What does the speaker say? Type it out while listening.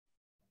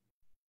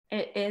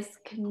It is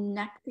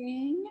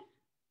connecting.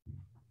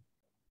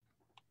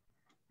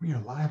 We are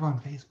live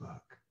on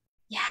Facebook.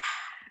 Yeah.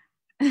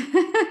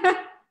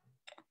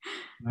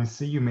 I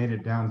see you made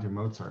it down to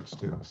Mozart's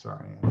too.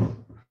 Sorry.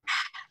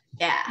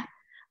 Yeah.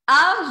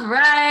 All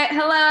right.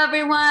 Hello,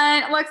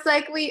 everyone. Looks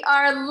like we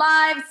are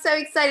live. So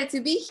excited to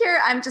be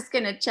here. I'm just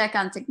going to check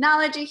on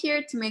technology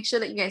here to make sure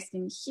that you guys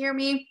can hear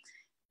me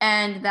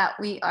and that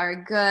we are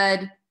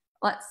good.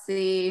 Let's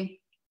see.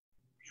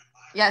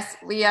 Yes,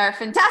 we are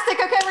fantastic.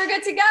 Okay, we're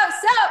good to go.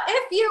 So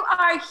if you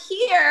are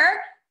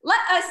here, let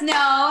us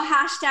know,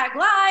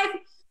 #live.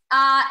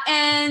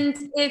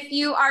 And if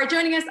you are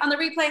joining us on the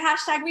replay,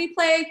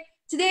 #replay.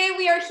 Today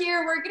we are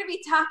here. We're going to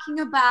be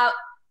talking about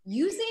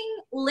using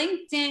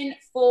LinkedIn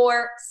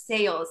for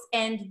sales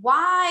and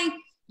why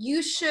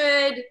you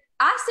should,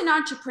 as an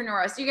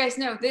entrepreneur, so you guys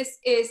know this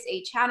is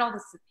a channel,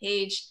 this is a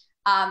page.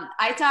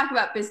 I talk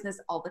about business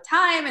all the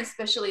time,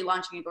 especially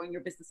launching and growing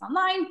your business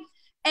online.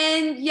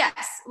 And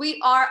yes, we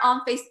are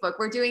on Facebook.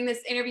 We're doing this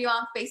interview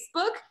on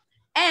Facebook.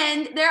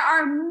 And there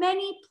are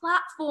many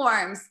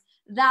platforms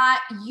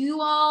that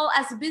you all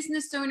as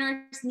business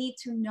owners need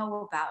to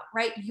know about,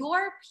 right?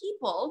 Your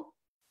people,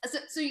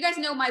 so you guys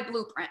know my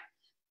blueprint.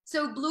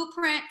 So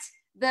blueprint,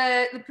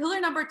 the pillar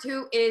number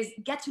 2 is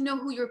get to know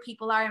who your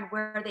people are and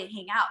where they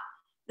hang out.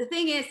 The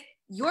thing is,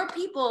 your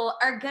people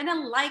are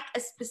gonna like a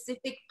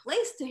specific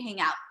place to hang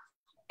out.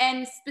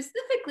 And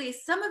specifically,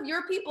 some of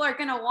your people are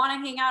gonna wanna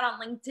hang out on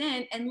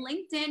LinkedIn, and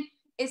LinkedIn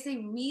is a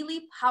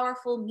really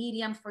powerful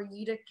medium for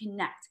you to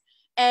connect.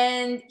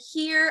 And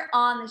here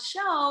on the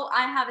show,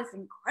 I have this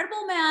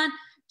incredible man,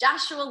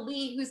 Joshua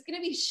Lee, who's gonna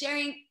be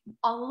sharing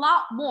a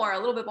lot more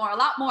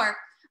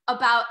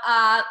about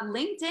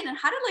LinkedIn and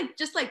how to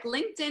just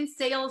LinkedIn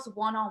sales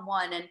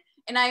one-on-one.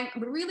 And I'm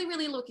really,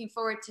 really looking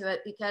forward to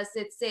it because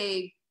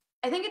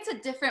I think it's a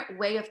different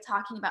way of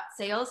talking about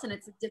sales, and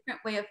it's a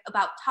different way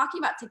about talking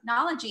about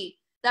technology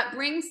that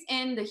brings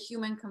in the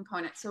human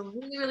component. So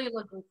really, really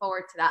looking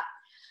forward to that.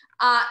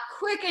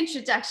 Quick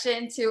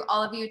introduction to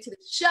all of you to the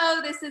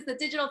show. This is the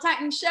Digital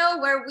Titan Show,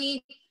 where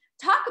we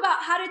talk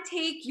about how to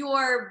take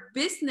your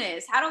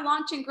business, how to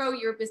launch and grow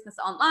your business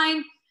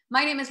online.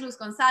 My name is Luz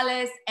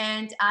Gonzalez,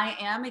 and I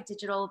am a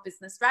digital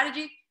business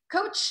strategy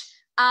coach,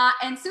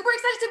 and super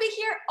excited to be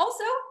here.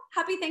 Also,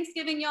 happy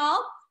Thanksgiving,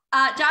 y'all.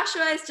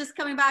 Joshua is just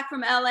coming back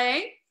from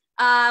LA,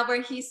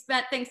 where he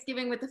spent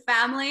Thanksgiving with the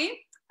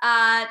family.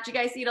 Did you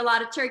guys eat a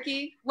lot of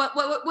turkey?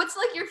 What's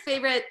like your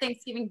favorite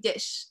Thanksgiving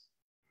dish?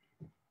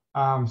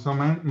 So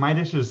my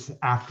dish is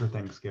after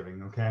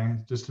Thanksgiving, okay?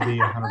 Just to be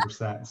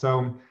 100%.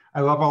 So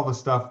I love all the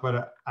stuff,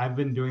 but I've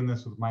been doing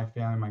this with my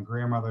family. My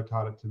grandmother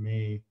taught it to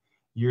me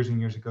years and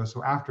years ago.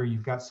 So after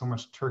you've got so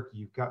much turkey,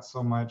 you've got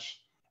so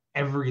much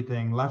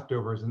everything,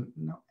 leftovers, and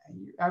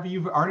after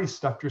you've already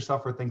stuffed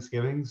yourself for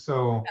Thanksgiving,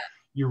 so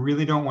you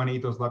really don't want to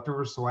eat those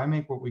leftovers. So I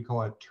make what we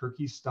call a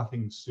turkey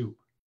stuffing soup.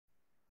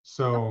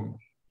 So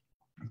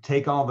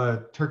take all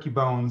the turkey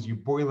bones, you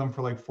boil them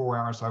for like 4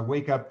 hours. So I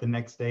wake up the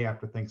next day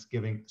after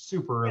Thanksgiving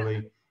super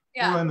early,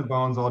 boiling the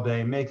bones all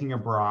day, making a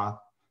broth,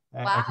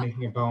 like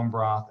making a bone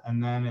broth.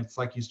 And then it's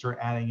like you start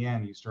adding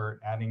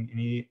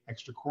any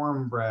extra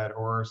cornbread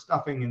or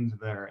stuffing into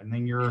there. And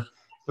then you're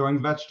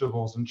throwing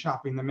vegetables and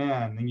chopping them in.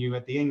 And then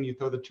at the end, you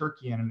throw the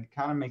turkey in, and it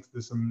kind of makes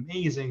this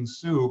amazing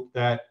soup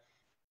that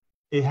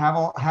it has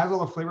all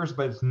the flavors,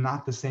 but it's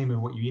not the same as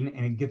what you eat,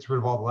 and it gets rid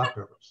of all the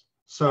leftovers.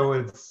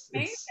 So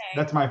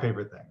that's my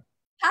favorite thing.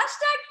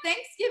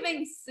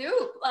 #Thanksgiving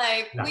soup.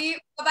 By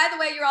the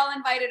way, you're all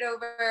invited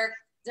over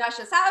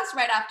Joshua's house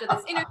right after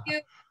this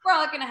interview. We're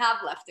all gonna have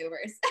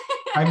leftovers.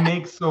 I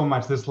make so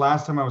much. This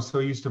last time I was so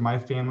used to my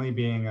family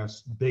being a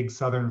big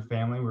Southern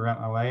family. We were out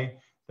in LA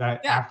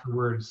that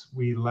afterwards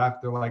we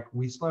left. They're like,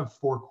 we still have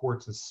 4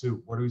 quarts of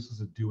soup. What are we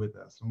supposed to do with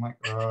this? I'm like,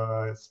 You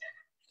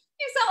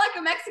sound like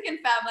a Mexican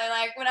family,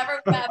 like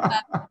whenever we have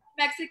a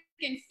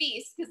Mexican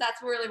feast, because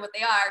that's really what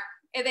they are.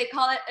 They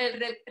call it el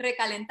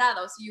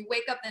recalentado. So you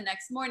wake up the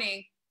next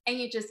morning and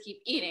you just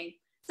keep eating.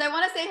 So I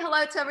want to say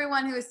hello to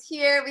everyone who is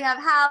here. We have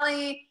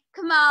Hallie,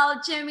 Kamal,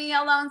 Jimmy,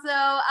 Alonso,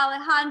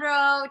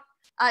 Alejandro,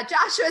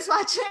 Joshua is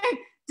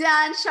watching,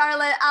 Dan,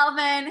 Charlotte,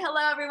 Alvin.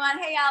 Hello, everyone.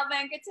 Hey,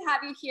 Alvin, good to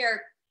have you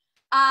here.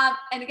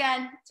 And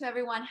again, to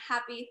everyone,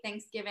 happy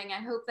Thanksgiving.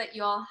 I hope that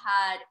you all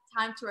had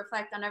time to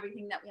reflect on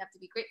everything that we have to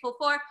be grateful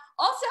for.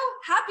 Also,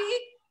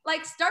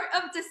 happy start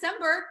of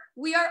December.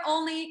 We are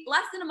only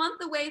less than a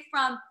month away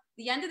from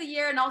the end of the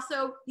year and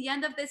also the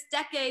end of this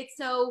decade.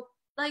 So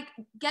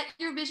get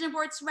your vision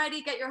boards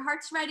ready, get your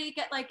hearts ready,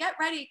 get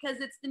ready, because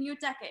it's the new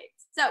decade.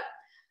 So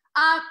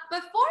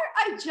before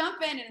I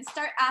jump in and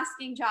start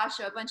asking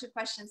Joshua a bunch of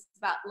questions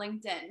about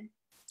LinkedIn,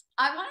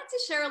 I wanted to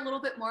share a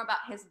little bit more about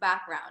his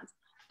background.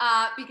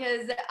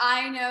 Because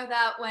I know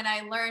that when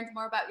I learned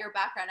more about your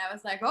background, I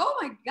was like, oh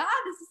my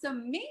God, this is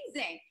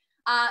amazing.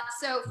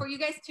 So for you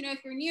guys to know,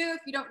 if you're new,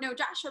 if you don't know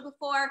Joshua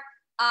before,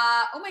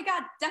 oh my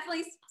God,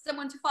 definitely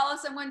someone to follow,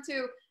 someone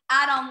to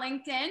add on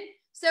LinkedIn.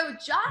 So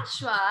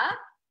Joshua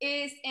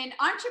is an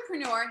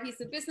entrepreneur. He's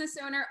a business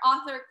owner,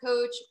 author,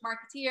 coach,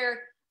 marketeer,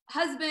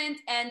 husband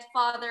and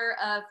father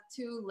of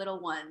 2 little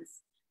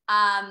ones.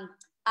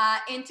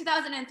 In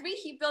 2003,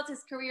 he built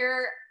his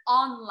career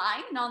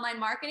in online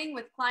marketing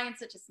with clients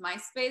such as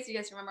MySpace. You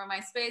guys remember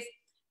MySpace?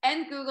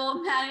 And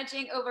Google,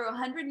 managing over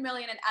 100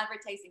 million in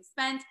advertising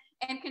spent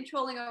and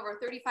controlling over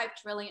 35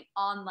 trillion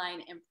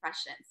online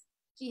impressions.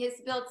 He has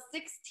built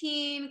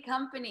 16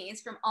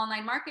 companies, from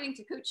online marketing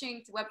to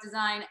coaching to web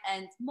design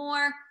and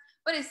more,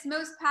 but is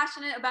most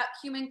passionate about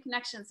human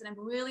connections. And I'm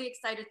really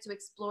excited to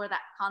explore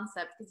that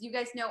concept, because you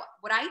guys know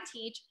what I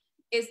teach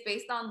is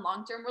based on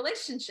long-term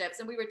relationships.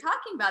 And we were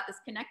talking about this,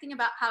 connecting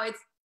about how it's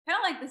kind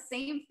of like the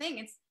same thing.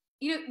 It's,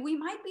 you know, we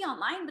might be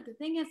online, but the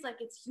thing is, like,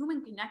 it's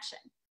human connection.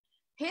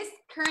 His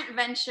current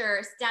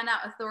venture,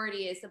 Standout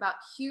Authority, is about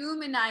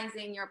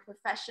humanizing your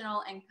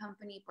professional and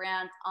company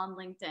brand on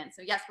LinkedIn.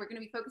 So yes, we're going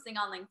to be focusing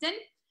on LinkedIn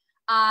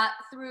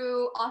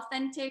through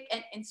authentic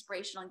and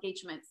inspirational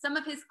engagement. Some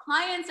of his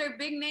clients are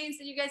big names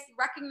that you guys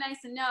recognize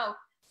and know,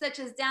 such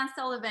as Dan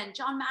Sullivan,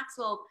 Jon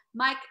Maxwell,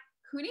 Mike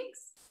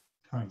Koenigs.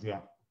 Koenigs,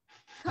 yeah.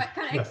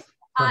 Koenigs. Yes.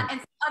 And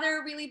some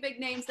other really big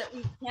names that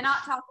we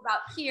cannot talk about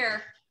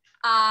here,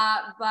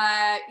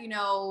 but, you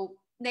know,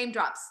 name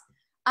drops.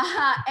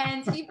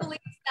 And he believes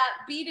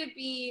that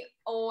B2B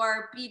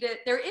or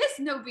there is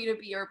no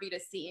B2B or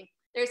B2C.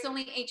 There's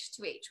only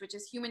H2H, which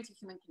is human to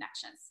human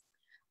connections.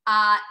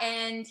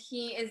 And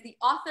he is the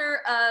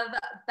author of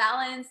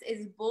Balance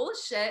is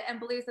Bullshit, and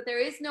believes that there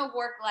is no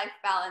work-life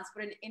balance,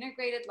 but an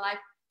integrated life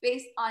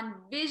based on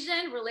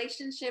vision,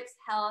 relationships,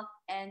 health,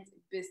 and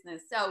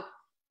business. So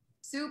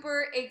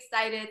super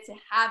excited to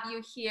have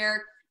you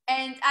here.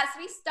 And as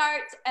we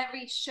start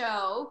every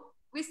show,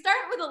 we start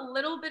with a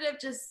little bit of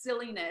just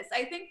silliness.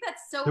 I think that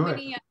so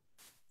many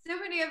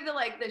of the,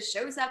 like, the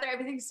shows out there,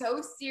 everything's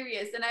so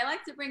serious, and I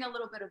like to bring a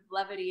little bit of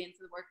levity into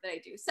the work that I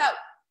do. So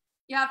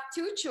you have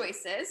 2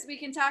 choices. We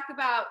can talk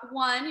about,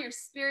 one, your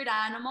spirit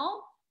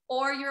animal,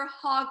 or your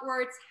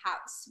Hogwarts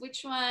house.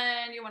 Which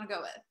one do you want to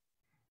go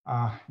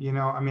with? You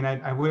know, I mean,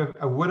 I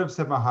would have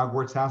said my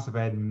Hogwarts house if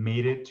I had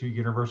made it to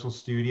Universal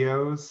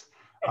Studios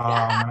when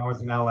I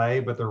was in LA,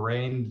 but the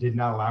rain did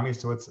not allow me,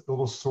 so it's a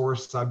little sore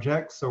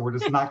subject. So we're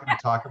just not going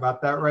to talk about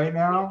that right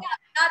now.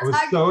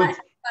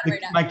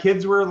 My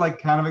kids were, like,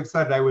 kind of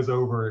excited. I was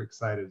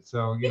overexcited.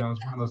 So, you know,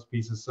 it's one of those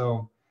pieces.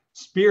 So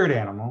spirit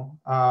animal,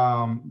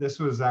 this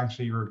was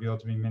actually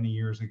revealed to me many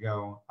years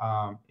ago.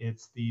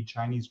 It's the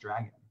Chinese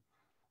dragon.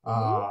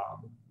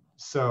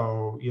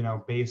 So, you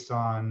know, based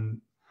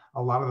on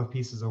a lot of the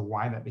pieces of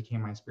why that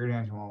became my spirit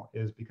animal,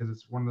 is because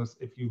it's one of those,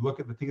 if you look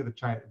at think of the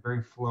China,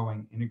 very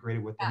flowing,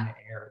 integrated within the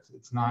air.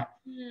 It's not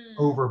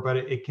over, but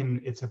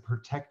it's a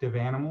protective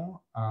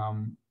animal,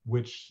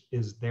 which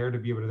is there to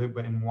be able to live,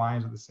 but in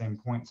wise at the same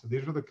point. So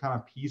these are the kind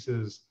of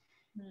pieces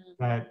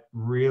that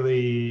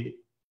really,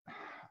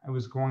 I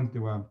was going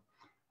through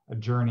a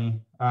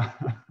journey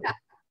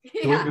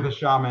with a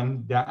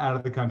shaman out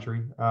of the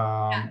country.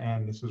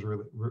 And this was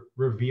really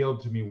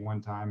revealed to me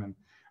one time. And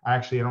I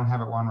don't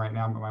have it on right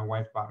now, but my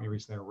wife bought me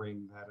recently a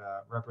ring that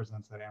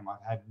represents that animal.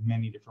 I've had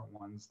many different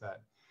ones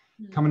that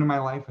come into my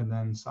life and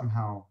then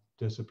somehow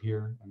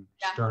disappear and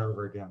start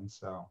over again.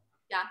 So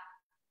yeah,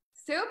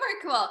 super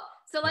cool.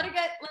 So let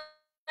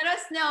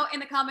us know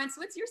in the comments,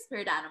 what's your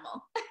spirit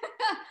animal?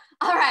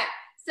 All right.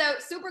 So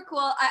super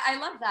cool. I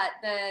love that,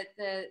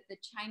 the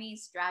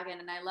Chinese dragon,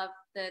 and I love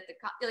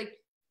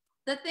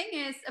the thing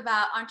is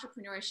about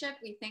entrepreneurship.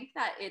 We think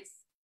that it's,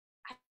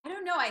 I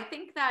don't know. I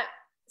think that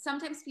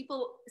sometimes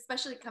people,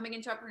 especially coming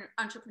into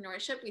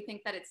entrepreneurship, we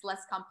think that it's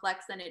less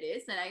complex than it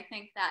is. And I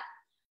think that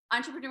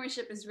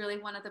entrepreneurship is really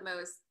one of the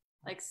most,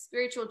 like,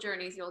 spiritual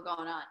journeys you'll go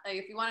on. Like,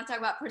 if you want to talk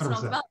about personal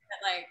 100%.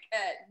 development,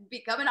 like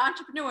become an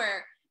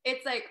entrepreneur,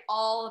 it's like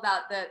all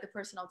about the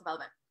personal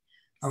development.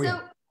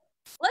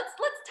 Let's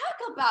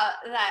talk about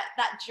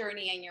that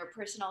journey and your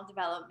personal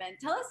development.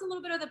 Tell us a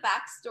little bit of the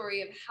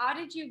backstory of how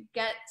did you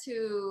get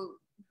to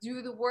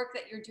do the work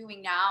that you're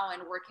doing now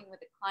and working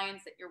with the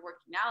clients that you're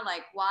working now?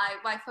 Like, why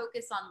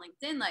focus on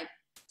LinkedIn? Like,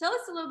 tell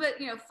us a little bit,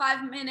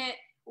 5 minute,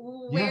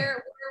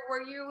 where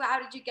were you? How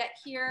did you get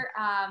here?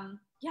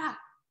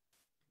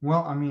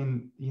 Well, I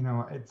mean,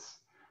 it's,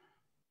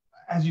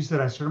 as you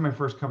said, I started my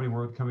first company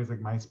with companies like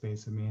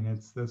MySpace. I mean,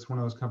 that's one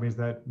of those companies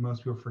that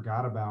most people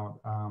forgot about.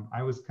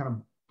 I was kind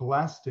of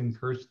blessed and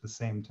cursed at the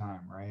same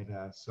time, right?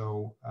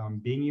 So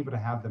being able to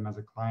have them as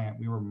a client,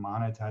 we were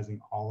monetizing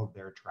all of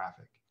their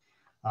traffic.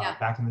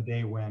 Back in the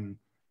day when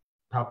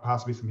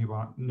possibly some people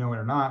don't know it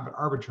or not, but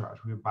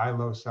arbitrage, we would buy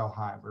low, sell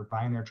high. We're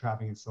buying their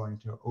traffic and selling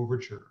to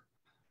Overture.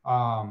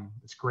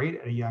 It's great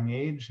at a young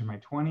age, in my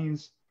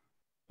 20s.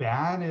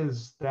 Bad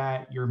is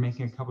that you're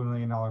making a couple $1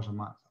 million a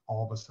month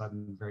all of a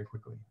sudden very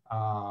quickly.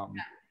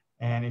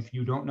 And if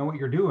you don't know what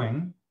you're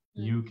doing,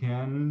 you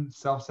can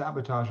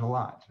self-sabotage a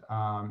lot.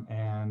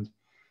 And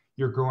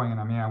you're growing. And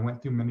I mean, I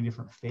went through many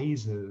different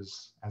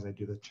phases, as I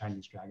do the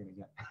Chinese dragon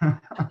again.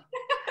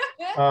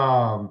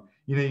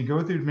 You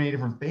go through many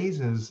different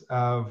phases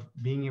of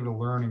being able to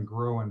learn and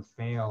grow and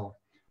fail.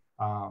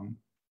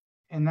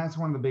 And that's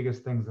one of the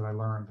biggest things that I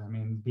learned. I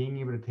mean, being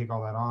able to take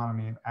all that on, I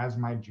mean, as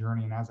my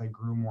journey and as I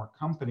grew more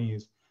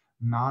companies,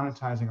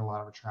 monetizing a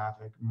lot of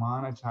traffic,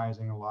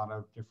 monetizing a lot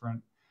of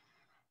different,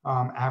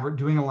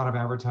 doing a lot of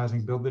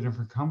advertising, build the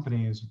different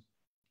companies,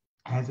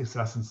 had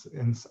success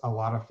in a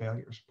lot of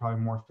failures, probably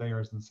more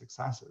failures than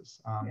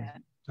successes.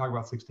 Talk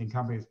about 16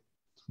 companies,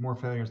 more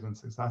failures than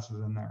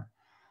successes in there.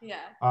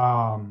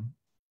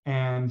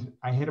 And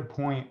I hit a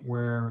point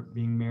where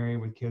being married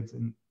with kids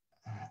and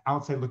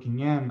outside looking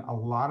in, a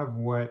lot of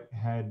what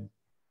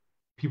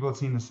people had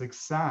seen the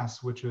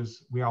success, which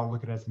is we all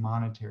look at it as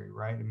monetary,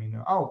 right? I mean,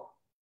 oh,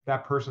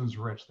 that person's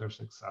rich, they're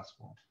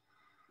successful.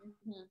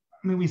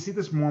 I mean, we see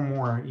this more and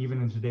more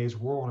even in today's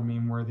world. I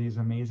mean, where these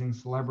amazing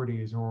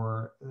celebrities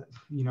or,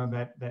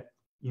 that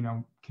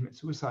commit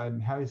suicide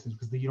and have these things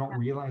because you don't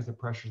realize the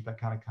pressures that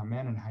kind of come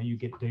in and how you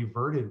get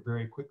diverted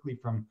very quickly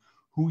from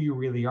who you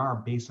really are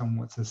based on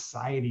what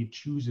society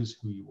chooses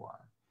who you are.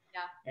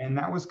 And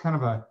that was kind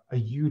of a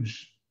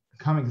huge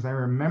coming because I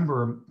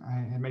remember I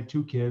had my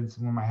 2 kids.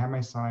 When I had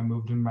my son, I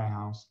moved into my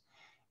house.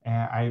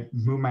 And I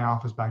moved my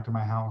office back to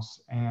my house,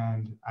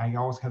 and I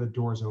always had the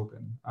doors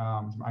open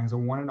because I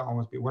wanted to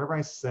always be, whatever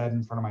I said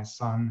in front of my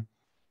son,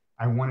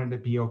 I wanted to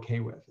be okay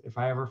with. If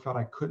I ever felt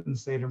I couldn't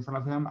say it in front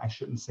of him, I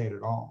shouldn't say it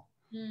at all.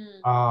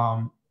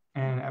 And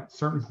at a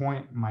certain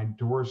point, my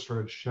doors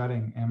started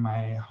shutting, and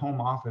my home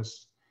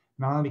office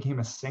not only became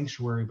a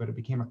sanctuary, but it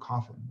became a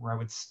coffin where I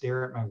would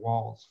stare at my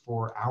walls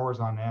for hours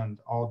on end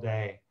all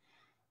day,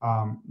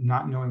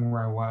 not knowing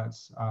where I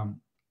was.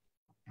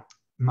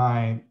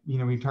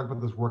 We talk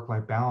about this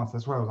work-life balance.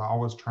 That's what I was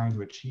always trying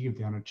to achieve,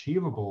 the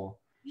unachievable.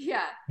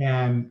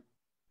 And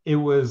I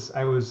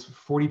was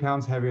 40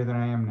 pounds heavier than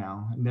I am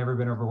now. I've never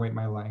been overweight in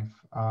my life.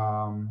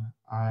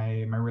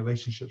 My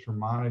relationships were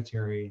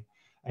monetary.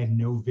 I had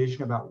no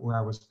vision about where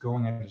I was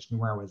going. I just knew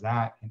where I was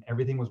at, and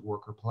everything was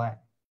work or play.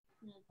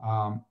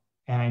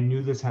 And I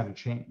knew this had to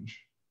change.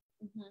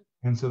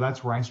 And so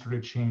that's where I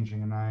started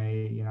changing. And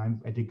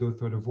I did go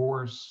through a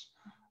divorce.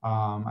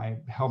 I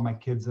held my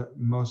kids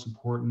most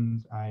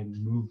important. I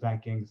moved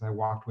back in because I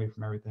walked away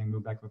from everything,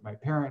 moved back with my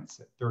parents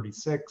at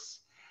 36.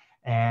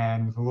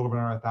 And with a little bit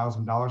under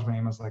 $1,000, my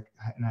name was like,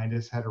 and I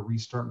just had to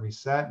restart and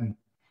reset. And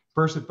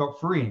first it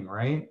felt freeing,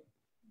 right?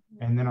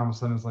 And then all of a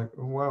sudden it's like,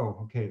 whoa,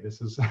 okay,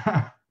 this is,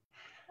 I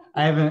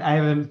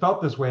haven't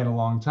felt this way in a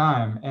long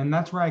time. And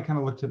that's where I kind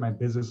of looked at my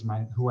business,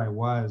 who I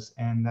was.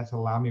 And that's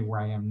allowed me where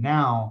I am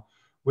now,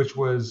 which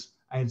was,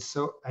 I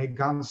had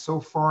gone so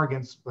far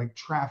against like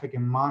traffic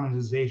and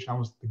monetization. I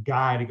was the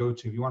guy to go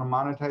to. If you want to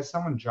monetize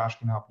someone, Josh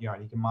can help you out.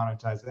 He can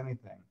monetize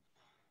anything.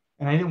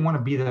 And I didn't want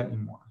to be that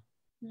anymore.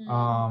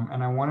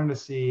 And I wanted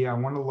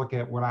to look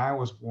at what I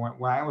was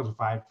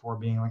vied for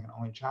being like an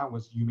only child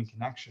was human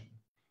connection.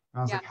 And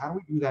I was like, how do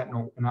we do that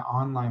in an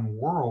online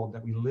world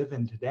that we live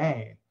in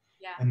today?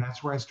 And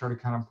that's where I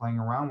started kind of playing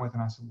around with.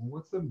 And I said,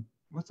 well,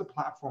 what's the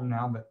platform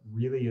now that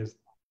really is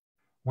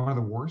one of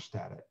the worst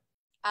at it?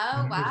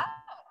 Oh, wow.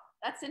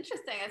 That's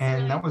interesting.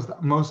 That was the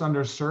most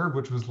underserved,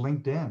 which was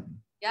LinkedIn.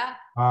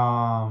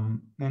 And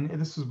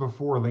this was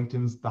before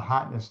LinkedIn's the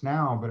hotness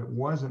now, but it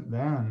wasn't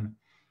then.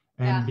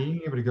 And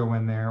being able to go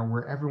in there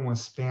where everyone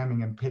was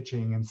spamming and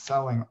pitching and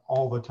selling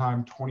all the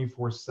time,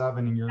 24/7,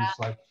 and you're just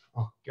like,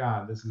 oh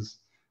God, this is,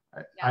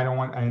 I don't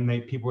want. And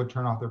people would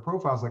turn off their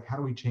profiles. Like, how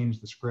do we change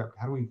the script?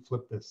 How do we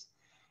flip this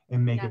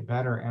and make it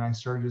better? And I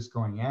started just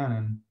going in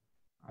and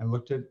I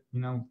looked at,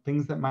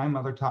 things that my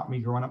mother taught me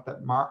growing up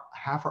that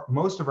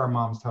most of our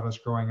moms taught us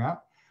growing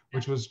up,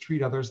 which was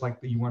treat others like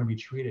you want to be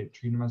treated,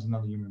 treat them as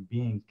another human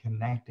being,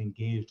 connect,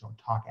 engage, don't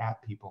talk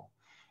at people.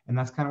 And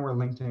that's kind of where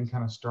LinkedIn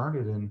kind of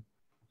started. And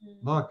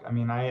look, I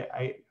mean,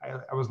 I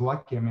was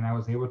lucky. I mean, I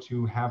was able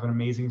to have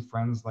amazing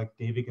friends like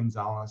David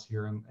Gonzalez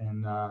here in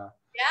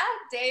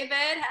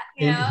David,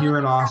 here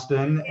in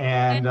Austin,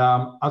 and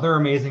other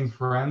amazing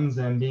friends,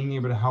 and being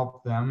able to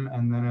help them.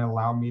 And then it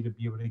allowed me to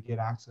be able to get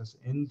access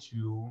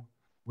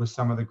with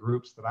some of the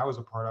groups that I was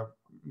a part of.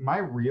 My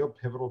real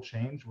pivotal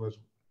change was,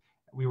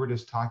 we were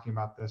just talking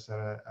about this at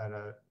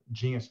a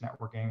Genius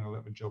Networking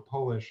with Joe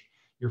Polish,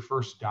 your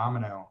first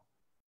domino.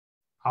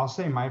 I'll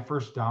say my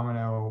first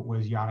domino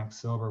was Yannick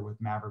Silver with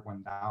Maverick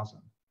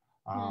 1000.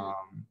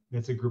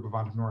 It's a group of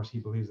entrepreneurs. He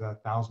believes that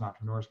 1,000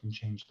 entrepreneurs can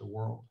change the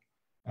world.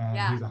 And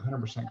he's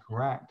 100%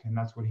 correct. And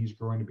that's what he's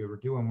growing to be able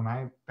to do. And when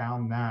I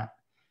found that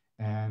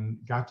and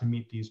got to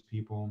meet these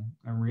people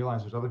and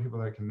realize there's other people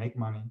that can make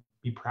money,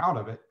 be proud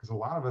of it. Because a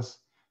lot of us,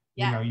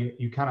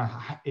 you kind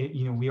of,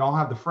 we all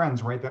have the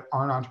friends, right, that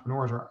aren't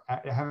entrepreneurs or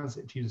haven't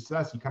achieved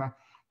success. You kind of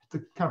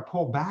have to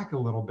pull back a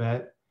little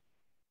bit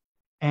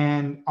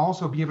and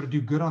also be able to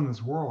do good on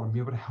this world and be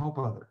able to help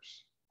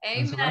others. Amen.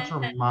 And so that's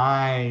where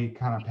my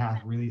kind of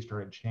path really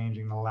started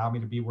changing and allowed me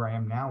to be where I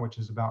am now, which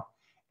is about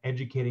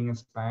educating,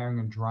 inspiring,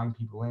 and drawing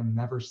people in,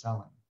 never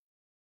selling.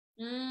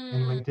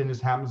 And LinkedIn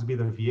just happens to be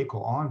the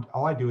vehicle.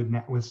 All I do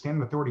with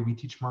Stand Authority, we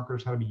teach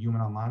marketers how to be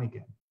human online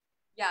again.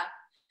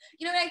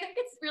 I think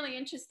it's really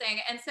interesting.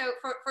 And so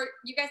for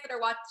you guys that are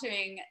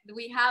watching,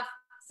 we have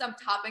some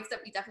topics that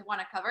we definitely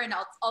want to cover. And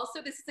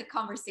also this is a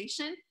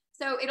conversation.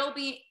 So it'll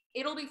be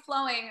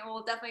flowing, and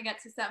we'll definitely get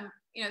to some,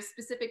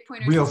 specific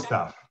pointers. Real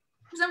stuff.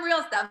 Some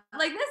real stuff.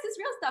 Like, this is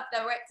real stuff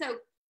though, right? So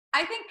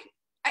I think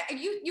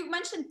you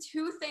mentioned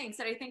two things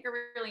that I think are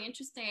really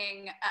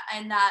interesting,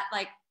 and that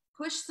like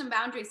push some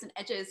boundaries and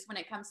edges when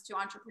it comes to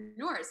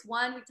entrepreneurs.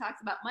 One, we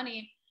talked about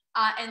money,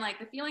 and like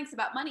the feelings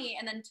about money,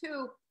 and then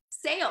two,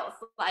 sales.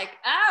 Like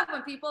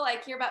when people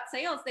like hear about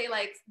sales, they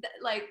like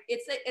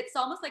it's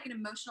almost like an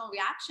emotional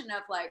reaction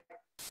of like,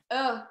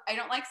 oh, I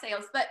don't like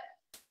sales. But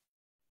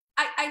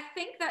I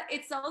think that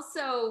it's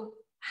also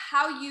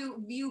how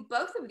you view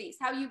both of these,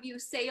 how you view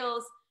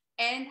sales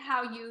and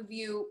how you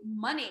view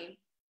money.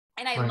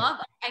 And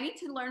I need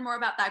to learn more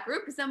about that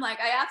group, because I'm like,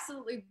 I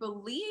absolutely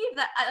believe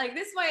that, like,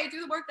 this is why I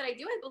do the work that I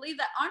do. I believe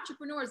that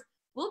entrepreneurs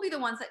will be the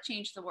ones that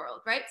change the world,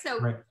 right? So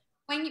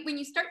when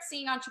you start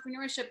seeing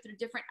entrepreneurship through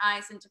different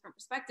eyes and different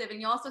perspective, and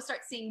you also start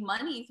seeing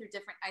money through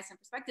different eyes and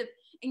perspective,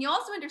 and you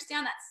also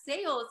understand that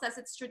sales, as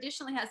it's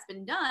traditionally has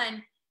been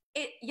done,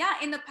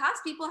 in the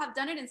past, people have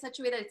done it in such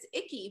a way that it's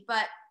icky.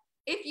 But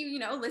if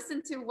you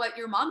listen to what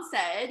your mom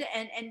said,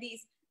 and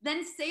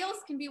then sales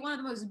can be one of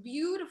the most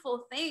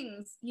beautiful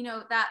things,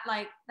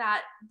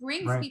 that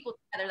brings people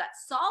together, that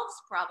solves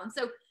problems.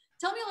 So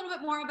tell me a little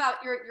bit more about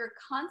your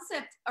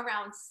concept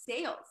around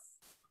sales.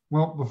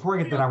 Well, before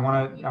I get that, I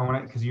want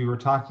to, because you were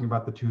talking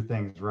about the two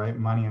things, right?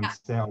 Money and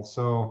sales.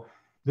 So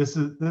this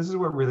is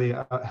what really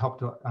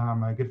helped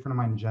a good friend of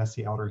mine,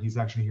 Jesse Elder. He's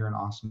actually here in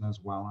Austin as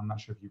well. I'm not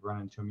sure if you've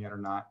run into him yet or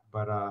not,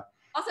 but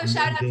also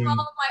shout out to all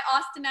of my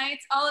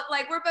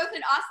Austinites. We're both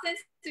in Austin.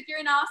 So if you're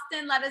in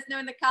Austin, let us know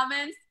in the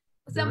comments.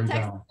 Some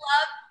Texas love.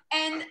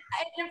 And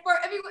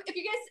if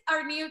you guys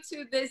are new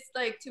to this,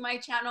 like to my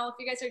channel, if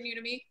you guys are new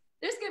to me,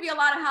 there's gonna be a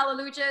lot of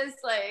hallelujahs,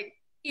 like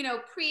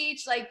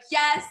preach, like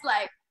yes,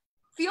 like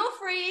feel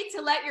free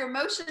to let your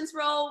emotions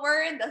roll.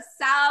 We're in the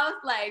South.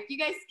 Like you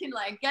guys can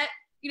like get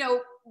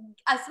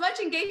as much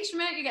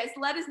engagement. You guys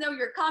let us know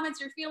your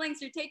comments, your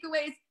feelings, your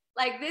takeaways.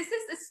 Like this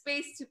is the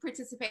space to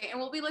participate, and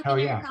we'll be looking at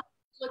your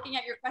comments, looking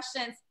at your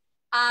questions.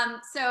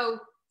 So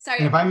sorry.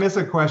 And if I miss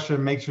a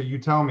question, make sure you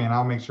tell me, and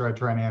I'll make sure I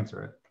try and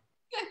answer it.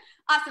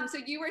 Awesome. So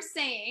you were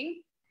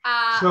saying.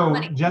 So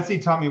money. Jesse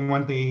taught me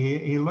one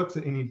thing. He looks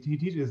at, and he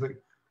teaches like,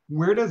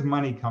 where does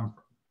money come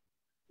from?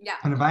 Yeah.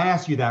 And if I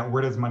ask you that,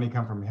 where does money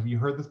come from? Have you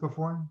heard this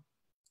before?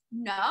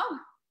 No.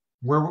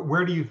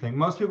 Where do you think?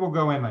 Most people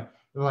go in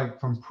like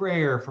from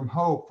prayer, from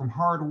hope, from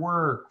hard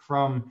work,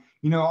 from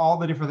all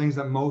the different things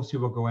that most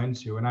people go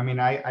into. And I mean,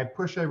 I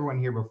push everyone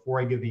here before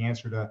I give the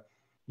answer to,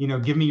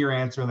 give me your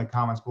answer in the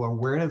comments below.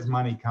 Where does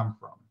money come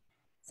from?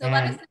 So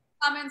let us know in the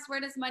comments,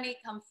 where does money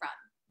come from?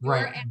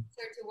 Your answer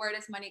to where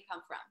does money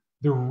come from?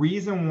 The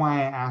reason why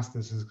I ask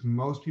this is because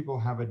most people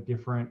have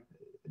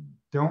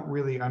don't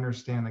really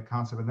understand the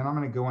concept. And then I'm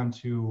going to go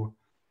into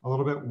a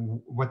little bit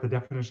what the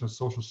definition of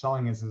social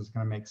selling is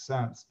going to make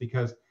sense,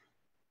 because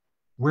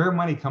where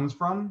money comes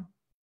from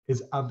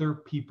is other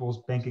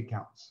people's bank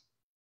accounts.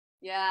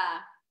 Yeah.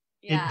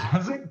 It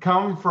doesn't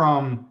come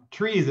from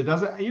trees. It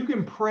doesn't. You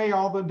can pray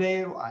all the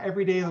day,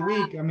 every day of the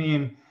week. I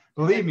mean,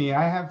 believe me,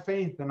 I have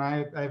faith and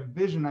I have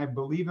vision. I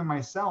believe in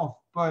myself,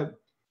 but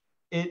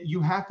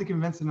you have to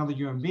convince another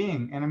human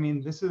being. And I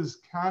mean, this is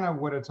kind of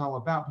what it's all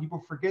about.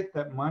 People forget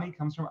that money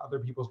comes from other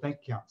people's bank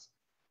accounts.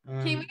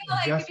 And can we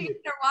if you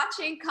are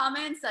watching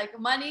comments, like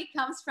money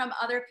comes from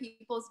other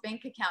people's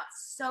bank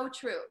accounts? So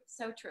true.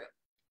 So true.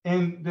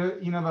 And they're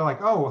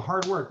like, oh,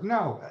 hard work.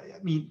 No,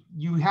 I mean,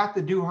 you have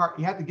to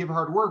give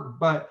hard work,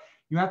 but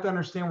you have to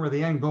understand where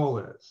the end goal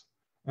is.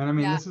 And I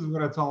mean, this is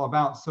what it's all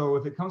about. So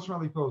if it comes from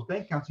other people's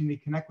bank accounts, you need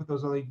to connect with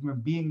those other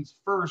human beings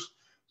first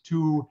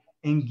to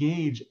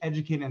engage,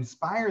 educate, and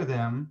inspire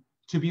them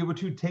to be able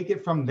to take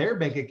it from their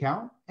bank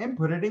account and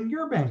put it in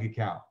your bank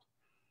account.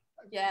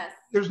 Yes.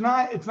 It's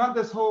not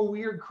this whole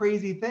weird,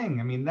 crazy thing.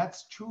 I mean,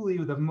 that's truly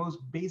the most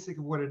basic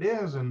of what it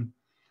is. And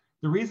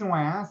the reason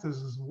why I ask this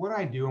is what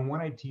I do and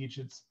what I teach.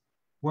 It's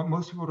what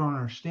most people don't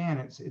understand.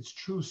 It's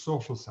true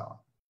social selling.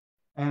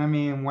 And I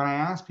mean, when I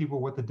ask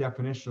people what the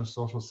definition of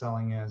social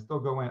selling is, they'll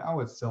go in, oh,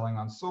 it's selling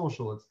on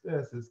social. It's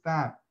this, it's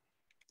that.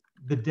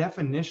 The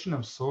definition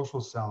of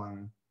social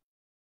selling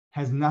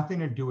has nothing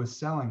to do with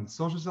selling.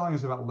 Social selling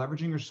is about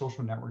leveraging your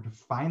social network to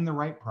find the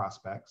right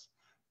prospects,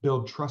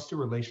 build trusted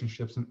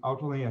relationships, and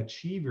ultimately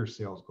achieve your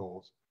sales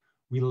goals.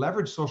 We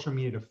leverage social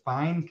media to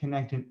find,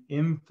 connect, and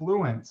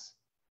influence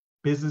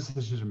business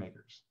decision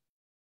makers.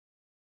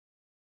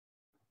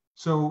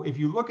 So if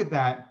you look at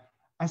that,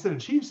 I said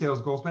achieve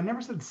sales goals, but I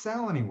never said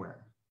sell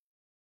anywhere.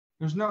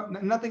 There's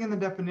nothing in the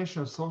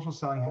definition of social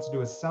selling has to do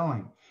with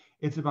selling.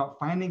 It's about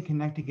finding,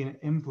 connecting, and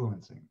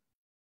influencing.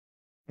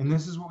 And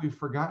this is what we've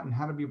forgotten,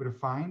 how to be able to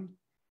find,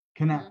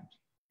 connect,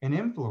 and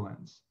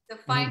influence,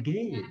 and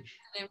engage.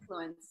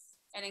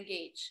 And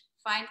engage.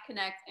 Find,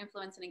 connect,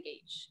 influence, and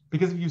engage.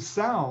 Because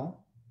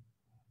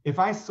if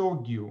I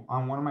sold you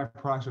on one of my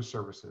products or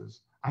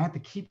services, I have to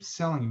keep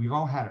selling you. We've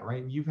all had it,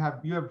 right? You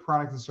have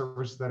products and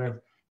services that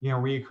have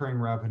recurring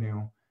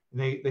revenue.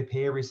 They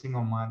pay every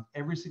single month.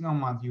 Every single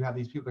month, you have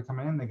these people that come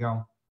in and they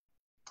go,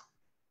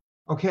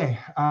 okay,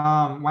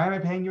 why am I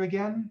paying you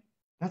again?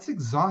 That's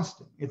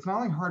exhausting. It's not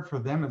only hard for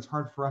them, it's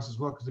hard for us as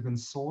well, because they've been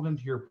sold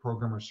into your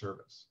program or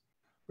service.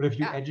 But if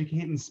you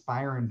educate,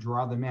 inspire, and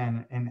draw them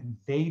in, and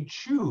they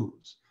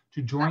choose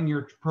to join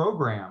your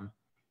program,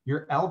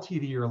 your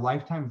LTV, your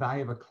lifetime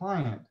value of a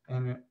client,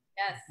 and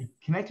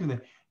connecting with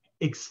them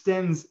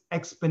extends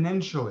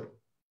exponentially.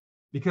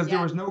 Because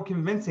there was no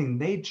convincing.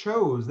 They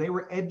chose, they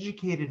were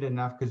educated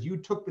enough because you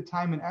took the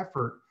time and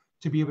effort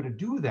to be able to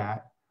do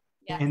that.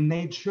 And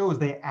they chose,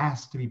 they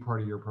asked to be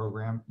part of your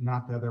program,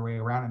 not the other way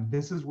around. And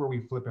this is where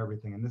we flip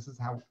everything. And this is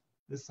how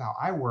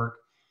I work.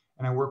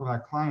 And I work with our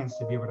clients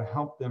to be able to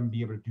help them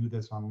be able to do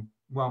this on,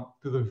 well,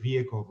 through the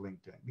vehicle of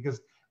LinkedIn. Because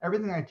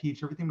everything I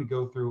teach, everything we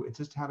go through, it's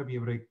just how to be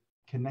able to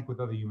connect with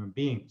other human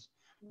beings.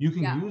 You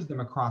can use them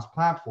across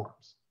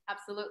platforms.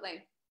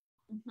 Absolutely.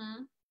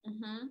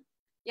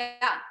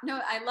 Yeah,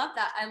 no, I love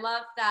that. I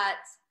love that,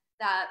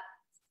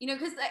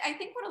 because I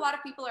think what a lot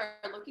of people are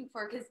looking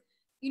for, because,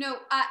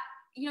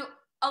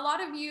 a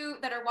lot of you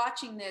that are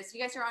watching this, you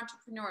guys are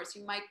entrepreneurs.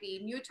 You might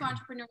be new to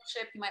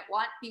entrepreneurship. You might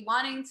be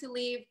wanting to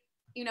leave,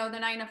 the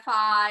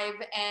 9-to-5,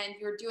 and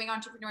you're doing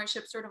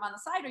entrepreneurship sort of on the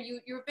side, or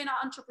you've been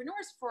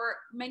entrepreneurs for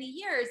many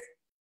years.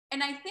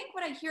 And I think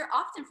what I hear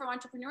often from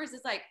entrepreneurs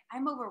is like,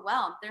 I'm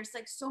overwhelmed. There's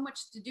like so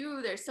much to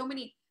do. There's so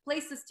many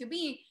places to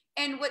be.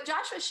 And what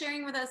Josh was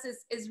sharing with us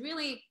is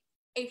really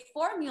a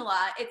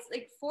formula. It's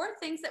like 4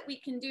 things that we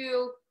can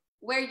do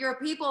where your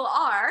people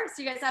are.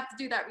 So you guys have to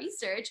do that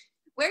research.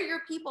 Where your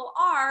people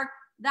are,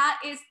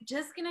 that is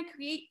just going to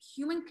create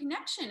human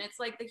connection. It's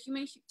like the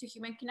human to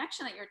human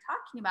connection that you're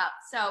talking about.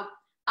 So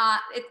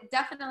it's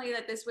definitely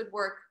that this would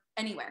work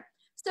anywhere.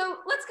 So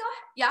let's go.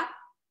 Yeah.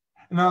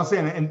 And I was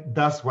saying, and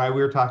that's why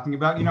we were talking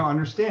about,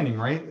 understanding,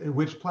 right?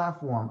 Which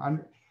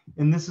platform.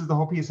 And this is the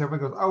whole piece.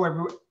 Everybody goes,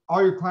 oh,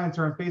 all your clients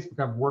are on Facebook.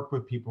 I've worked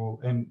with people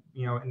and,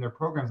 in their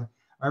programs.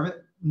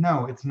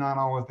 No, it's not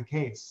always the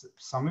case.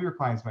 Some of your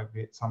clients might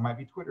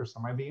be Twitter,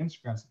 some might be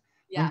Instagram,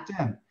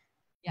 LinkedIn.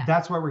 Yeah.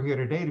 That's why we're here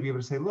today, to be able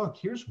to say, look,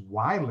 here's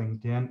why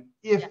LinkedIn,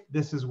 if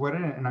this is what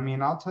it is.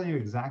 And I'll tell you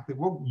exactly,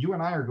 well, you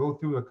and I are go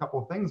through a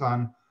couple of things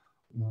on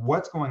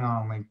what's going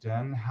on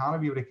LinkedIn, how to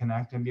be able to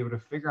connect and be able to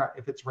figure out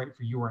if it's right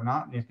for you or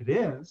not. And if it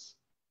is,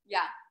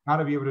 how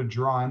to be able to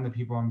draw in the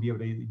people and be able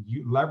to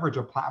leverage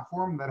a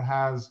platform that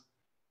has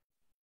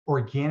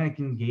organic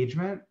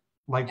engagement,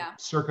 like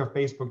circa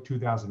Facebook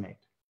 2008.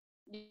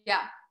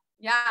 Yeah,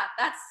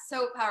 that's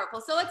so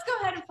powerful. So let's go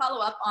ahead and follow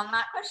up on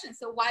that question.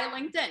 So why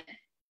LinkedIn?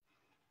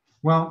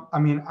 Well,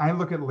 I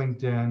look at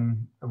LinkedIn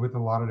with a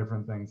lot of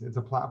different things. It's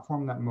a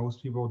platform that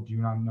most people do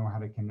not know how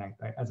to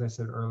connect. As I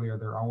said earlier,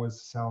 they're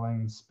always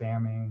selling,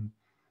 spamming.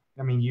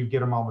 You get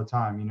them all the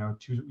time.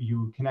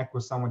 You connect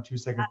with someone 2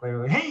 seconds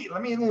later, like, hey,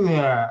 let me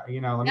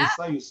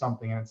sell you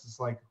something, and it's just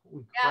like,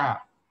 holy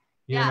crap.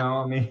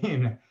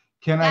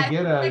 Can I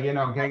get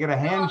a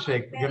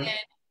handshake?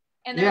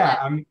 And they're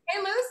like,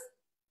 hey, Luz,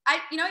 I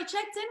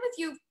checked in with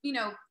you,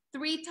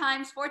 3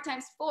 times, 4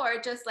 times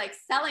 4, just like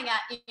selling at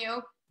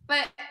you.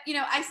 But,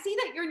 I see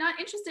that you're not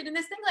interested in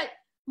this thing. Like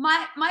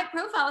my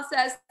profile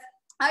says,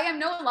 I am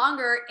no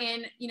longer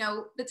in,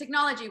 the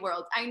technology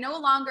world. I no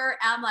longer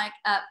am like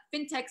a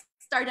fintech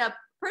startup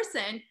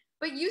person,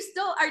 but you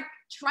still are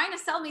trying to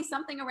sell me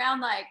something around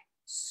like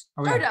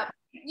startup.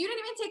 You didn't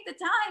even take the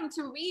time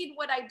to read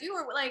what I do,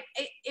 or like,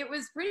 it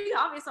was pretty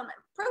obvious on my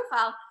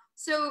profile.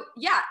 So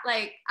yeah,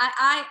 like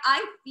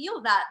I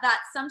feel that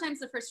sometimes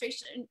the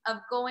frustration of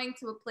going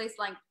to a place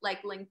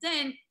like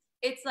LinkedIn,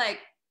 it's like,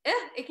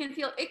 it can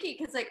feel icky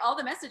because like all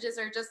the messages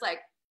are just like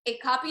a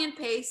copy and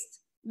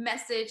paste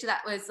message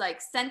that was like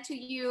sent to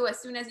you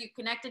as soon as you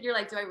connected. You're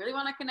like, do I really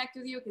want to connect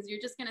with you? Because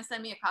you're just going to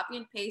send me a copy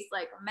and paste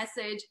like a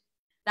message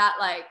that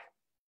like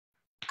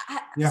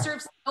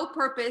serves no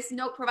purpose,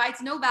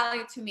 provides no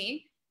value to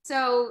me.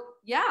 So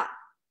yeah.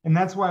 And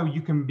that's why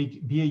you can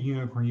be a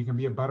unicorn. You can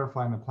be a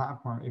butterfly on the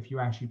platform if you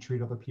actually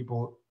treat other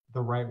people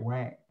the right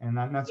way. And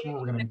that's what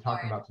we're going to be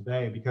talking about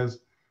today. Because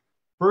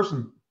first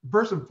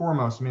and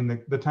foremost,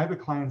 the type of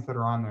clients that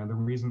are on there, the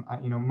reason,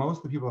 most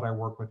of the people that I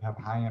work with have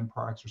high-end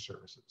products or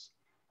services.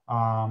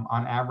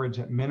 On average,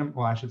 at minimum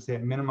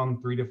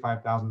 $3,000 to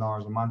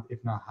 $5,000 a month,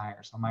 if not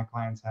higher. So my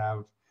clients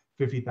have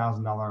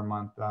 $50,000 a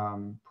month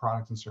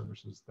products and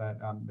services that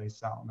they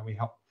sell, and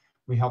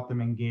we help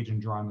them engage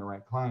and draw in the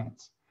right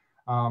clients.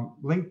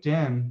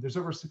 LinkedIn, there's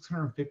over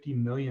 650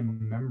 million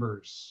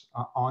members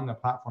on the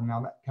platform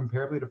now. That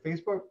comparably to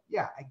Facebook,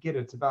 yeah, I get it,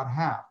 it's about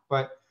half,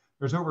 but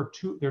there's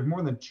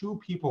more than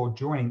 2 people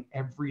joining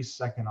every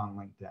second on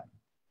LinkedIn.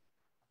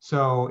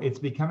 So it's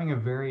becoming a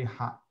very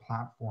hot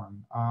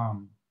platform.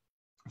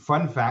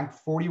 Fun fact,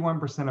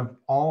 41% of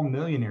all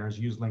millionaires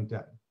use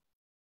LinkedIn.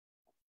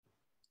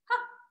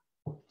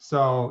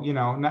 So,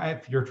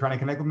 if you're trying to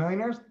connect with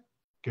millionaires,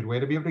 good way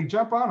to be able to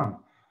jump on them.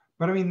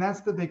 But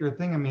that's the bigger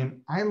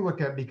thing. I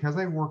look at, because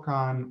I work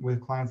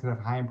with clients that have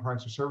high-end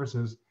products or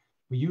services,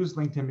 we use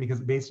LinkedIn because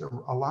based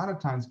a lot of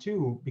times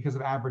too, because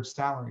of average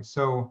salary.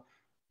 So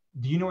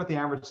do you know what the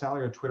average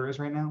salary of Twitter is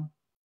right now?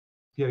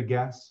 If you had a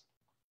guess?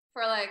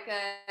 For like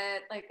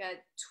a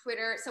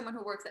Twitter, someone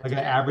who works at Twitter.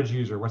 An average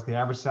user, what's the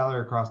average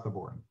salary across the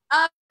board?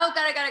 Oh,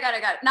 got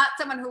it. Not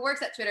someone who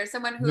works at Twitter,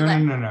 someone who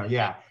No.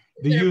 Yeah.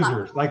 the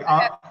users, like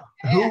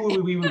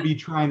who we would be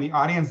trying, the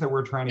audience that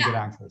we're trying to get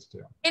access to.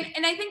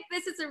 And I think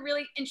this is a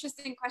really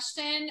interesting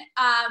question,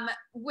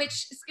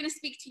 which is going to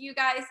speak to you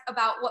guys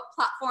about what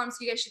platforms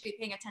you guys should be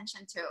paying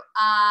attention to.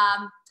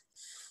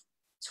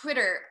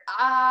 Twitter.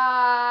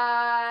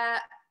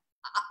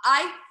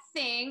 I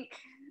think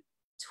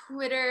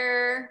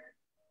Twitter,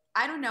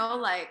 I don't know,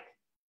 like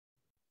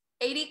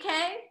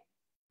 80K?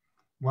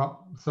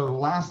 Well, so the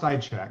last I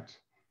checked,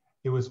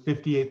 it was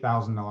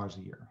 $58,000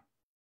 a year.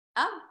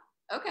 Oh,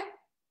 okay.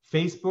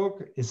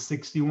 Facebook is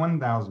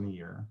 $61,000 a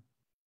year.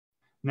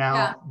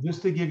 Now,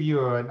 just to give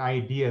you an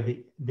idea,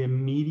 the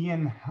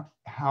median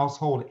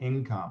household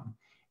income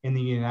in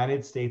the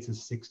United States is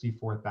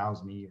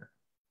 $64,000 a year.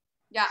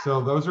 Yeah.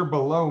 So those are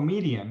below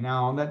median.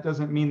 Now, that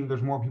doesn't mean that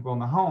there's more people in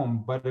the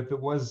home, but if it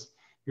was,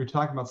 you're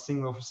talking about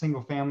single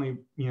family,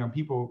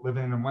 people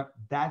living in one,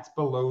 that's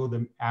below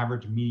the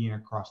average median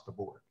across the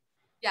board.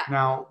 Yeah.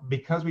 Now,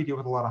 because we deal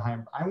with a lot of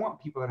I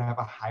want people that have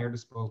a higher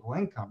disposable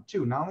income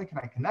too. Not only can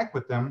I connect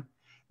with them,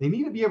 they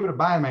need to be able to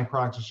buy my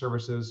products or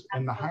services.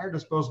 And the higher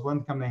disposable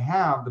income they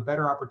have, the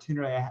better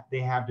opportunity they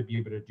have to be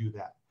able to do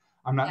that.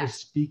 I'm not just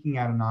speaking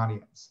at an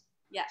audience.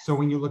 Yes. So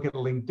when you look at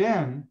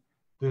LinkedIn,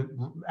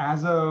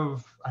 as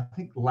of, I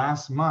think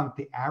last month,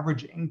 the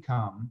average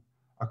income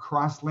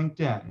across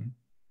LinkedIn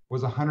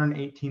was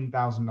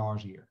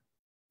 $118,000 a year.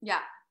 Yeah.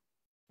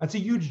 That's a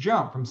huge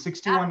jump from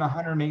 61 to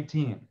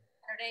 118.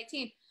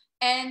 118.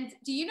 And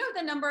do you know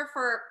the number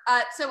for,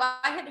 so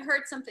I had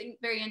heard something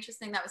very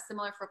interesting that was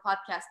similar for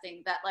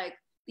podcasting, that like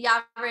the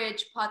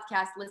average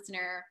podcast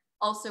listener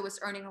also was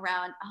earning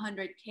around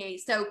 100K.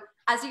 So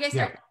as you guys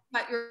start talking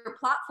about your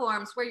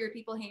platforms, where your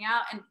people hang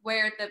out and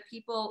where the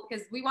people,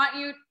 because we want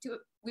you to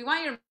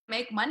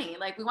make money.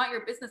 Like we want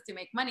your business to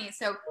make money.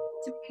 So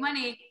to make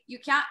money, you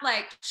can't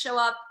like show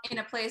up in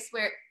a place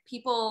where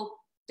people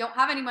don't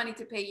have any money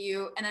to pay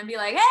you and then be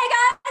like, hey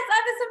guys, I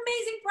have this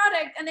amazing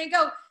product. And they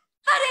go,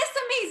 that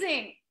is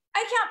amazing.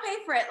 I can't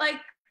pay for it. Like,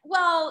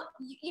 well,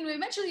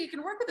 eventually you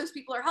can work with those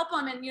people or help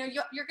them. And,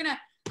 you're going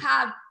to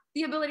have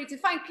the ability to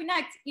find,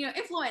 connect,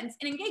 influence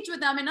and engage with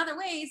them in other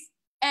ways.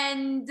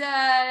 And,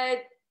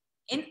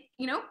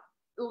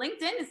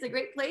 LinkedIn is a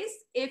great place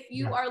if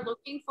you are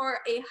looking for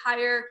a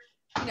higher,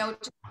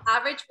 just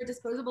average for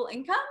disposable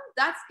income.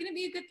 That's going to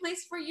be a good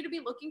place for you to be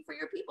looking for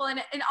your people.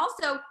 And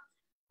also,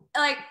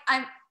 like,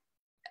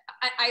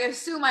 I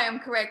assume I am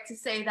correct to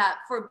say that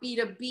for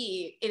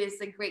B2B, it is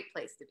a great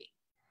place to be.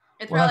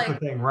 That's the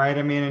thing, right?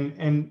 I mean,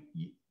 and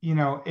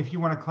if you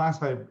want to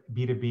classify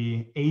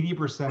B2B,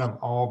 80% of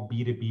all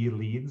B2B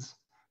leads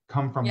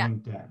come from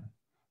LinkedIn.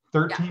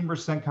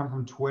 13% come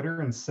from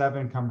Twitter and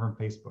 7% come from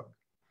Facebook.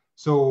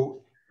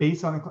 So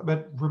based on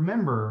but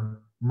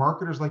remember,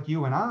 marketers like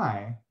you and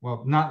I,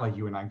 well, not like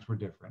you and I, because we're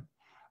different,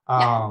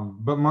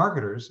 but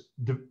marketers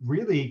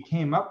really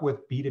came up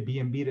with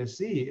B2B and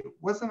B2C. It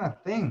wasn't a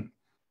thing.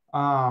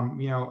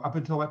 Up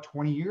until about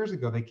 20 years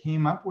ago, they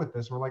came up with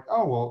this. We're like,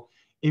 oh, well,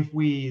 if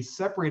we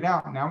separate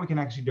out, now we can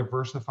actually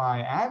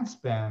diversify ad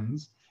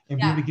spends and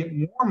be able to get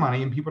more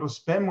money and people to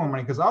spend more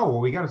money because,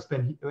 we got to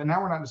spend.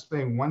 Now we're not just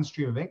spending one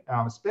stream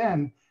of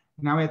spend.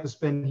 Now we have to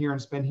spend here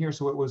and spend here.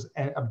 So it was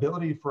an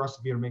ability for us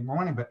to be able to make more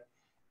money. But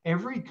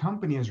every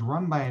company is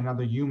run by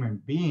another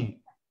human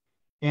being.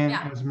 And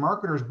as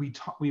marketers,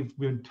 we've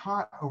been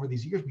taught over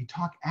these years, we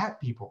talk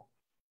at people.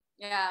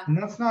 Yeah. And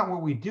that's not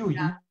what we do.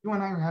 Yeah. You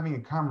and I are having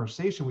a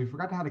conversation. We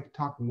forgot how to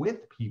talk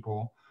with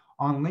people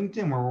on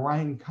LinkedIn, where we're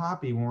writing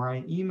copy, when we're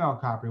writing email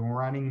copy, when we're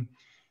writing,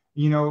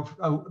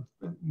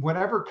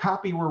 whatever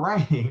copy we're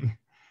writing,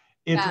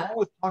 it's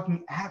always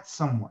talking at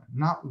someone,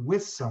 not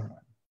with someone.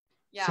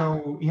 Yeah.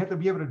 So you have to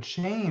be able to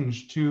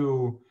change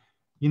to,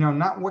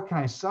 not what can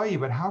I sell you,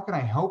 but how can I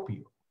help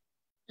you?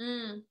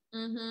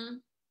 Mm-hmm.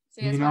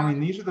 So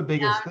these are the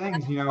biggest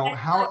things,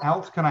 how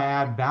else can I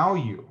add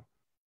value?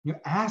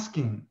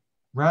 Asking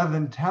rather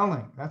than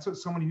telling. That's what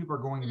so many people are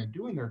going and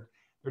doing.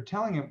 They're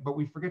telling it, but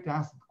we forget to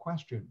ask the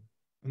question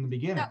in the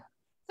beginning.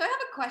 So I have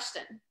a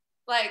question.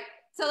 Like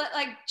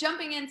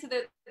jumping into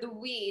the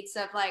weeds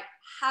of like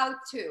how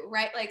to,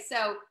 right? Like,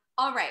 so,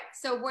 all right.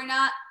 So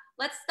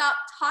let's stop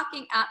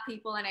talking at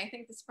people. And I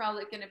think this is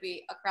probably going to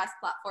be across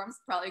platforms,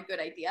 probably a good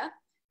idea.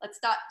 Let's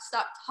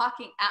stop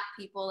talking at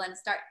people and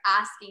start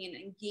asking and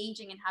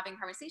engaging and having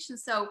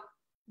conversations. So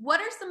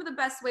what are some of the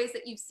best ways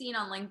that you've seen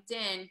on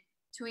LinkedIn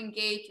to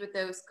engage with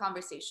those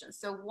conversations?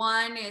 So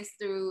one is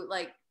through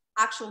like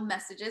actual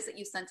messages that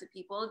you send to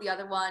people. The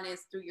other one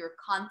is through your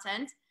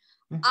content.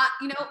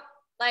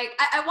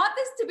 I want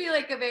this to be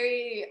like a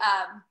very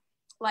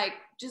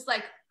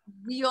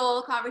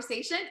real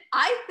conversation.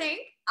 I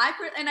think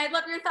and I'd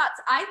love your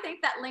thoughts. I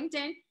think that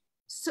LinkedIn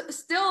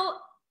still,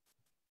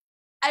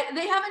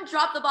 they haven't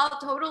dropped the ball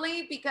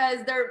totally because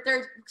they're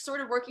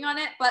sort of working on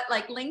it, but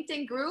like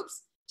LinkedIn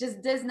groups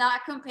just does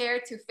not compare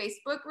to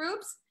Facebook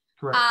groups.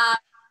 Correct.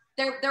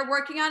 They're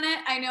working on it.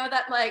 I know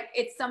that like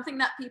it's something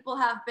that people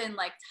have been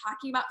like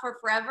talking about for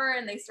forever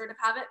and they sort of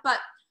have it, but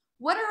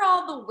what are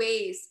all the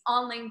ways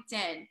on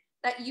LinkedIn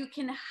that you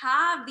can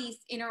have these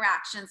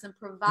interactions and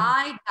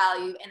provide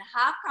value and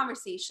have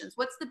conversations,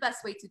 what's the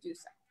best way to do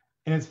so?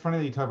 And it's funny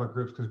that you talk about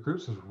groups, because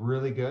groups was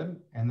really good.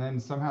 And then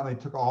somehow they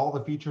took all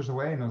the features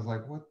away, and I was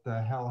like, what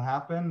the hell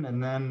happened?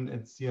 And then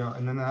it's,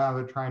 and then now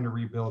they're trying to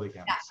rebuild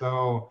again. Yeah.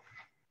 So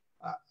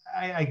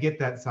I get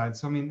that side.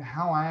 So, I mean,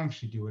 how I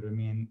actually do it, I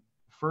mean,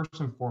 first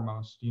and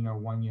foremost,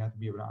 one, you have to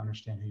be able to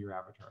understand who your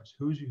avatar is.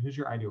 Who's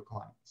your ideal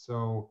client?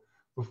 So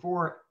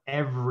before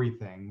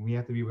everything, we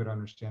have to be able to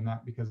understand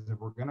that, because if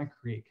we're going to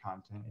create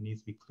content, it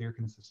needs to be clear,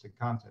 consistent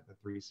content, the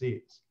 3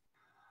 C's.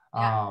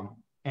 Yeah.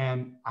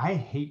 And I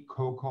hate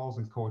cold calls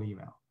and cold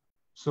email.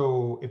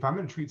 So if I'm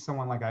going to treat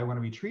someone like I want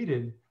to be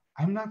treated,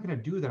 I'm not going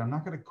to do that. I'm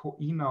not going to cold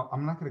email.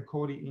 I'm not going to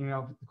cold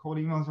emails.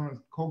 I'm going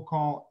to cold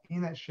call, any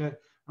of that shit.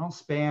 I don't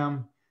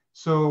spam.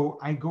 So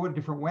I go a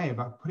different way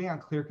about putting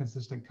out clear,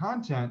 consistent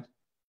content.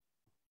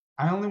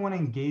 I only want to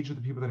engage with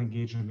the people that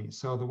engage with me.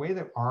 So the way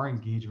that our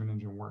engagement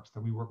engine works,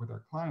 that we work with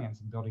our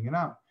clients and building it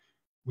up,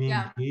 we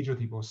engage with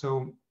people.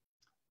 So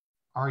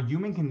our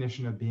human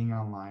condition of being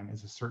online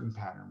is a certain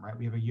pattern, right?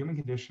 We have a human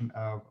condition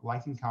of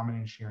liking,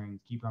 commenting, and sharing,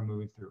 keep on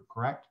moving through,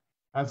 correct?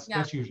 That's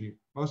usually,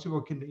 most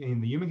people can, in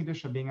the human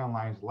condition of being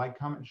online is like,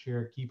 comment,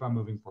 share, keep on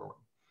moving forward.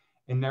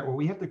 And that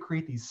we have to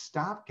create these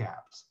stop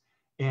gaps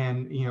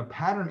and,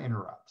 pattern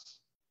interrupts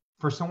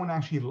for someone to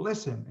actually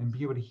listen and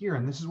be able to hear.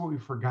 And this is what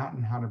we've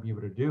forgotten how to be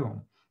able to do.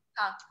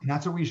 And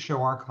that's what we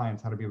show our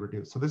clients how to be able to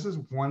do. So this is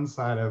one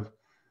side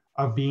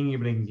of being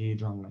able to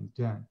engage on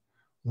LinkedIn.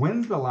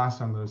 When's the last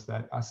time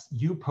that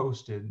you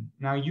posted?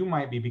 Now, you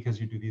might be because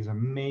you do these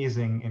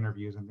amazing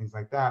interviews and things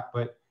like that,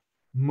 but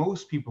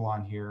most people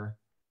on here,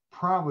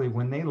 probably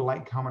when they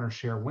like, comment, or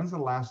share, when's the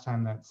last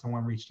time that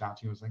someone reached out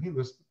to you and was like, hey,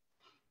 listen,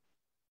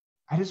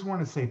 I just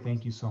want to say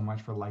thank you so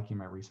much for liking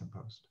my recent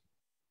post.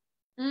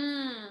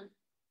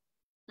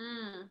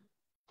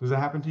 Does that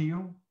happen to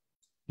you?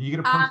 Do you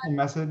get a personal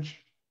message?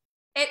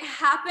 It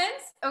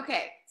happens.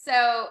 Okay.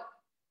 So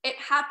it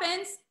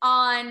happens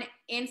on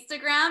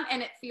Instagram,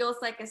 and it feels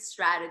like a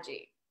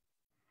strategy.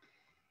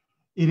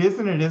 It is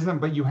and it isn't,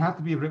 but you have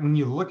to be, when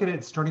you look at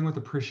it, starting with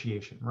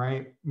appreciation,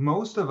 right?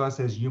 Most of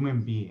us as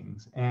human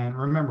beings, and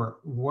remember,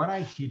 what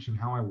I teach and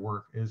how I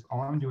work is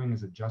all I'm doing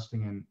is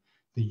adjusting in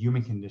the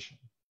human condition.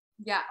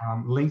 Yeah.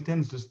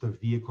 LinkedIn is just the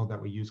vehicle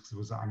that we use because it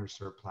was an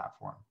underserved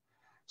platform.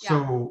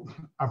 So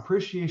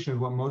appreciation is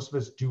what most of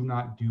us do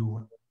not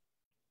do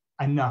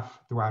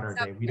enough throughout our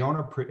day. We don't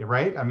appreciate,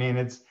 right? I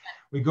mean,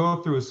 we go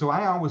through. So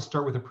I always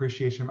start with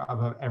appreciation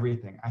of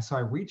everything. I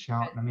reach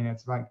out, and I mean,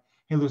 it's like,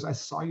 hey, Luz, I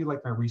saw you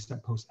like my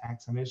recent post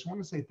X, and I just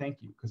want to say thank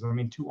you, because I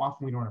mean, too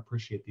often we don't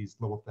appreciate these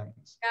little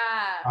things.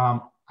 Yeah.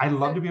 I'd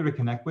love to be able to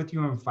connect with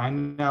you and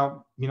find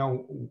out,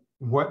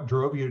 what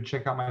drove you to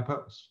check out my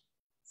post.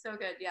 So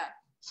good, yeah.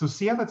 So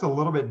see how that's a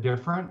little bit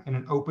different, and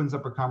it opens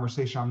up a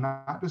conversation. I'm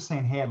not just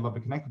saying, hey, I'd love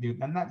to connect with you.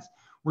 And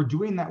we're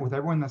doing that with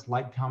everyone that's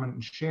liked, commented,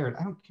 and shared.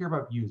 I don't care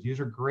about views. Views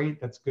are great.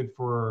 That's good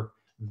for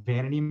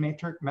vanity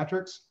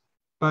metrics,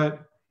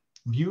 but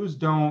views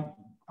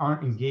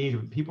aren't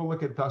engaged. People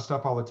look at that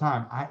stuff all the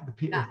time.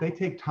 If they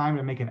take time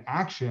to make an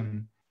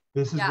action,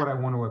 this is what I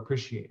want to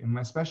appreciate. And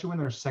especially when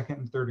there's 2nd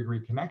and 3rd degree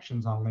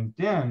connections on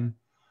LinkedIn,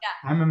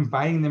 I'm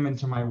inviting them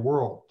into my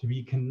world to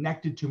be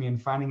connected to me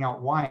and finding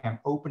out why. I'm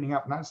opening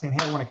up, not saying,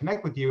 hey, I want to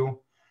connect with you.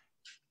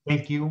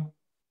 Thank you.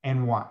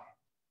 And why?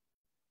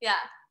 Yeah.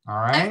 All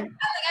right.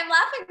 I'm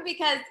laughing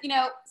because,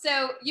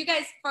 so you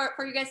guys,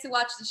 for you guys who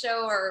watch the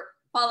show or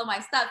follow my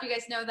stuff, you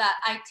guys know that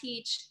I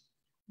teach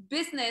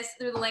business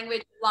through the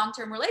language of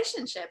long-term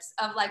relationships,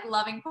 of like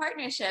loving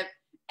partnership.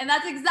 And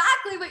that's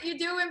exactly what you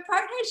do in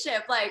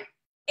partnership. Like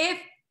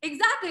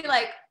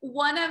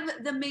one of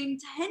the main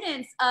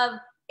tenets of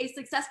a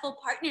successful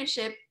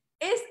partnership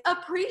is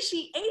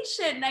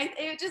appreciation.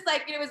 It just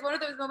like, it was one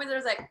of those moments where I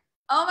was like,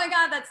 oh my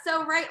God, that's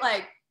so right.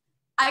 Like,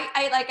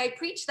 I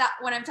preach that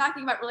when I'm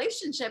talking about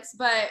relationships,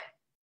 but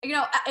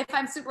if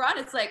I'm super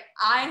honest, like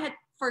I had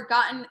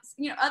forgotten,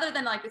 other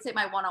than like, let's say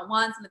my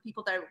one-on-ones and the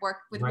people that I work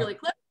with really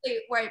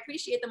closely, where I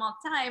appreciate them all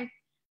the time.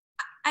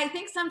 I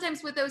think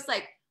sometimes with those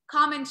like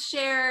common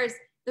shares,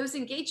 those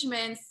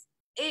engagements,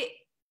 it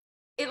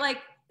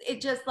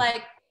just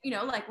like,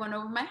 like went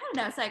over my head.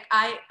 And I was like,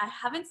 I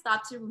haven't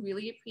stopped to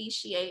really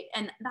appreciate.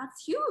 And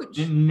that's huge.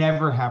 It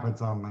never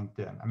happens on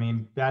LinkedIn. I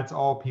mean, that's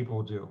all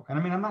people do. And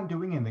I mean, I'm not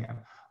doing anything.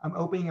 I'm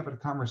opening up a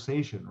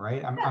conversation,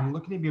 right? I'm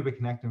looking to be able to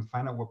connect and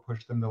find out what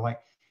pushed them to like,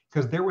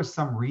 because there was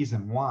some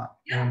reason why.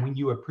 Yeah. And when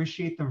you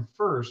appreciate them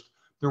first,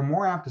 they're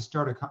more apt to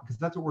start because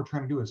that's what we're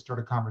trying to do, is start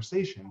a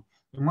conversation.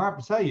 They're more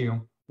apt to tell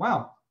you,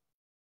 wow,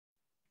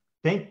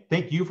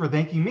 thank you for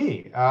thanking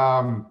me.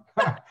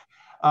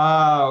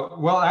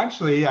 Well,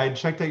 actually, I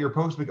checked out your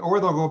post, or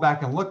they'll go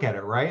back and look at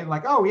it, right?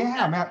 Like, oh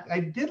yeah, Matt, I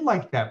did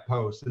like that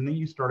post. And then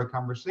you start a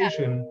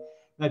conversation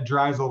that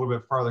drives a little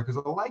bit farther,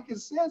 because the like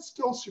is it's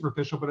still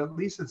superficial, but at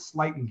least it's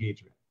slight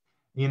engagement.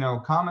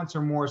 Comments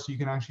are more, so you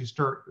can actually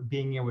start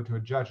being able to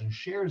judge, and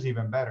shares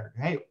even better.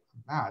 Hey,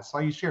 I saw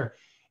you share.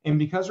 And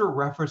because we're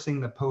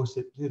referencing the post,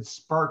 it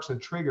sparks a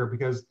trigger,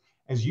 because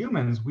as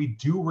humans, we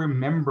do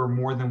remember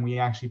more than we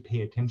actually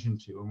pay attention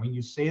to. And when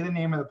you say the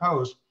name of the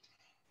post,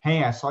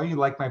 hey, I saw you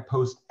like my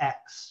post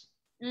X.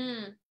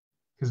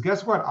 Because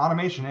guess what?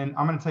 Automation, and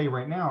I'm going to tell you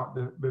right now,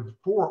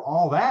 before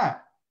all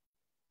that,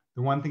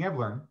 the one thing I've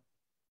learned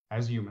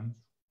as humans,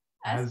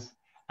 as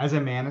a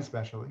man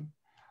especially,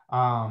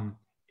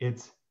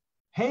 it's,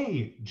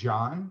 hey,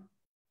 John,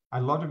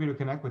 I'd love to be able to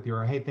connect with you,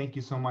 or hey, thank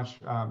you so much,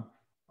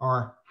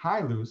 or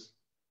hi, Luz,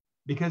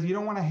 because you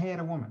don't want to hey at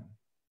a woman.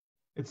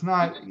 It's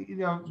not,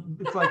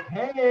 it's like,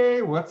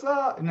 hey, what's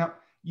up? No,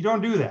 you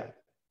don't do that.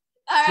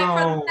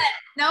 All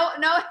right,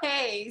 no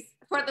hays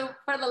for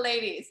the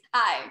ladies.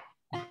 Hi.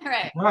 All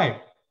right.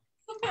 Right.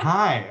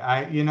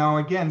 Hi.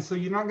 Again, so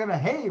you're not gonna,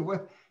 hey,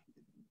 what?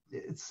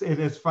 It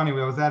is funny.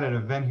 I was at an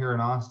event here in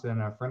Austin,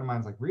 and a friend of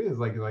mine's like, really,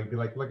 like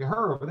look at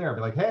her over there.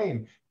 Be like, hey,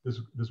 and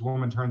this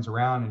woman turns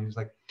around and he's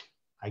like,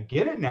 I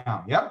get it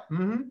now. Yep.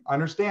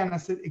 Understand. I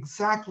said,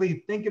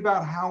 exactly. Think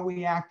about how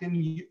we act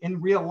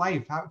in real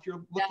life. How, if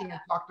you're looking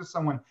to talk to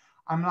someone,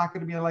 I'm not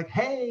going to be like,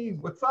 hey,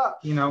 what's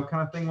up? Kind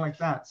of thing like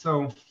that.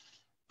 So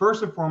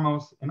first and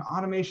foremost, and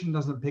automation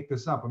doesn't pick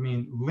this up. I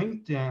mean,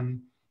 LinkedIn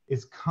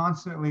is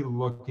constantly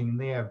looking.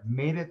 They have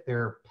made it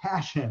their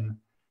passion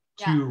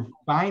to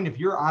find if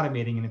you're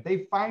automating. And if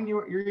they find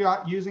you're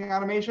using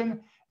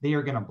automation, they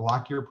are going to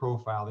block your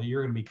profile. That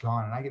you're going to be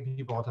gone. And I get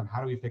people all the time,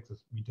 how do we fix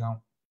this? We don't.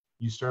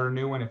 You start a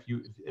new one.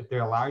 If they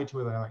allow you to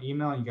with another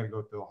email, you got to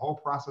go through the whole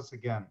process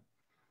again.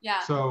 Yeah.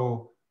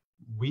 So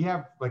we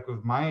have, like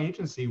with my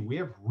agency, we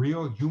have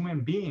real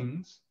human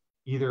beings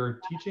either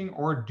teaching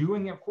or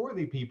doing it for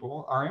the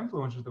people, our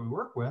influencers that we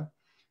work with,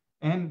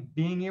 and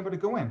being able to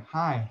go in,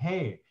 hi,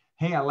 hey,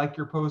 I like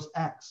your post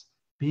X.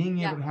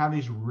 Being able to have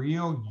these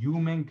real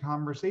human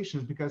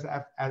conversations, because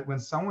when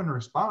someone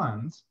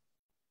responds,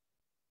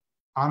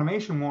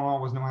 automation won't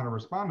always know how to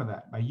respond to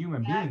that. A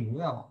human being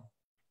will.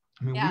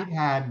 I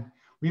mean,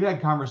 we've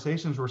had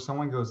conversations where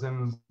someone goes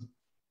in, I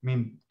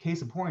mean,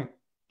 case in point,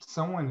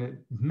 someone had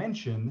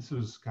mentioned, this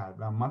was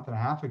about a month and a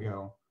half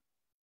ago,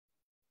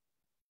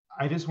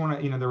 I just want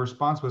to, the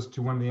response was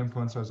to one of the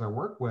influencers I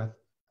work with,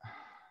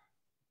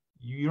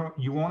 you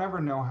won't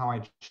ever know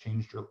how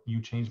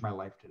you changed my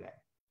life today.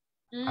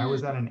 I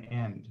was at an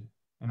end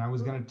and I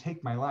was going to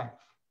take my life,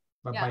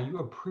 but by you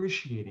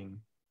appreciating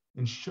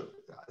and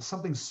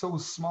something so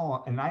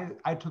small, and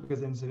I took it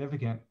as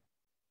insignificant,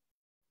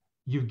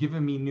 you've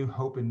given me new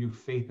hope and new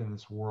faith in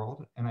this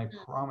world. And I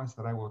promise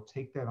that I will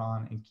take that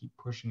on and keep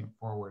pushing it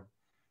forward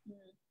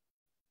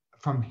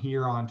from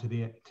here on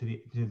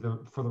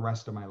for the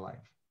rest of my life.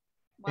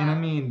 Wow. And I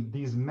mean,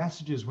 these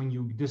messages, when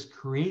you just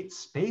create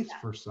space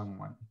for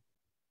someone,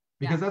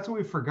 because that's what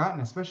we've forgotten,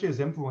 especially as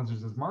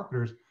influencers, as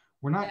marketers,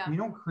 we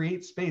don't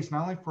create space,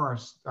 not only for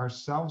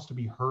ourselves to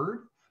be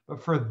heard,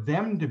 but for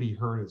them to be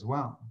heard as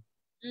well.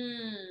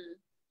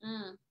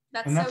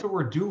 That's what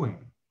we're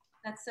doing.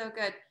 That's so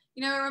good.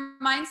 It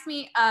reminds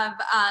me of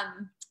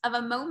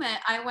a moment.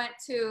 I went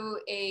to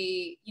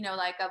a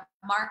like a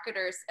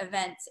marketers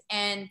event,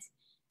 and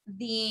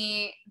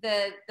the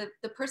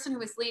person who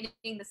was leading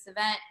this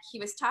event, he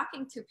was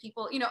talking to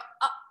people.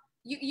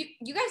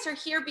 You guys are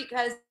here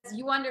because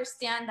you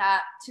understand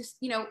that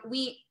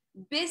we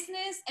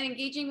business and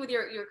engaging with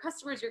your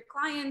customers, your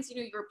clients,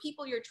 your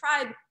people, your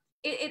tribe.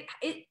 It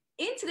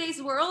in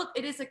today's world,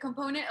 it is a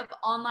component of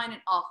online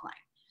and offline.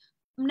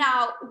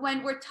 Now,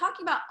 when we're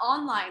talking about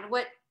online,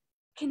 what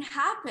can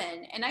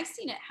happen, and I've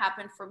seen it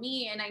happen for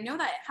me, and I know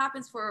that it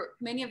happens for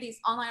many of these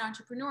online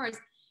entrepreneurs,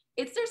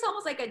 there's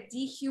almost like a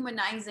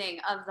dehumanizing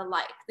of the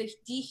the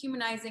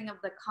dehumanizing of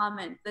the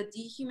comment, the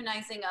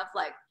dehumanizing of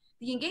like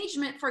the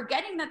engagement,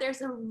 forgetting that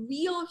there's a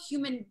real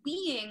human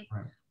being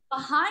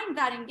behind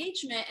that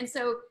engagement. And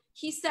so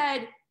he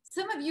said,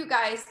 some of you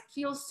guys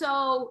feel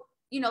so,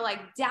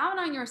 like down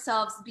on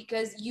yourselves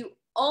because you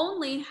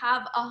only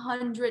have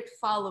 100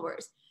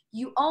 followers.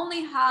 You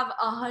only have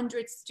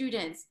 100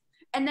 students.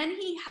 And then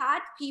he had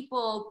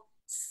people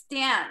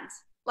stand,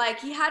 like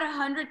he had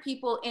 100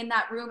 people in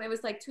that room. It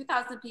was like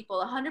 2,000 people,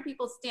 100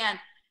 people stand.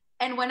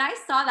 And when I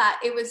saw that,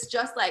 it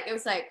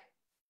was like,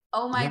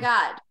 oh my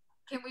God,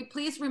 can we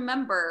please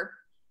remember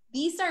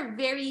these are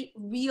very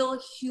real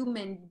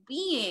human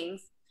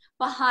beings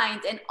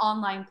behind an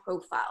online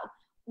profile,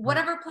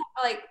 whatever,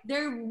 like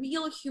they're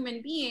real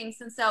human beings.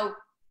 And so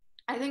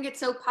I think it's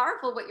so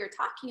powerful what you're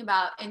talking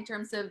about in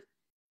terms of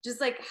just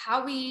like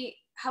how we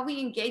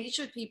engage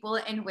with people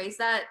in ways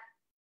that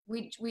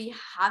we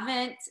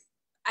haven't.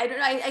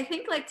 I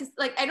think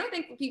I don't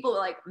think people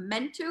like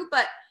meant to,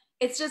 but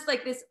it's just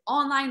like this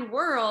online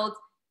world.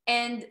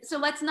 And so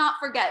let's not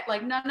forget,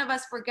 like none of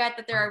us forget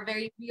that there are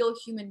very real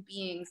human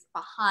beings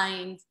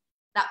behind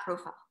that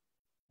profile.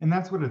 And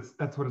that's what it's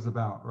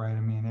about, right?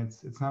 I mean,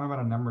 it's not about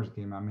a numbers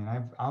game. I mean,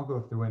 I'll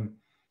go through and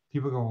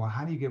people go, well,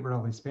 how do you get rid of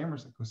all these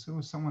spammers? Like, so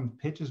if someone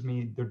pitches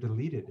me, they're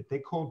deleted. If they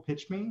cold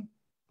pitch me,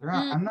 they're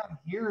out. I'm not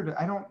here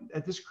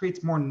to, this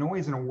creates more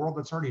noise in a world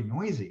that's already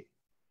noisy.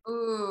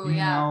 Ooh, you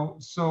know,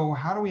 so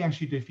how do we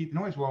actually defeat the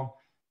noise? Well,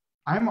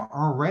 I'm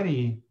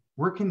already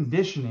We're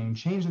conditioning,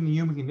 changing the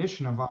human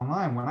condition of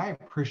online. When I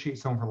appreciate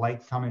someone for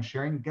like, comment,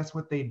 sharing, guess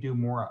what they do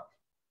more of?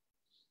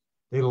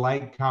 They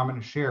like, comment,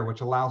 and share,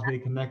 which allows me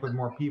to connect with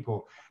more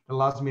people. That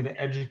allows me to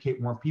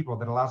educate more people.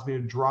 That allows me to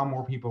draw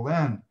more people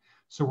in.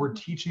 So we're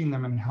teaching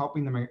them and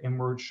helping them, and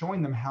we're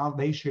showing them how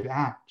they should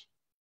act.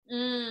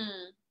 And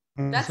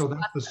That's so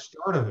that's the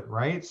start of it,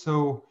 right?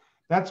 So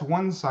that's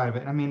one side of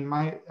it. I mean,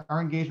 our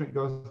engagement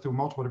goes through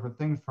multiple different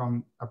things,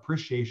 from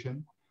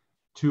appreciation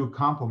to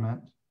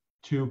compliment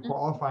to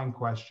qualifying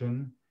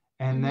question,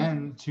 and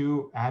then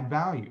to add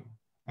value.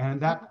 And at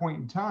that point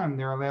in time,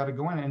 they're allowed to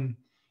go in. And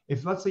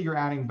if, let's say, you're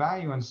adding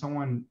value and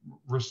someone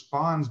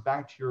responds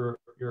back to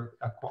your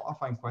a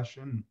qualifying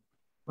question,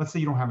 let's say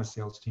you don't have a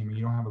sales team or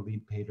you don't have a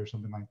lead page or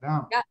something like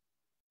that. Yeah.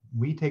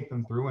 We take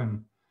them through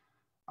and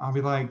I'll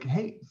be like,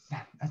 hey,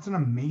 that's an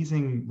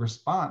amazing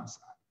response.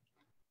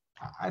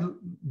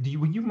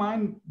 Would you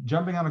mind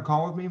jumping on a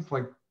call with me for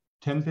like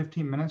 10,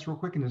 15 minutes real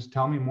quick and just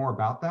tell me more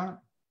about that?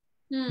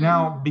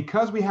 Now,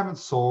 because we haven't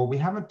sold, we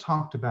haven't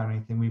talked about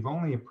anything, we've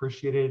only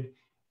appreciated,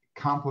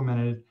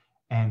 complimented,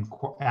 and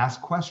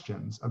asked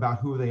questions about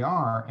who they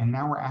are. And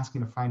now we're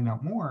asking to find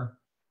out more.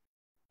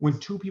 When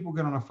two people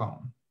get on a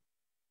phone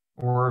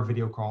or a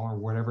video call or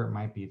whatever it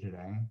might be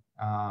today,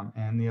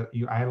 and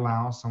I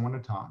allow someone to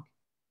talk,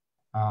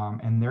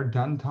 and they're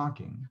done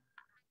talking,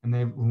 and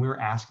when we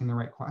were asking the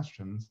right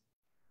questions,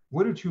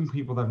 what do two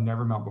people that have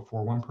never met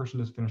before, one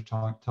person just finished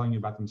telling you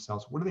about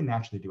themselves, what do they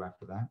naturally do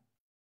after that?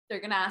 They're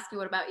going to ask you,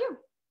 what about you?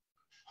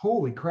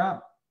 Holy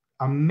crap.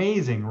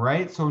 Amazing,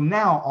 right? So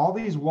now all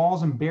these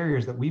walls and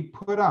barriers that we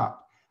put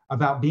up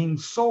about being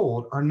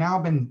sold are now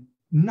been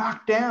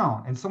knocked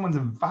down, and someone's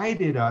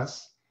invited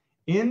us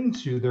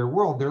into their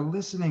world. They're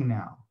listening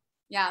now.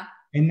 Yeah.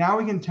 And now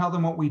we can tell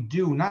them what we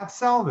do, not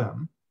sell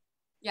them.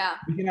 Yeah.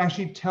 We can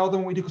actually tell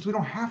them what we do because we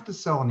don't have to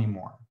sell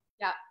anymore.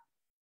 Yeah.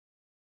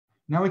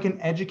 Now we can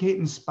educate,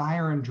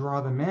 inspire, and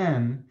draw them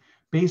in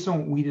based on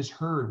what we just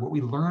heard, what we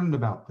learned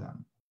about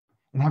them,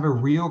 and have a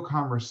real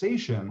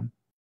conversation.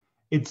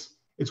 It's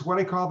what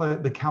I call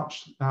the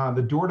couch,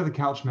 the door to the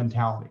couch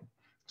mentality.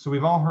 So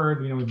we've all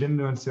heard, we've been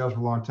doing sales for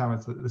a long time.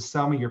 It's the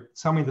sell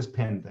me this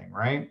pen thing,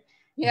 right?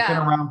 Yeah. It's been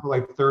around for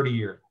like 30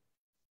 years.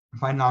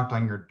 If I knocked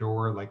on your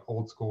door, like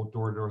old school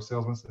door-to-door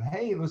salesman, said,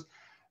 hey,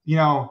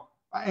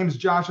 my name's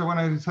Josh. I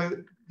want to tell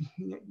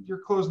you,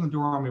 you're closing the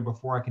door on me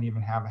before I can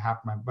even have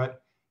half my,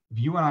 but if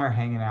you and I are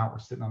hanging out, we're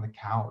sitting on the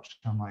couch,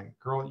 I'm like,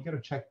 girl, you got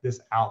to check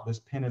this out. This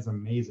pen is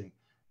amazing.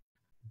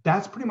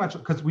 That's pretty much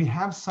because we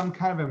have some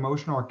kind of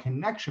emotional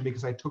connection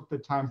because I took the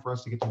time for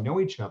us to get to know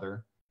each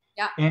other.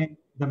 Yeah. And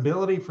the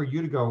ability for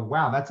you to go,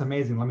 wow, that's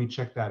amazing. Let me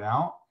check that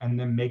out. And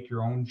then make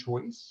your own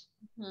choice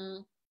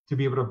to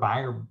be able to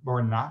buy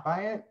or not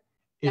buy it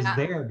is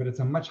there, but it's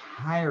a much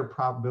higher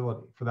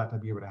probability for that to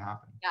be able to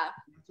happen. Yeah.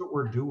 That's what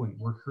we're doing.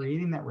 We're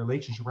creating that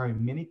relationship. We're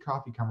having many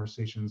coffee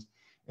conversations,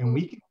 and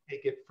we can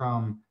take it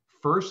from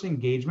first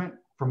engagement,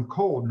 from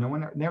cold.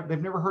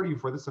 They've never heard of you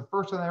before. This is the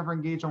first time I ever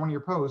engaged on one of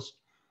your posts,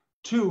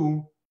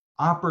 to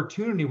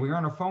opportunity. We're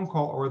on a phone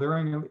call or they're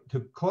in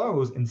to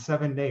close in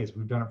 7 days.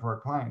 We've done it for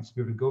our clients to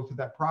be able to go through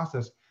that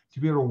process, to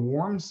be able to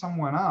warm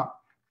someone up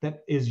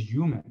that is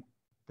human,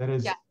 that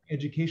is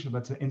educational,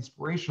 that's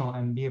inspirational,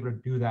 and be able to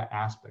do that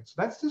aspect. So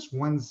that's just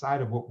one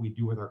side of what we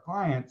do with our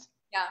clients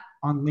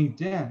on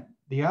LinkedIn.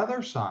 The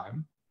other side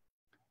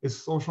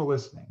is social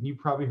listening. You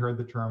probably heard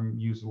the term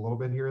used a little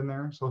bit here and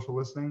there, social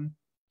listening.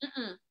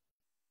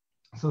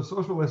 So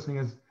social listening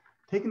is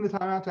taking the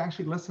time out to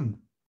actually listen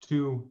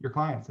to your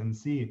clients and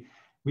see.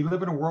 We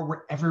live in a world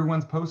where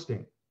everyone's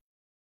posting.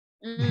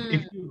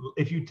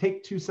 If you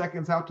take 2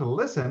 seconds out to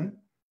listen,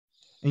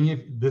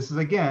 and this is,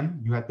 again,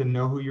 you have to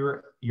know who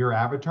your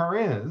avatar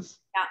is,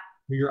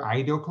 who your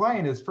ideal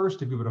client is first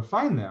to be able to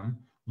find them.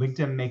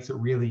 LinkedIn makes it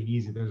really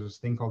easy. There's this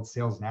thing called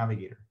Sales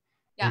Navigator.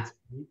 It's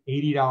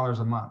 $80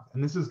 a month.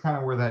 And this is kind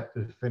of where that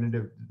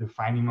definitive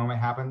defining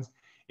moment happens.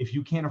 If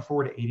you can't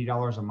afford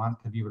 $80 a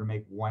month to be able to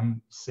make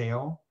one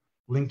sale,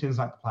 LinkedIn's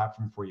not the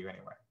platform for you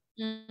anyway.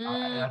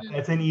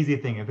 That's an easy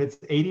thing. If it's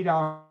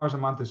 $80 a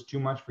month is too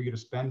much for you to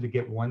spend to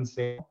get one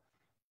sale,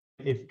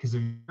 because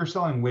if you're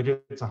selling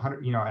widgets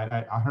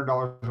at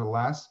 $100 or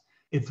less,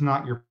 it's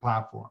not your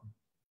platform.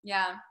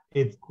 Yeah.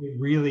 It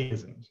really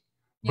isn't.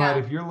 But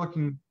if you're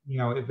looking,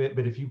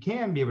 but if you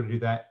can be able to do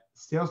that,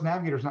 Sales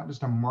Navigator is not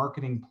just a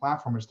marketing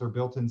platform, it's their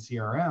built-in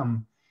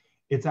CRM.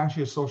 It's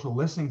actually a social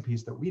listening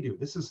piece that we do.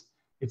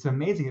 It's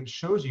amazing. It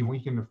shows you when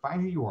you can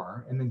define who you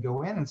are and then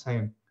go in and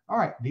say, all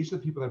right, these are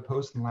the people that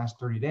post in the last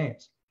 30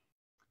 days.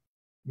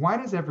 Why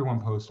does everyone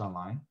post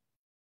online?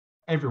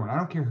 Everyone, I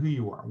don't care who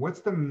you are.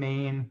 What's the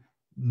main,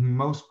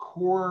 most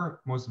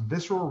core, most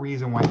visceral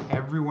reason why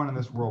everyone in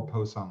this world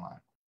posts online?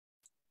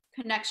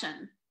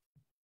 Connection.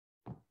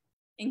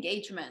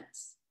 Engagement.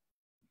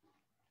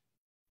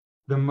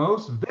 The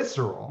most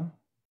visceral,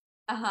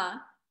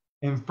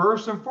 and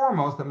first and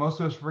foremost, that most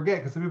of us forget,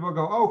 because some people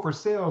go, oh, for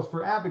sales,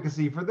 for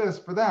advocacy, for this,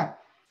 for that,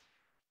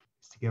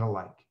 is to get a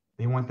like.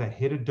 They want that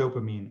hit of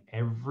dopamine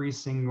every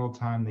single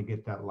time they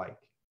get that like.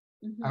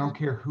 I don't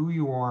care who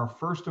you are.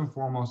 First and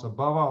foremost,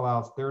 above all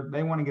else,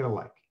 they want to get a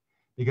like,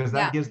 because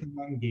that gives them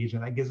that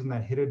engagement. That gives them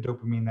that hit of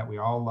dopamine that we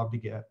all love to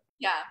get.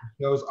 Yeah.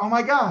 It goes, oh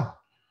my God,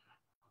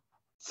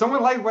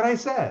 someone liked what I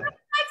said. Likes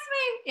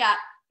me. Yeah.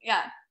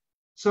 Yeah.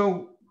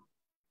 So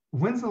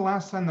when's the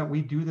last time that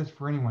we do this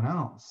for anyone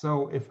else?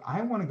 So if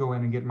I want to go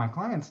in and get my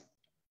clients,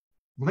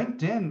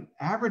 LinkedIn,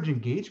 average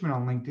engagement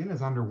on LinkedIn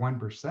is under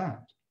 1%.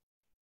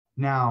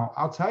 Now,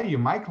 I'll tell you,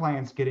 my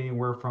clients get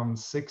anywhere from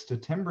 6 to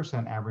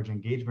 10% average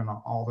engagement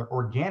on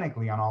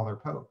organically on all their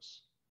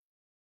posts.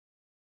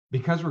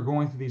 Because we're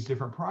going through these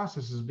different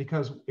processes,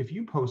 because if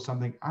you post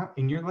something,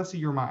 let's say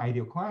you're my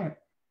ideal client,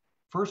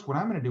 first, what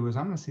I'm going to do is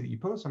I'm going to see that you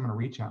post, I'm going to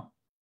reach out.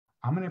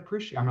 I'm going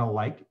to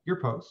like your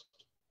post.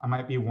 I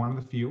might be one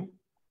of the few.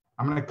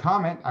 I'm going to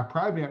comment. I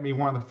probably might be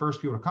one of the first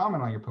people to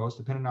comment on your post,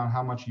 depending on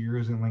how much you're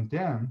using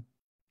LinkedIn.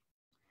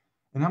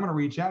 And I'm going to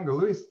reach out and go,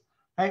 Luis,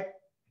 hey,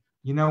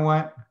 you know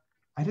what?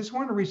 I just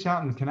wanted to reach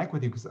out and connect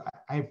with you because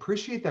I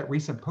appreciate that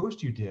recent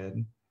post you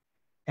did.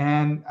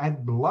 And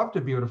I'd love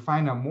to be able to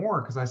find out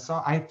more because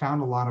I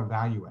found a lot of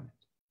value in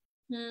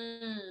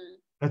it.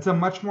 That's a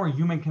much more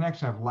human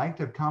connection. I've liked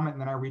a comment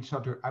and then I reached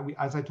out to,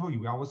 as I told you,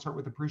 we always start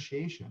with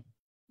appreciation.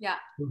 Yeah.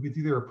 So it's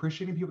either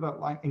appreciating people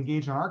that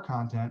engage on our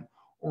content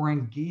or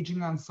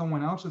engaging on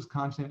someone else's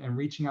content and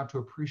reaching out to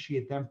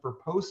appreciate them for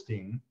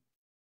posting.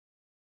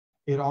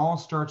 It all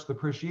starts with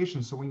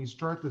appreciation. So when you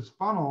start this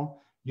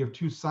funnel, you have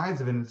two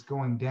sides of it and it's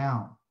going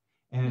down.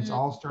 And it's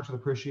all starts with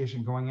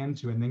appreciation going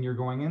into, and then you're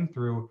going in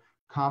through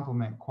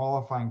compliment,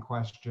 qualifying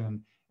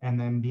question, and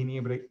then being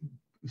able to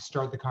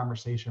start the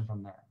conversation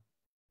from there.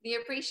 The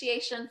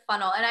appreciation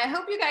funnel. And I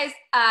hope you guys,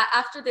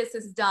 after this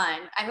is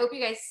done, I hope you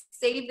guys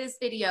save this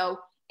video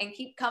and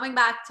keep coming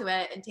back to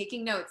it and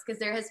taking notes, because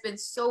there has been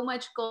so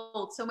much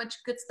gold, so much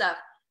good stuff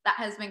that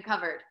has been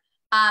covered.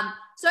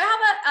 So I have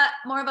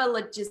a more of a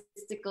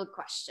logistical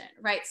question,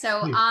 right?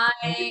 So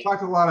we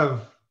talked a lot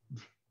of.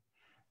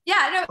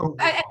 Yeah, no,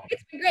 I think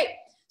it's been great.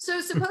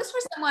 So suppose for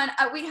someone,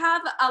 we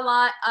have a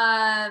lot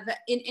of,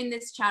 in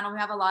this channel, we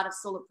have a lot of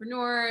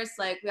solopreneurs,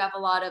 like we have a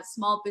lot of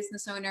small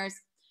business owners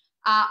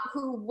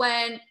who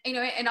when,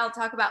 and I'll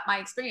talk about my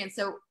experience.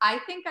 So I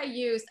think I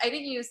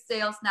didn't use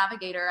Sales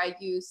Navigator. I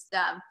used,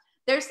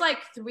 there's like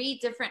 3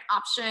 different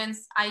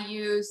options. I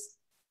used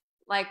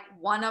like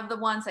one of the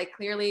ones I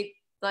clearly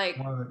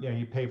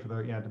you pay for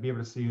to be able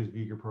to see who's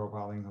viewed your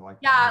profile, things like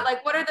that. Yeah,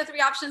 like what are the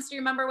 3 options? Do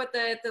you remember what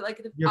the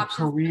you have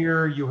options?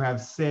 Career, you have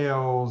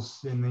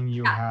sales, and then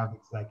you have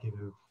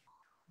executive.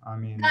 I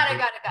mean, got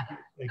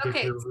it.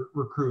 Okay. Your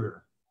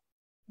recruiter.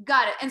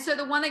 Got it. And so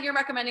the one that you're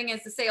recommending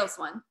is the sales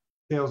one.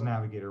 Sales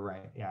Navigator,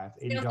 right? Yeah,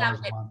 it's $80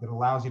 a month. It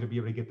allows you to be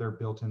able to get their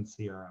built-in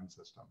CRM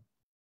system.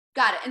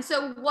 Got it. And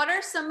so what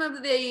are some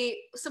of the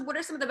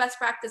best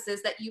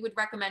practices that you would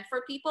recommend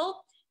for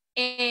people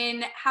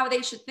in how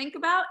they should think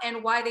about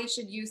and why they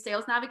should use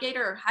Sales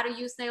Navigator, or how to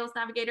use Sales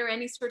Navigator,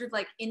 any sort of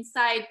like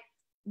inside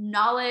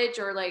knowledge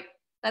or like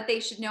that they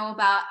should know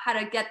about how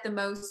to get the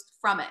most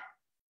from it?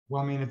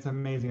 Well, I mean, it's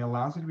amazing. It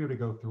allows you to be able to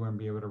go through and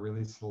be able to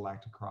really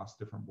select across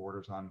different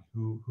borders on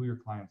who your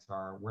clients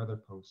are, where they're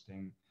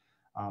posting.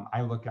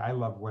 I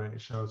love what it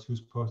shows,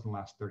 who's posted in the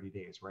last 30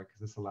 days, right? Because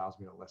this allows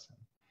me to listen.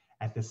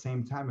 At the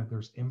same time, if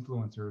there's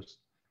influencers,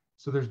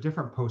 so there's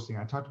different posting.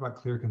 I talked about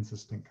clear,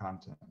 consistent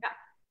content. Yeah.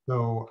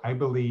 So I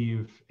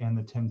believe in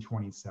the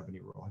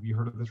 10-20-70 rule. Have you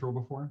heard of this rule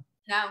before?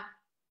 No.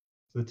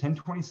 So the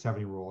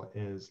 10-20-70 rule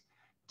is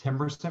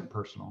 10%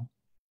 personal,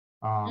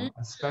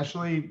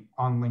 especially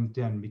on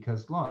LinkedIn,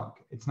 because look,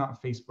 it's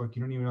not Facebook.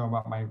 You don't even know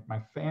about my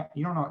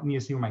you don't need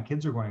to see when my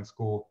kids are going to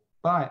school,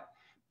 but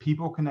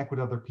people connect with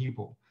other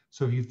people.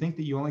 So if you think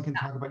that you only can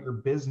talk about your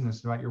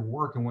business, about your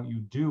work and what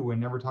you do,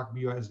 and never talk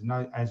about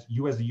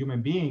you as a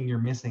human being, you're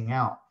missing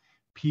out.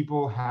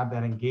 People have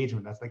that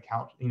engagement. That's the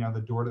couch,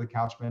 the door to the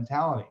couch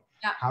mentality.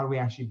 Yeah. How do we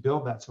actually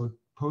build that? So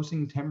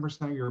posting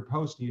 10% of your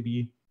posts need to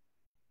be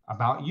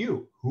about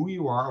you, who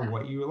you are,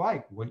 what you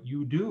like, what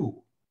you do,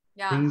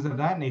 things of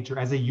that nature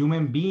as a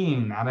human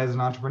being, not as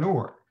an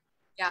entrepreneur.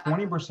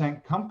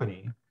 20%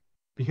 company,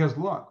 because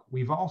look,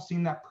 we've all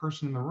seen that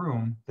person in the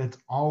room that's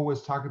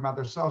always talking about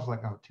themselves,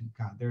 like, oh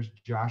God, there's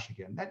Josh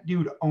again. That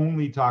dude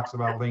only talks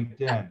about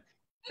LinkedIn.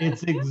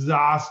 It's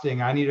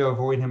exhausting. I need to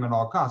avoid him at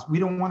all costs. We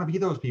don't want to be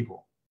those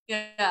people.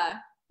 Yeah.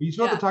 You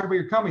still have to talk about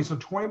your company. So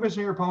 20% of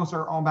your posts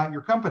are all about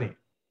your company.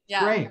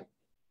 Yeah. Great.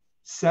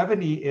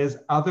 70 is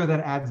other that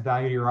adds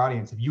value to your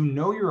audience. If you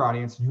know your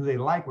audience and who they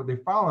like, what they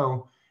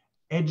follow,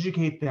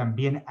 educate them.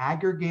 Be an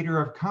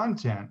aggregator of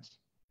content.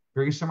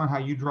 Very similar how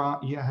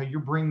how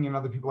you're bringing in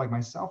other people like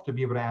myself to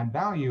be able to add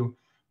value.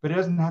 But it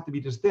doesn't have to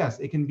be just this.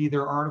 It can be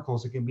their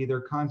articles. It can be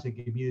their content.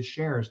 It can be the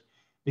shares.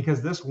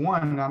 Because this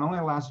one not only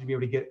allows you to be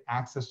able to get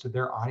access to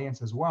their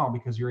audience as well,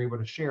 because you're able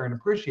to share and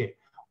appreciate.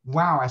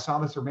 Wow, I saw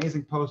this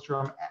amazing post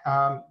from,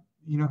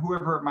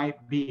 whoever it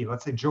might be.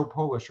 Let's say Joe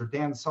Polish or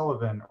Dan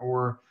Sullivan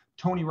or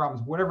Tony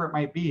Robbins, whatever it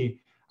might be.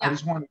 Yeah. I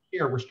just want to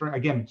share. We're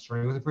starting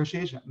with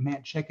appreciation.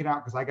 Man, check it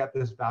out because I got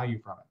this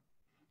value from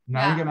it.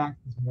 Now you're going to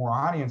access more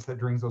audience that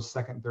brings those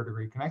second, third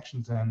degree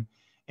connections in.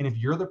 And if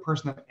you're the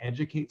person that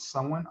educates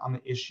someone on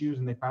the issues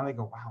and they finally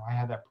go, wow, I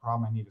had that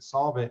problem, I need to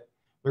solve it,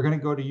 they're going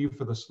to go to you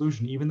for the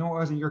solution. Even though it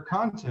wasn't your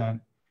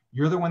content,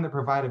 you're the one that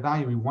provided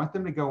value. We want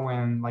them to go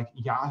in like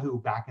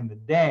Yahoo back in the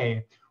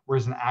day,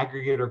 whereas an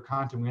aggregator of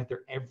content, we went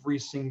there every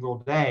single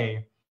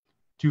day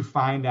to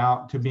find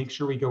out, to make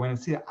sure we go in and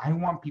see it. I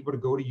want people to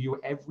go to you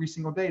every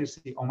single day to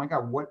see, oh my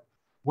God, what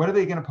are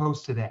they going to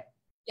post today?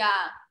 Yeah.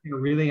 To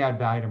really add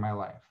value to my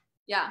life.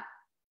 Yeah.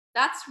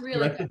 That's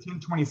really good. The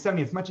 10, 20,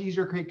 70. It's much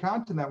easier to create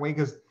content that way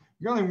because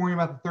you're only worrying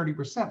about the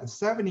 30%. The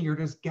 70, you're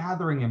just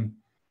gathering. And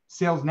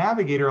Sales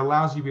Navigator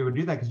allows you to be able to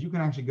do that because you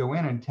can actually go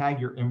in and tag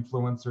your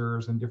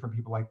influencers and different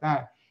people like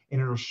that. And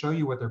it'll show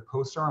you what their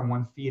posts are on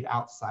one feed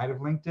outside of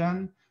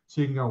LinkedIn. So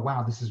you can go,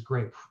 wow, this is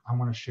great. I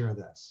want to share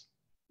this.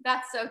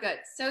 That's so good.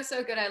 So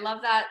good. I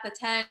love that. The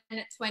 10,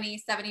 20,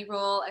 70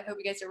 rule. I hope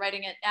you guys are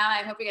writing it down.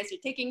 I hope you guys are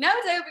taking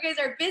notes. I hope you guys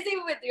are busy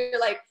with your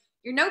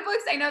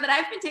notebooks. I know that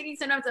I've been taking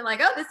some notes. I'm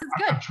like, oh, this is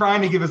good. I'm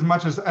trying to give as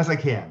much as I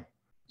can.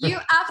 You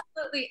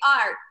absolutely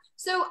are.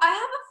 So I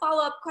have a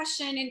follow-up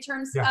question in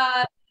terms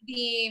of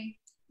the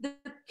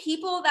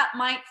people that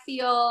might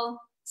feel,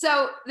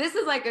 so this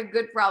is like a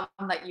good problem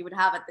that you would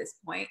have at this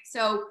point.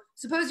 So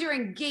suppose you're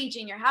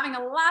engaging, you're having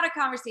a lot of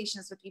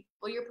conversations with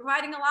people, you're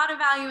providing a lot of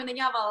value, and then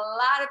you have a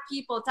lot of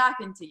people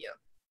talking to you.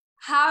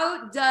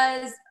 How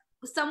does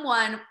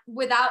someone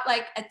without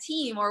like a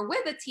team or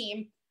with a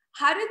team,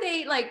 how do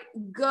they like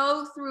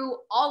go through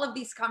all of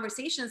these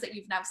conversations that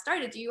you've now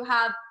started? Do you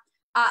have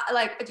are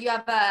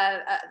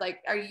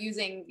you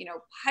using,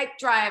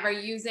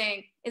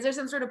 Pipedrive? Is there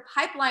some sort of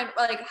pipeline?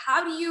 Like,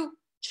 how do you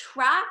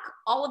track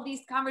all of these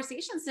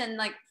conversations and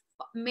like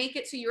make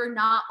it so you're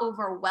not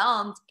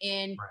overwhelmed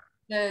in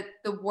the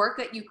work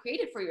that you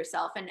created for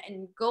yourself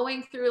and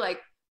going through like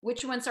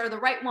which ones are the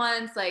right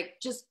ones? Like,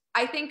 just,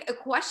 I think a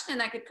question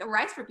that could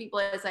arise for people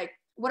is like,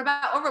 what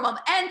about overwhelm?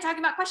 And talking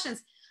about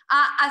questions,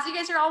 as you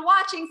guys are all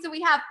watching, so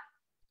we have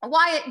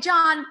Wyatt,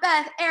 John,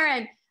 Beth,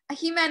 Aaron,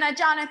 Jimena,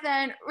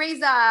 Jonathan,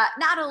 Reza,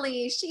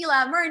 Natalie,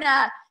 Sheila,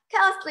 Myrna,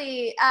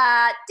 Kelsey,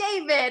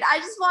 David. I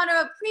just want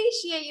to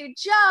appreciate you,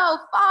 Joe,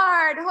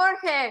 Fard,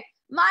 Jorge,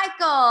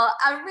 Michael.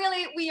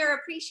 We are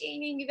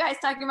appreciating you guys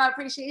talking about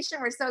appreciation.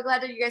 We're so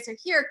glad that you guys are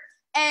here.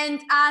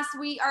 And as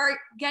we are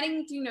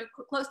getting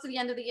close to the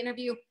end of the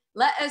interview,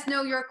 let us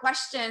know your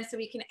questions so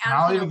we can answer.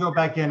 I'll even go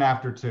back in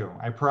after too.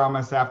 I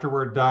promise after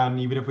we're done,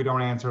 even if we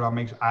don't answer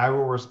it, I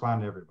will respond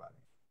to everybody.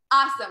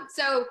 Awesome.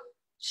 So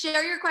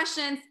share your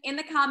questions in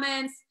the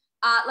comments.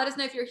 Let us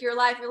know if you're here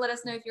live, or let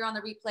us know if you're on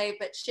the replay,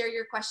 but share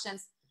your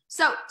questions.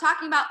 So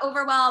talking about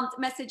overwhelmed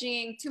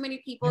messaging, too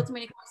many people, too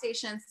many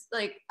conversations,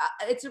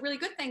 it's a really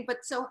good thing.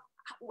 But so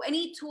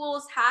any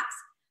tools, hacks,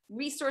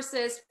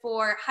 resources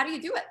for how do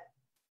you do it?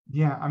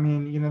 Yeah,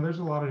 there's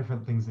a lot of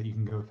different things that you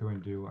can go through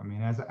and do.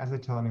 As I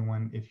tell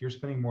anyone, if you're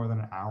spending more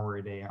than an hour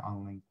a day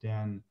on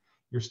LinkedIn,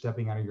 you're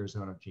stepping out of your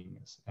zone of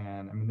genius.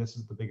 And this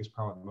is the biggest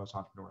problem with most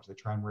entrepreneurs. They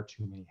try and wear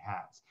too many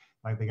hats.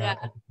 Like they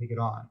got to take it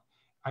on.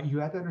 You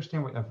have to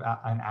understand what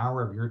an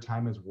hour of your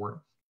time is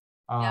worth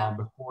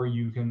before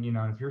you can,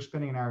 if you're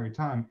spending an hour of your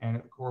time,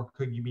 or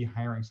could you be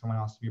hiring someone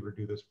else to be able to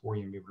do this for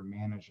you and be able to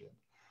manage it?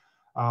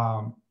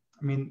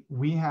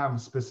 We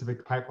have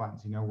specific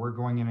pipelines. We're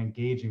going and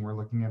engaging. We're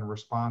looking at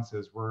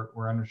responses.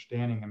 We're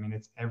understanding.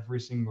 It's every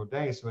single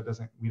day, so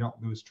we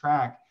don't lose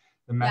track.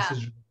 The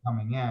messages are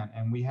coming in,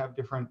 and we have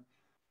different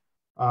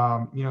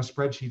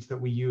spreadsheets that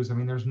we use.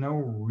 There's no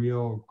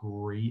real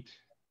great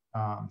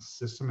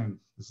system, and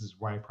this is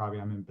why probably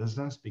I'm in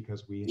business,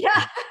 because we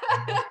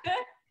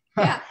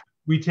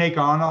we take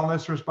on all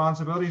this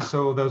responsibility,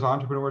 so those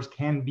entrepreneurs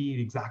can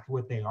be exactly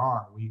what they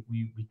are.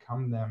 We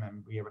become them,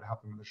 and we able to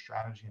help them with a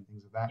strategy and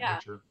things of that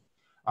nature.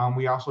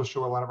 We also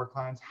show a lot of our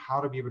clients how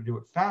to be able to do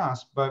it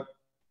fast, but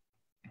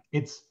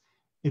it's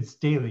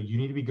daily. You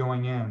need to be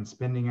going in,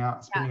 spending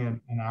an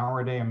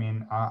hour a day,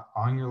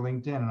 on your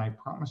LinkedIn, and I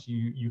promise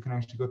you can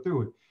actually go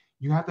through it.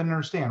 You have to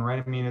understand,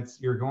 right?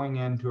 You're going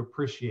in to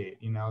appreciate,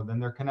 then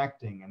they're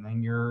connecting, and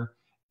then you're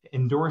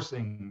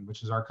endorsing,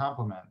 which is our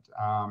compliment.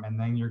 And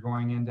then you're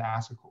going in to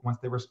ask, once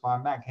they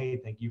respond back, hey,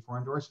 thank you for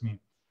endorsing me.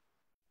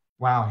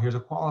 Wow, here's a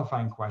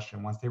qualifying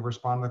question. Once they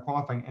respond to the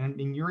qualifying,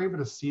 and you're able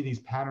to see these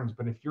patterns,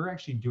 but if you're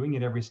actually doing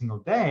it every single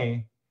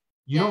day,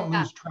 you don't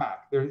lose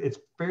track. It's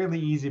fairly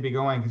easy to be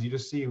going, because you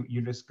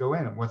just go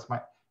in,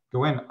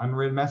 go in,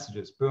 unread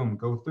messages, boom,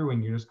 go through,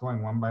 and you're just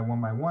going one by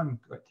one,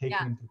 taking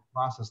into the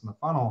process in the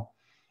funnel.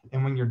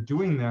 And when you're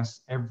doing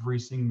this every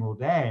single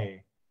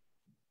day,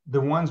 the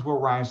ones will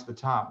rise to the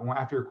top. And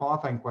after your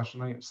qualifying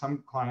question,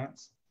 some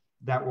clients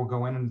that will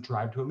go in and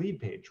drive to a lead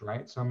page,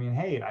 right? So,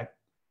 hey,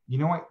 you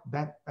know what,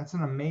 that's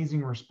an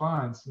amazing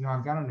response.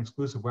 I've got an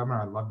exclusive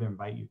webinar I'd love to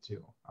invite you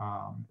to.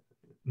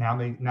 Now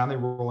they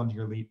roll into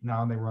your lead.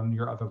 Now they run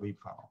your other lead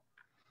funnel.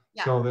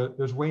 Yeah. So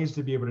there's ways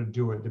to be able to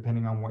do it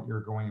depending on what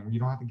you're going. You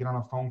don't have to get on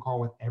a phone call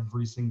with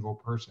every single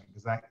person,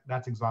 because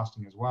that's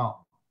exhausting as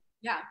well.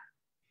 Yeah.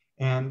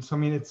 And so,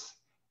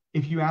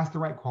 if you ask the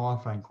right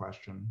qualifying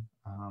question,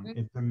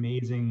 It's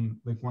amazing.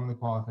 Like one of the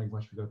qualifying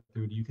questions we go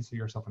through, do you consider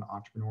yourself an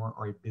entrepreneur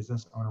or a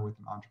business owner with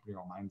an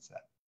entrepreneurial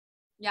mindset?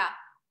 Yeah.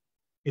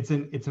 It's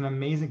an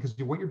amazing, because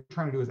what you're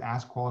trying to do is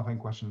ask qualifying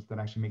questions that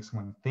actually make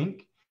someone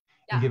think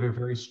and Yeah. give a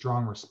very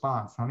strong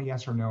response, not a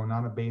yes or no,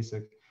 not a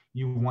basic.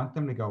 You want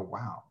them to go,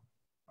 wow,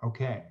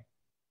 okay.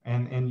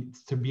 And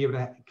to be able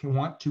to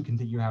want to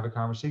continue to have a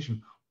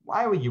conversation.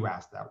 Why would you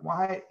ask that?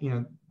 Why,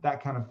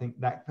 that kind of thing,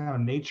 that kind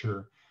of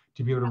nature,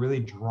 to be able to really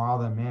draw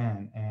them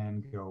in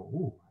and go,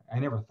 ooh, I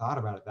never thought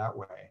about it that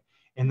way.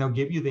 And they'll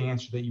give you the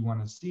answer that you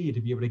want to see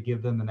to be able to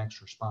give them the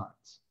next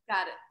response.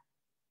 Got it.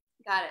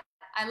 Got it.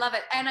 I love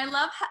it. And I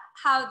love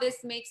how this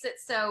makes it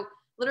so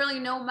literally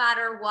no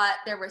matter what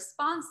their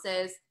response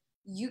is,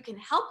 you can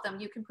help them.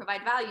 You can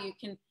provide value.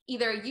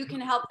 You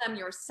can help them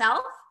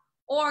yourself,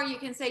 or you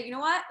can say, you know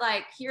what,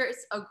 like, here's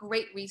a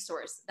great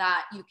resource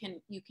that you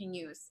can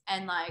use.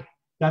 And like,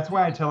 that's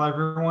why I tell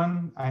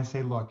everyone, I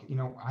say, look,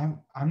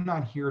 I'm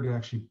not here to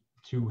actually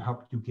to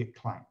help you get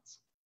clients.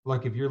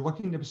 Look, if you're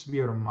looking to be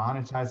able to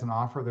monetize an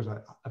offer, there's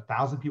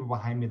 1,000 people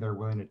behind me that are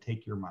willing to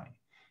take your money.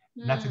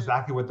 And that's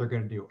exactly what they're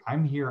going to do.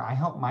 I'm here. I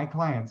help my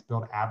clients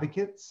build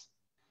advocates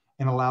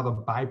and allow the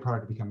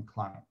byproduct to become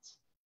clients.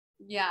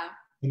 Yeah.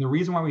 And the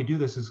reason why we do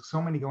this is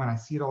so many go, and I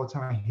see it all the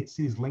time. I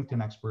see these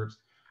LinkedIn experts,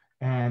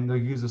 and they'll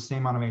use the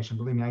same automation.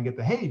 Believe me, I get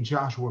the, hey,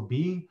 Joshua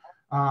B.,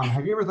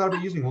 have you ever thought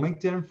about using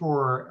LinkedIn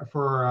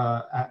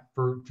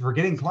for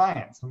getting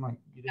clients? I'm like,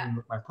 you didn't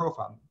look at my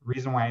profile. The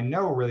reason why I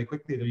know really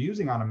quickly they're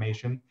using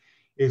automation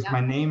is my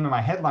name and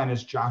my headline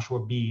is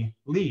Joshua B.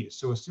 Lee.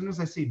 So as soon as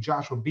I see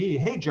Joshua B.,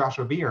 hey,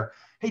 Joshua B., or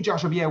hey,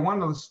 Joshua B., I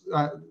wanted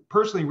to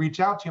personally reach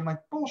out to you. I'm like,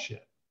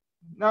 bullshit.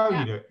 No,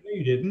 you didn't. No,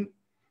 you didn't.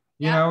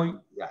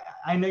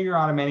 I know you're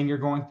automating, you're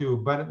going through,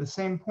 but at the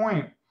same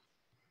point,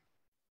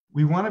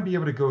 we want to be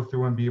able to go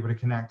through and be able to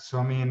connect. So,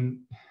 I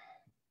mean,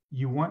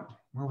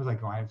 where was I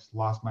going? I just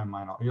lost my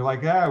mind. You're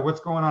like, what's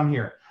going on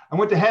here? I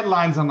went to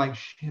headlines. I'm like,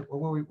 shit,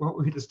 what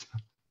were we just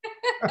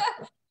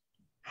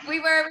we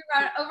were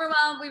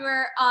overwhelmed. We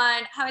were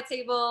on how it's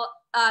able,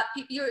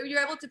 you're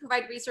able to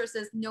provide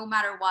resources no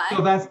matter what.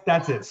 So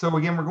that's it. So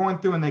again, we're going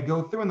through and they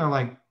go through and they're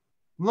like,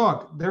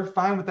 look, they're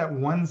fine with that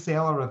one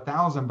sale out of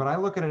 1,000, but I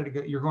look at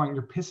it, you're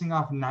pissing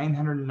off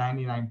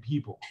 999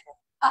 people,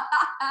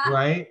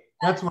 right?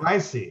 That's what I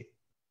see.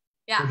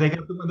 Yeah. They're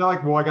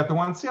like, well, I got the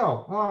one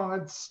sale. Well,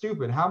 that's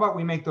stupid. How about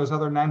we make those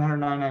other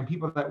 999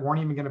 people that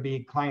weren't even going to be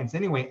clients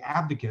anyway,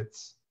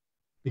 advocates,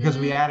 because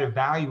we added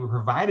value, we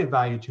provided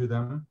value to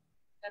them.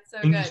 That's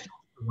so good.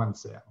 One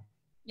sale.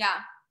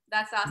 Yeah,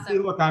 that's awesome. See,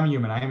 look, I'm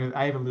human.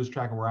 I even lose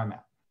track of where I'm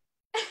at.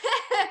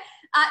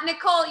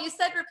 Nicole, you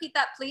said repeat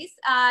that, please.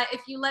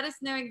 If you let us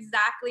know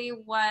exactly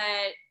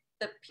what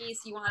the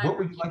piece you want to repeat. What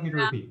would you like me to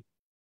repeat?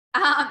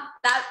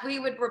 That we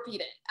would repeat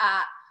it.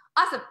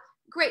 Awesome.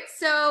 Great.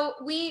 So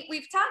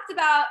we've talked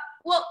about,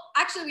 well,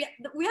 actually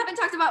we haven't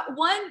talked about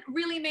one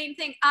really main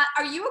thing.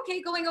 Are you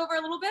okay going over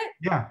a little bit?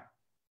 Yeah.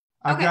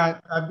 I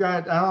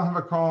don't have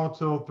a call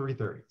till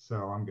 3:30, so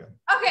I'm good.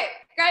 Okay,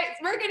 guys,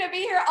 we're going to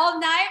be here all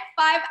night,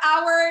 5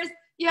 hours.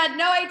 You had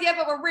no idea,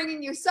 but we're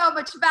bringing you so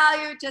much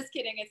value. Just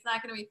kidding. It's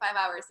not going to be 5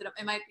 hours.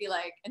 It might be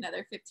like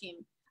another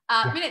 15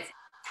 minutes.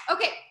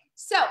 Okay.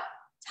 So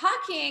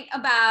talking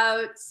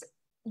about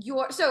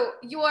your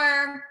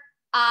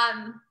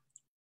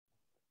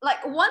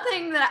like one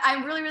thing that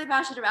I'm really, really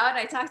passionate about, and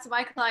I talk to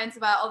my clients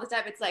about all the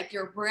time, it's like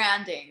your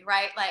branding,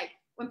 right? Like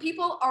when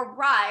people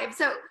arrive.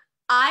 So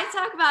I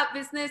talk about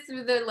business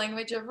through the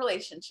language of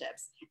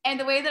relationships. And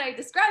the way that I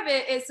describe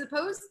it is,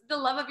 suppose the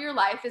love of your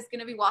life is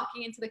going to be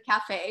walking into the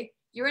cafe.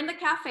 You're in the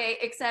cafe,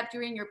 except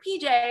you're in your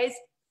PJs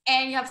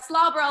and you have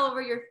slobber all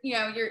over you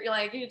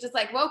just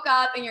like woke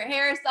up and your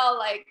hair is all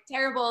like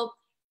terrible.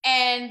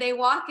 And they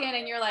walk in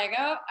and you're like,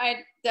 oh,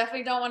 I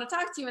definitely don't want to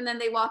talk to you. And then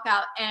they walk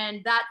out,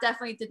 and that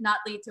definitely did not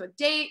lead to a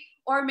date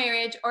or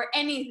marriage or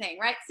anything,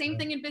 right? Same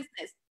thing in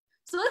business.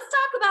 So let's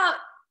talk about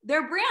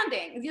their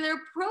branding, their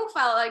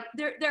profile, like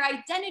their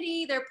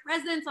identity, their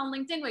presence on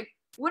LinkedIn. Like,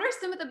 what are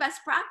some of the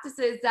best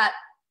practices that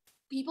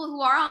people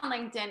who are on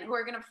LinkedIn, who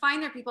are going to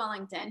find their people on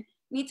LinkedIn,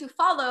 need to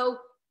follow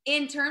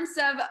in terms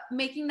of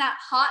making that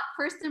hot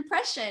first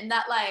impression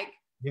that like,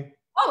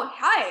 oh,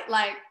 hi,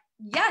 like,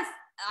 yes,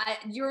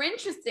 you're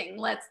interesting.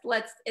 Let's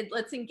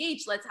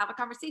engage. Let's have a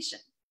conversation.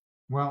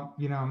 Well,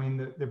 I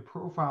mean, the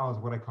profile is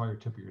what I call your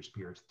tip of your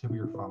spear, tip of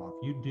your funnel.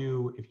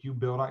 If you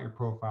build out your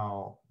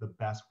profile the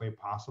best way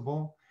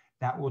possible,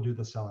 that will do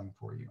the selling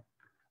for you.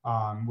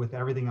 With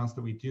everything else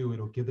that we do,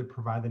 it'll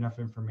provide enough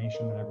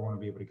information that everyone will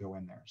be able to go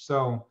in there.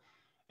 So,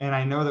 and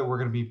I know that we're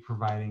going to be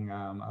providing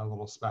a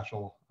little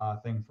special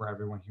thing for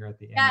everyone here at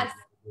the end. Yes.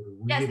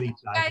 Really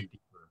dive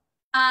deeper.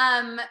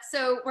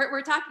 So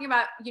we're talking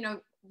about,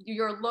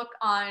 your look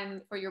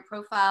for your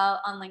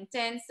profile on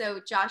LinkedIn. So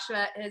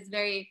Joshua is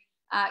very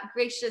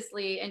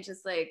graciously and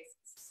just like,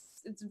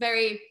 it's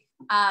very,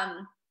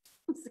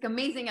 it's like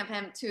amazing of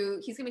him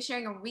he's going to be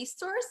sharing a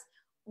resource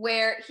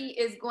where he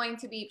is going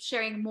to be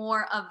sharing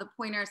more of the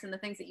pointers and the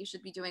things that you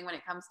should be doing when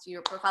it comes to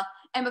your profile.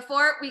 And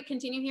before we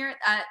continue here,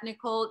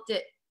 Nicole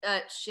did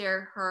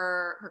share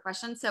her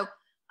question. So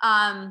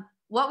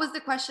What was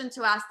the question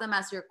to ask them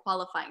as you're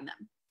qualifying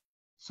them?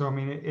 So, I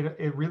mean,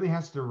 it really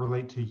has to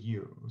relate to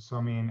you. So,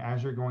 I mean,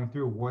 as you're going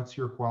through, what's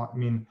your I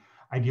mean,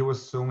 I deal with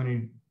so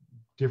many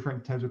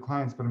different types of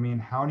clients, but I mean,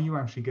 how do you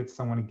actually get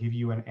someone to give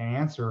you an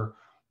answer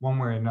one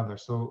way or another?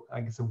 So,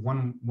 like I said,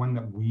 one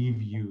that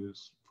we've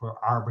used for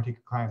our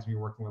particular clients, we're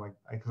working with, like,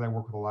 because I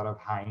work with a lot of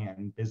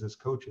high-end business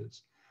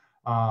coaches.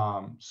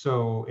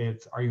 So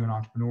it's, are you an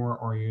entrepreneur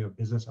or are you a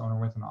business owner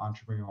with an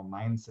entrepreneurial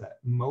mindset?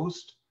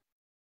 Most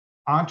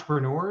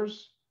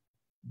entrepreneurs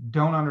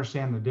don't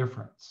understand the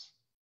difference.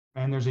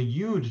 And there's a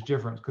huge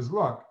difference, because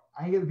look,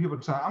 I get people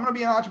saying, I'm going to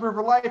be an entrepreneur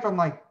for life. I'm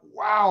like,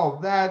 wow,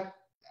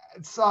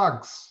 it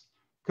sucks.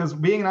 Because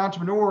being an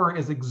entrepreneur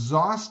is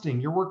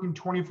exhausting. You're working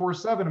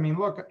 24/7. I mean,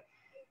 look,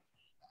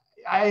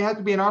 I have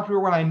to be an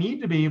entrepreneur when I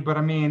need to be, but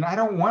I mean, I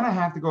don't want to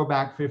have to go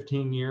back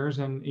 15 years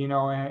and,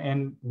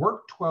 and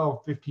work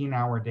 12,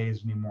 15-hour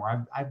days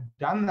anymore. I've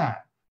done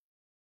that.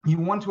 You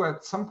want to,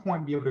 at some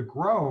point, be able to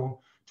grow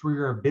to where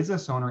you're a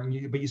business owner,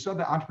 but you still have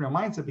the entrepreneurial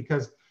mindset,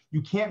 because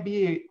you can't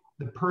be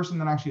the person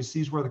that actually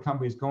sees where the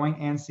company is going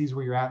and sees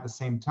where you're at the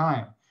same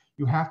time.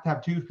 You have to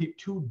have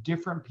two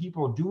different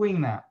people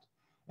doing that.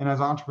 And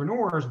as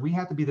entrepreneurs, we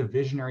have to be the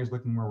visionaries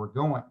looking where we're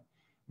going.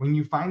 When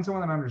you find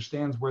someone that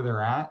understands where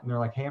they're at and they're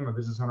like, hey, I'm a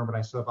business owner, but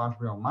I still have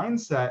entrepreneurial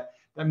mindset,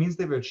 that means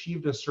they've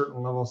achieved a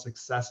certain level of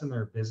success in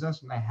their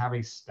business, and they have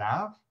a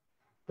staff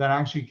that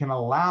actually can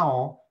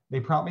they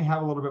probably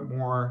have a little bit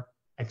more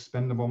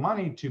expendable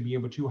money to be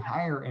able to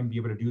hire and be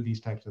able to do these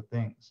types of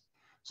things.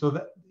 So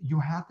that you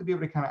have to be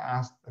able to kind of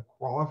ask a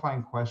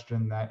qualifying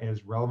question that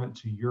is relevant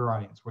to your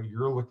audience, what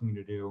you're looking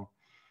to do.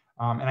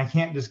 And I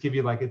can't just give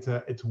you like it's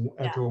a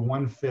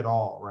one fit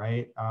all,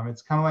 right?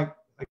 It's kind of like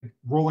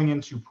rolling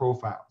into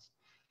profiles.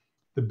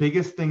 The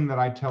biggest thing that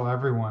I tell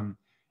everyone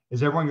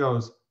is, everyone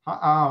goes,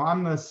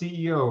 I'm the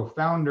CEO,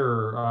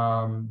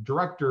 founder,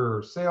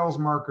 director, sales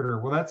marketer.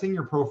 Well, that's in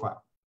your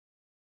profile.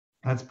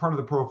 That's part of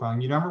the profile.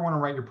 And you never want to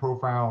write your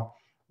profile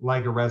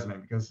like a resume,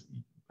 because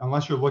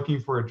unless you're looking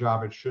for a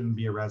job, it shouldn't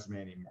be a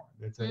resume anymore.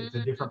 It's a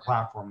different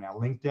platform now.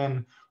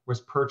 LinkedIn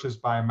was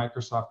purchased by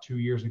Microsoft 2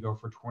 years ago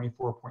for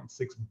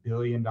 $24.6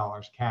 billion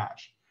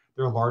cash,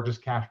 their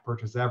largest cash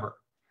purchase ever.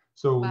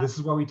 So wow. This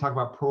is why we talk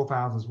about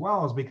profiles as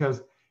well, is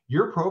because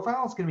your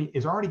profile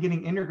is already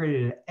getting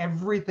integrated in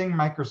everything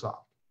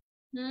Microsoft.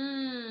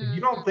 If you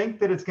don't think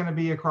that it's going to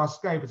be across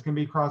Skype, it's going to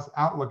be across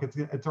Outlook,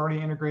 it's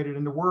already integrated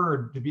into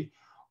Word, to be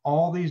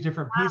all these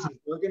different pieces. Wow.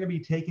 They're going to be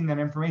taking that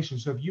information.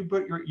 So if you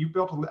built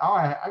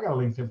I got a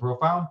LinkedIn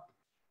profile.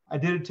 I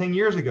did it 10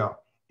 years ago.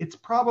 It's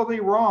probably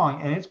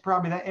wrong. And it's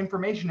probably, that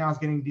information now is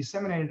getting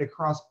disseminated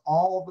across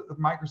all the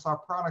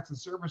Microsoft products and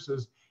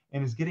services,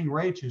 and is getting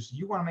ready to. So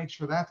you want to make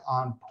sure that's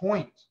on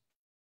point.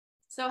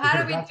 So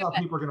that's how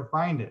people are going to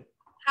find it.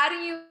 How do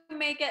you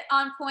make it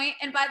on point?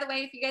 And by the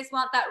way, if you guys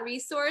want that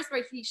resource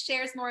where he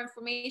shares more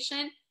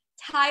information,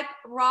 type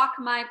rock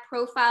my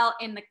profile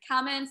in the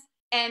comments,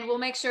 and we'll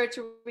make sure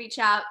to reach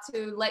out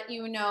to let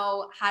you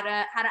know how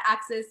to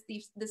access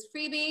this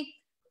freebie,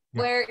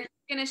 where he's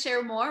going to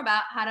share more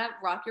about how to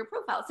rock your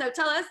profile. So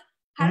tell us.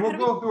 We'll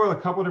go through a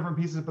couple different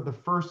pieces, but the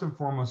first and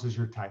foremost is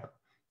your title.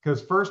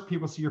 Because first,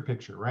 people see your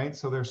picture, right?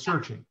 So they're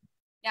searching,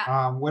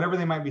 whatever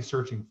they might be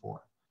searching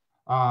for.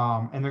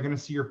 And they're going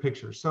to see your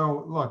picture.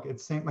 So look,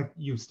 it's saying, like,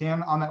 you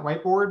stand on that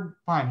whiteboard,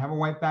 fine, have a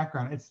white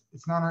background.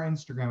 It's not our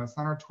Instagram, it's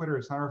not our Twitter,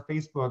 it's not our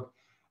Facebook.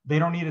 They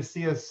don't need to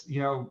see us,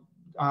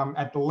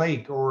 at the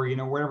lake or,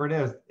 wherever it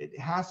is. It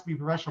has to be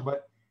professional.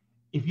 But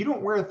if you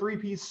don't wear a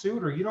 3-piece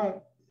suit, or you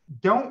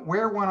don't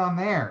wear one on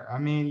there. I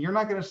mean, you're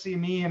not going to see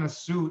me in a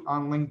suit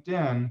on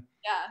LinkedIn,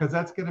 because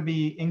that's going to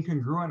be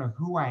incongruent of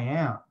who I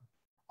am.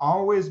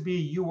 Always be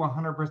you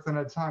 100% of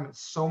the time.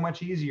 It's so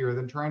much easier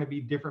than trying to be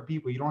different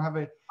people. You don't have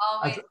as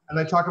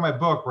I talk in my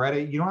book,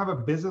 right? You don't have a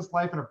business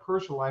life and a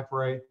personal life,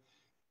 right?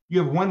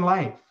 You have one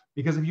life.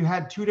 Because if you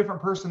had 2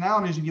 different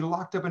personalities, you'd be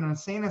locked up in an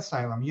insane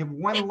asylum. You have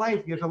one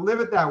life. You have to live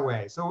it that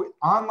way. So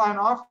online,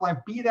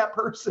 offline, be that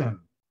person.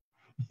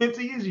 It's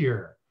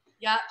easier.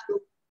 Yeah. So,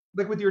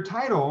 like with your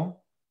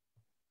title,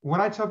 what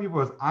I tell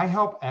people is, I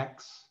help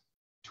X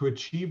to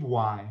achieve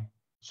Y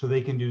so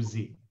they can do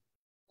Z.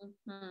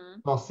 Mm-hmm.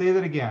 So I'll say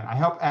that again. I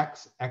help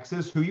X. X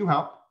is who you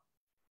help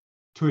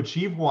to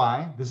achieve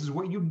Y. This is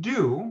what you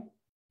do.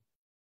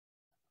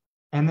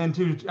 And then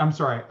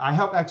I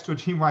help X to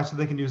achieve Y so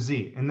they can do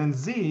Z. And then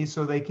Z,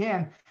 so they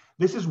can.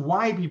 This is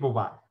why people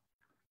buy.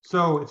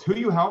 So it's who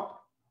you help,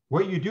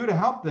 what you do to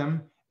help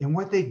them, and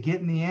what they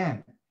get in the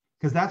end.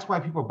 Because that's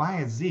why people buy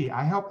a Z.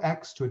 I help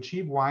X to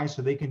achieve Y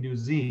so they can do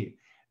Z.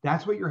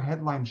 That's what your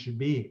headline should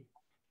be.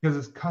 Because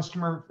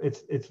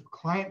it's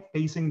client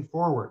facing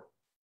forward.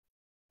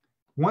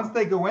 Once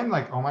they go in,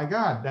 like, oh my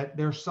God, that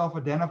they're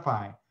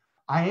self-identifying.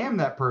 I am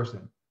that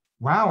person.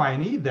 Wow, I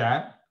need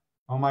that.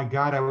 Oh my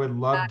God, I would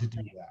love to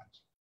do that.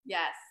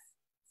 Yes.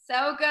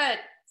 So good.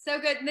 So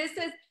good. This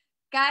is,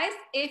 guys,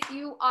 if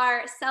you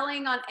are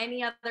selling on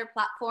any other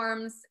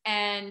platforms,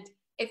 and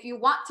if you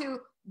want to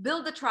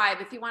build a tribe,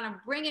 if you want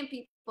to bring in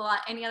people on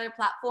any other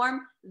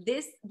platform,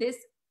 this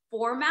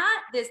format,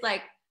 this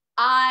like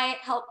I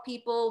help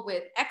people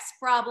with X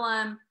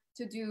problem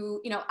to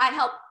do, I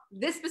help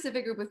this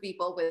specific group of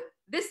people with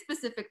this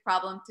specific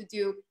problem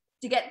to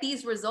get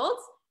these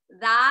results.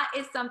 That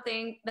is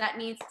something that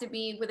needs to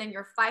be within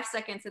your 5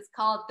 seconds. It's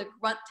called the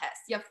grunt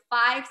test. You have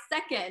 5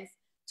 seconds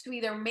to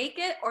either make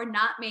it or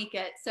not make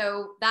it.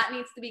 So that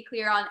needs to be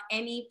clear on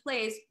any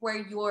place where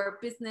your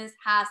business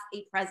has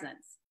a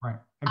presence. Right.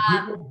 And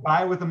people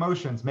buy with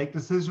emotions, make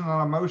decisions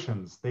on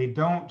emotions. They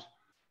don't,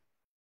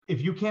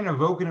 if you can't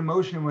evoke an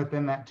emotion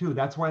within that too,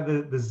 that's why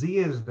the Z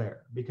is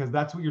there, because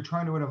that's what you're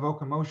trying to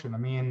evoke emotion. I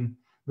mean,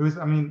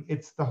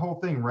 it's the whole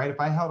thing, right? If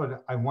I held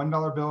a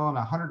 $1 bill and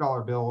a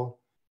 $100 bill,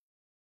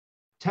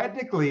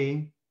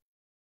 technically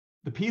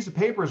the piece of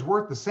paper is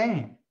worth the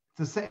same.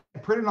 It's the same,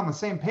 printed on the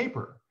same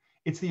paper.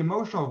 It's the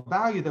emotional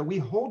value that we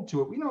hold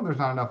to it. We know there's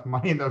not enough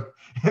money in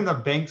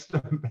the banks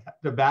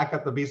to back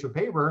up the piece of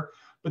paper,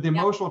 but the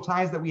emotional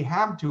ties that we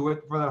have to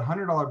it for that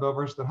 $100 bill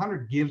versus the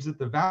 100 gives it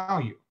the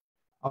value.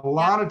 A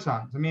lot of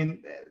times, I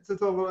mean, it's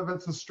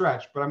a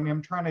stretch, but I mean,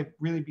 I'm trying to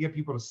really get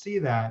people to see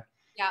that.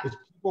 Is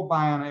people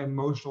buy on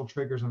emotional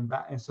triggers, and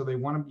so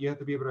you have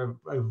to be able to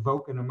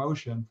evoke an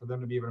emotion for them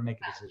to be able to make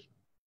a decision.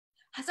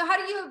 So how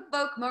do you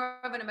evoke more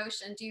of an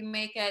emotion? Do you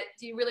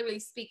really, really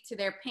speak to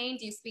their pain?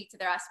 Do you speak to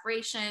their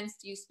aspirations?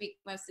 Do you speak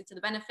mostly to the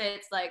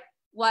benefits? Like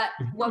what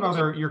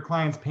your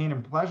client's pain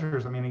and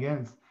pleasures? I mean,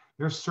 again,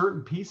 there's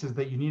certain pieces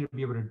that you need to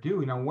be able to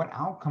do. What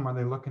outcome are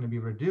they looking to be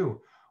able to do?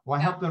 Well,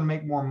 I help them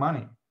make more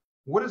money.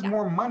 What does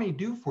more money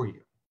do for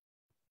you?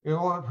 It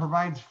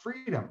provides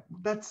freedom.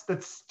 That's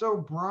so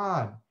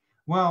broad.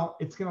 Well,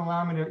 it's going to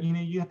allow me to,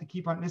 you have to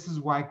keep on. This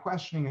is why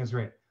questioning is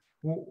right.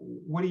 Well,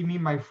 what do you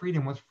mean by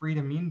freedom? What's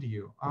freedom mean to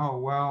you? Oh,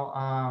 well,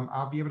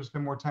 I'll be able to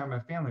spend more time with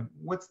my family.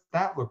 What's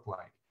that look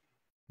like?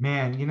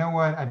 Man, you know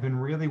what? I've been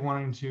really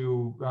wanting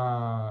to,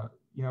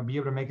 be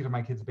able to make it to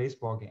my kids'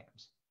 baseball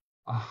games.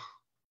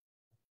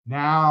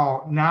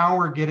 Now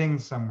we're getting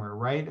somewhere,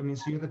 right? I mean,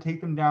 so you have to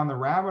take them down the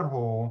rabbit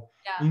hole.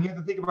 And you have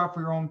to think about for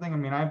your own thing. I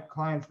mean, I have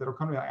clients that'll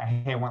come to me like,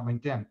 hey, I want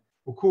LinkedIn.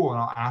 Well, cool. And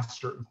I'll ask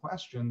certain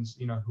questions,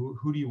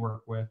 who do you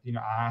work with? I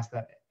ask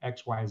that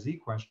XYZ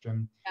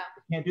question. I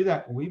can't do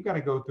that. We've got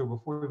to go through,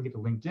 before we get to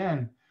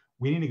LinkedIn,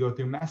 we need to go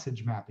through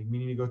message mapping. We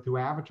need to go through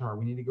avatar.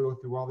 We need to go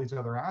through all these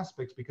other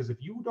aspects, because if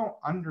you don't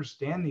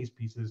understand these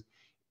pieces,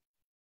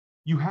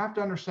 you have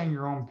to understand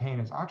your own pain.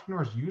 As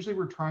entrepreneurs, usually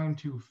we're trying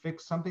to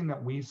fix something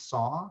that we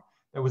saw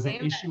that was an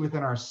issue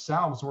within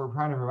ourselves, and we're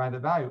trying to provide the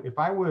value. If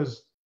I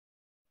was,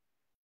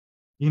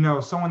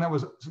 someone that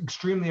was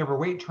extremely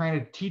overweight trying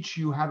to teach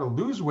you how to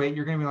lose weight,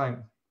 you're going to be like,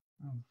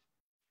 oh,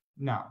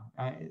 no,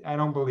 I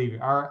don't believe it.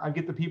 Or I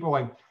get the people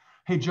like,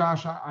 hey,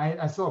 Josh,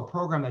 I sell a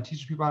program that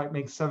teaches people how to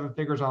make 7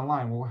 figures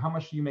online. Well, how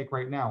much do you make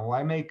right now? Well,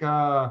 I make,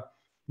 I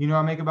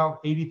make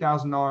about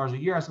 $80,000 a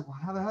year. I said, well,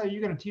 how the hell are you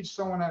going to teach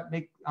someone to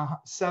make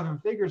 7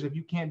 figures if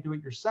you can't do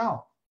it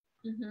yourself?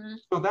 Mm-hmm.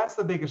 So that's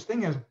the biggest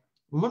thing, is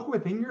look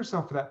within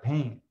yourself for that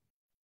pain.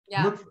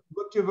 Yeah.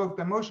 Look to evoke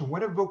the emotion.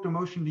 What evoked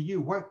emotion to you?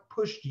 What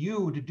pushed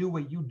you to do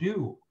what you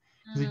do?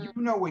 Because if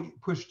you know what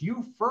pushed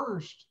you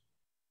first,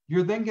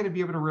 you're then going to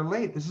be able to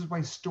relate. This is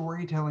why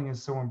storytelling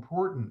is so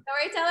important.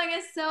 Storytelling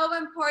is so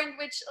important,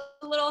 which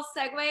a little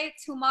segue.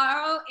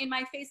 Tomorrow in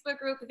my Facebook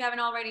group, if you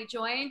haven't already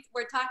joined,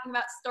 we're talking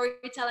about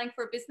storytelling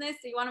for business.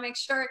 So you want to make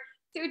sure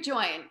to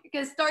join,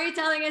 because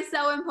storytelling is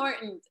so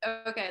important.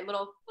 Okay,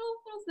 little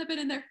snippet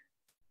in there.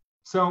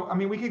 So, I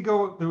mean, we could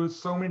go, there was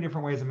so many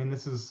different ways. I mean,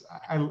 this is,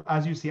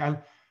 as you see,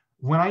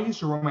 when I used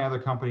to run my other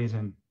companies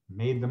and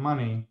made the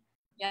money,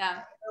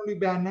 it's really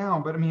bad now,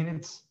 but I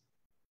mean,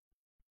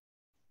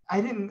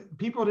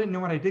 people didn't know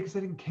what I did because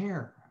I didn't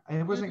care.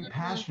 I wasn't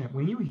passionate.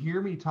 When you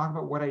hear me talk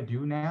about what I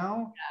do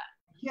now,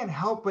 I can't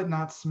help but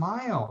not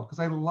smile, because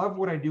I love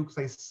what I do, because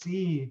I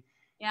see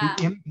the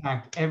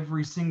impact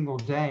every single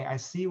day. I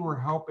see we're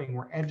helping,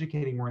 we're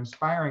educating, we're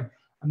inspiring.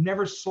 I've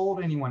never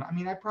sold anyone. I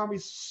mean, I probably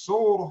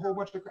sold a whole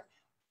bunch of crap.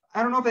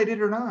 I don't know if they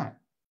did or not.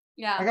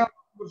 Yeah. I got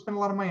to spend a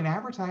lot of money in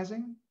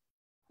advertising.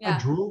 Yeah. I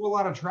drove a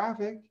lot of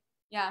traffic.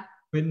 Yeah.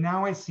 But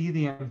now I see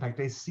the impact.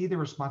 I see the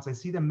response. I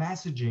see the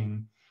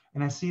messaging,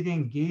 and I see the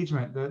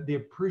engagement, the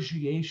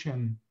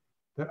appreciation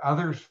that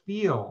others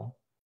feel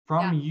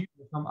from you,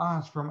 from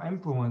us, from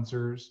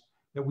influencers,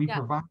 that we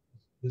provide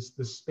this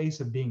space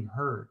of being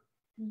heard.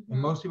 Mm-hmm.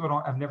 And most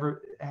people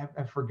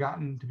have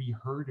forgotten to be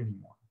heard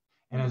anymore.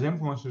 And as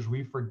influencers,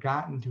 we've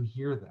forgotten to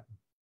hear them.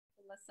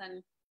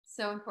 Listen,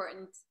 so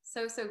important.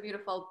 So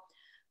beautiful.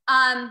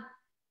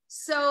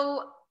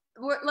 So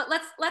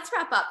let's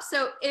wrap up.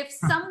 So if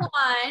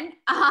someone,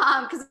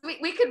 because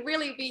we could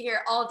really be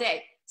here all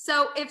day.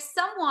 So if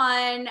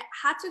someone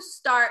had to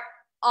start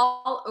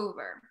all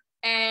over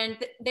and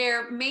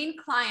their main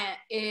client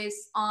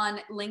is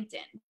on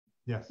LinkedIn,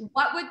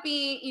 what would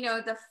be,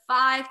 the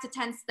 5 to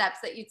 10 steps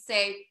that you'd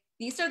say,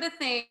 these are the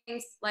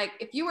things, like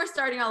if you were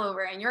starting all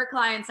over and your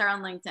clients are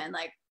on LinkedIn,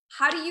 like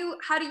how do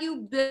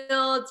you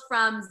build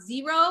from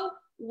zero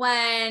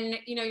when,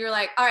 you're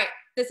like, all right,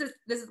 this is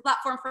a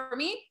platform for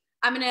me.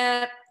 I'm going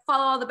to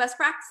follow all the best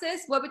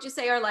practices. What would you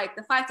say are like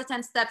the 5 to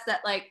 10 steps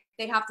that like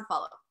they have to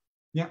follow?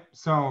 Yeah.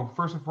 So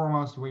first and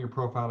foremost, you want your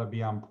profile to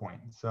be on point.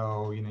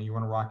 So, you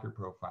want to rock your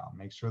profile.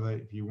 Make sure that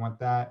if you want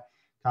that,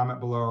 comment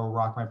below,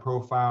 rock my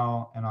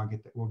profile, and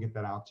we'll get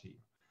that out to you.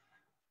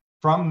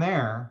 From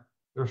there,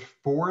 there's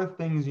 4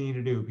 things you need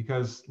to do,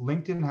 because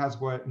LinkedIn has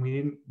what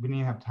we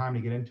didn't have time to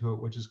get into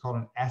it, which is called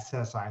an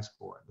SSI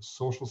score, the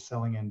social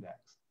selling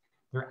index.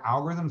 There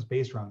are algorithms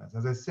based around this.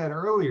 As I said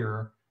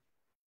earlier,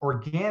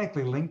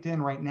 organically, LinkedIn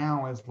right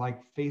now is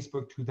like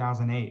Facebook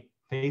 2008.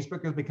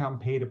 Facebook has become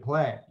pay to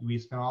play. We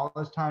spend all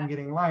this time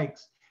getting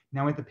likes.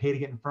 Now we have to pay to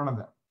get in front of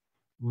them.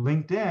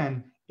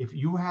 LinkedIn, if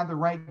you have the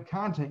right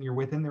content, you're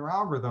within their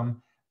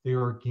algorithm, the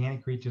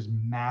organic reach is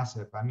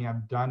massive. I mean,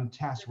 I've done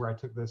tests where I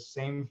took the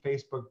same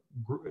Facebook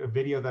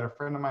video that a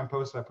friend of mine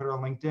posted, I put it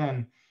on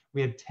LinkedIn.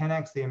 We had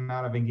 10x the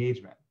amount of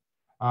engagement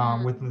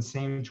within the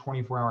same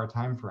 24-hour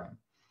time frame.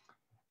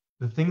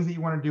 The things that you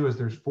want to do is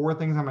there's 4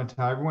 things I'm going to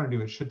tell everyone to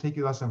do. It should take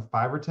you less than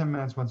 5 or 10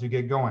 minutes once you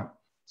get going.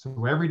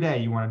 So every day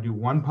you want to do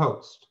 1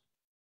 post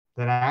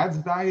that adds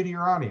value to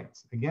your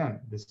audience. Again,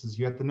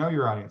 you have to know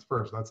your audience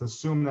first. Let's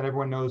assume that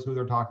everyone knows who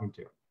they're talking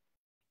to.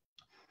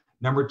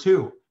 Number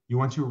 2, you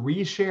want to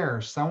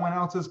reshare someone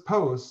else's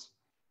posts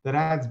that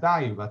adds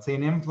value. Let's say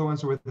an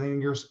influencer within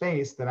your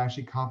space that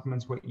actually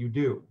complements what you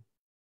do.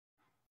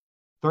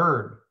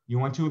 Third, you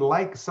want to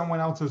like someone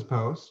else's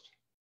post.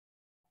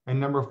 And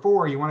number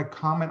 4, you want to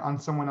comment on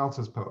someone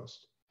else's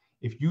post.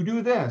 If you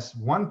do this,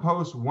 1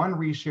 post, 1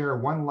 reshare,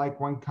 1 like,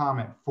 1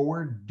 comment,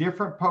 4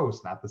 different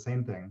posts, not the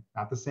same thing,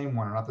 not the same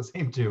one, or not the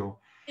same 2.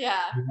 Yeah.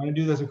 You want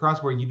to do this across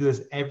board. You do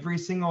this every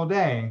single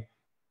day.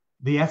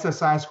 The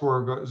SSI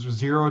score goes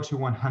 0 to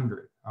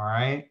 100. All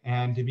right.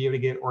 And to be able to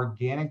get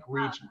organic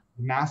reach,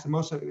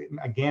 most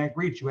organic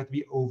reach, you have to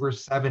be over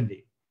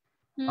 70.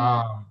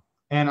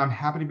 And I'm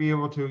happy to be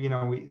able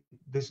to,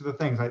 these are the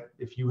things.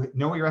 If you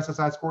know your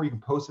SSI score, you can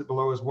post it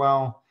below as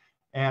well.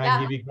 And I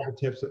can give you a couple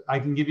tips. I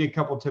can give you a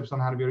couple tips on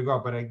how to be able to go.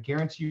 But I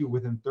guarantee you,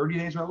 within 30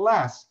 days or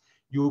less,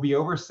 you will be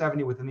over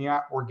 70 within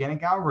the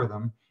organic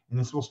algorithm. And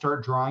this will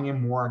start drawing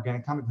in more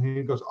organic content. And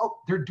it goes, oh,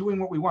 they're doing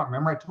what we want.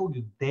 Remember, I told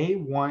you they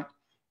want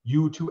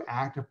you to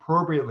act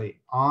appropriately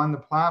on the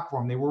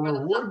platform. They will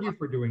reward you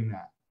for doing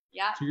that.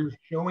 Yeah. So you're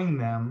showing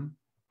them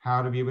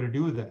how to be able to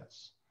do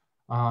this.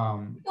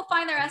 You'll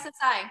find their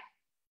SSI.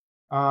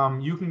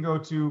 You can go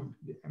to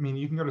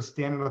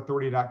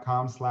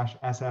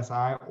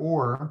standardauthority.com/SSI,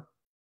 or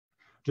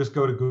just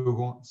go to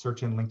Google,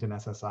 search in LinkedIn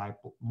SSI,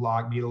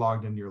 be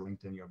logged into your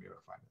LinkedIn, you'll be able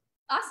to find it.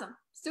 Awesome.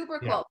 Super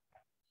cool.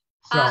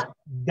 Yeah. So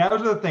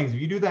those are the things.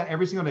 If you do that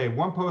every single day,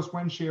 1 post,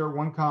 1 share,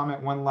 1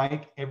 comment, 1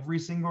 like every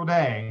single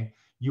day,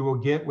 you will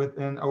get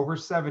within over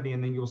 70,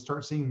 and then you'll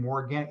start seeing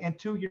more again. And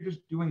 2,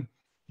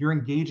 you're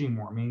engaging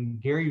more. I mean,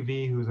 Gary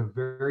Vee, who's a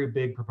very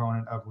big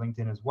proponent of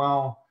LinkedIn as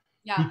well,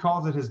 he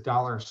calls it his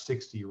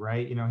 $1.60,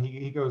 right?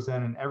 He goes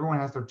in and everyone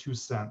has their 2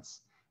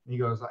 cents. And he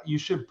goes, you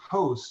should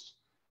post,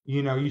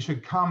 you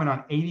should comment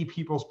on 80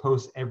 people's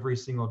posts every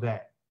single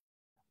day.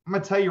 I'm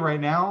going to tell you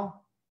right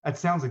now, that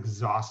sounds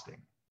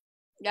exhausting.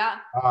 Yeah.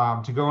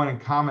 To go in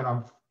and comment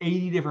on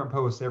 80 different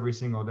posts every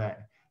single day.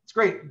 It's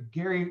great.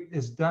 Gary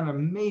has done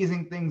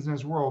amazing things in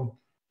his world.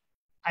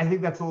 I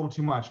think that's a little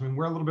too much. I mean,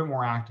 we're a little bit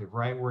more active,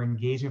 right? We're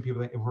engaging with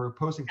people. If we're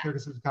posting clear,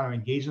 kind of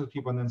engaging with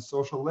people, and then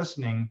social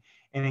listening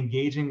and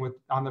engaging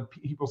on the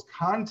people's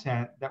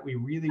content that we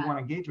really want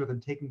to engage with,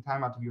 and taking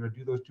time out to be able to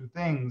do those 2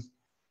 things,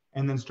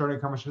 and then starting a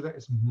conversation with that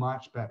is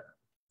much better,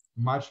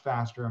 much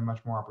faster, and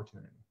much more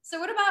opportunity. So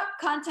what about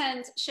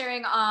content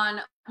sharing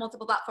on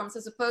multiple platforms?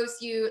 So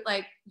suppose you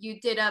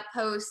did a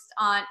post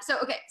on, so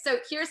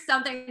here's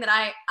something that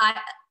I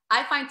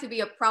find to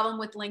be a problem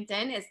with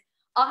LinkedIn is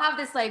I'll have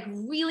this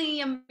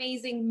really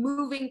amazing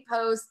moving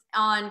post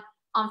on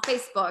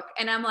Facebook,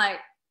 and I'm like,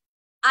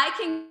 I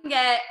can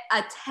get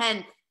a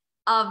 10th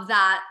of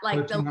that, the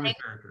length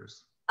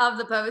of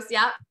the post,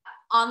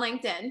 on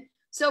LinkedIn.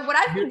 So what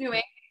I've been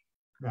doing,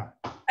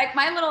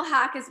 my little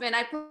hack has been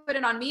I put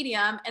it on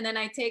Medium, and then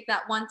I take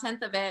that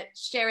 1/10 of it,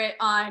 share it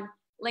on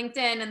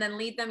LinkedIn, and then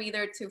lead them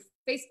either to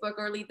Facebook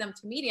or lead them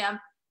to Medium.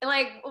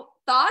 And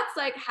thoughts,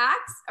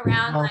 hacks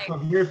around. So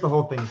here's the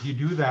whole thing. If you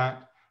do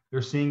that,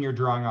 they're seeing you're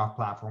drawing off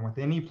platform with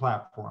any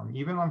platform,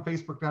 even on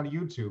Facebook, down to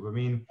YouTube. I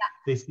mean,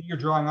 they see you're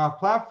drawing off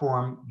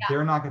platform.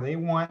 They're not going to, they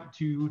want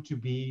to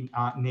be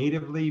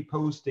natively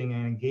posting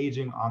and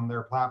engaging on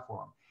their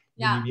platform.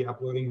 You need to be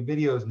uploading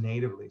videos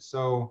natively.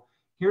 So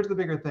here's the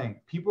bigger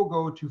thing. People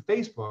go to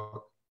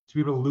Facebook to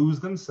be able to lose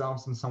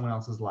themselves in someone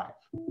else's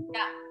life.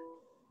 Yeah.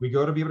 We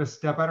go to be able to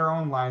step out our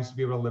own lives to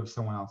be able to live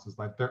someone else's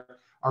life.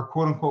 Our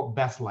quote unquote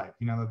best life,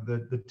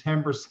 the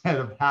 10%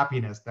 of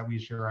happiness that we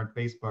share on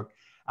Facebook,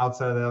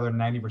 outside of the other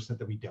 90%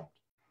 that we don't.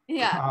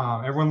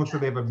 Yeah. Everyone looks like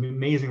they have an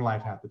amazing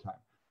life half the time.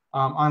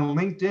 On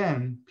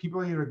LinkedIn,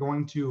 people are either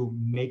going to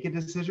make a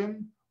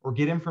decision or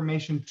get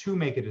information to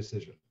make a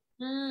decision.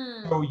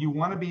 So you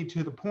want to be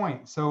to the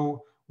point.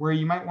 So where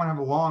you might want to have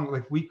a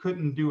long, we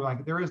couldn't do,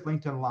 there is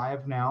LinkedIn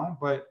Live now,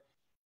 but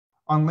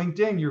on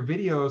LinkedIn, your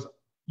videos,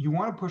 you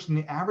want to push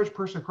the average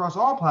person across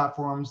all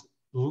platforms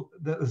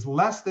that is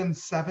less than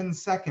 7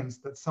 seconds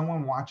that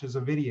someone watches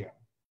a video.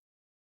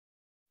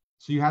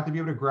 So you have to be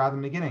able to grab them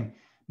in the beginning.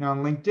 Now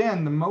on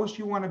LinkedIn, the most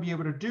you want to be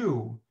able to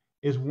do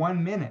is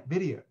 1 minute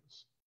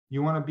videos.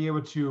 You want to be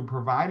able to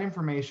provide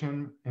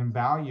information and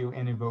value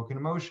and evoke an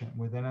emotion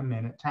within a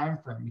minute time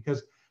frame,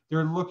 because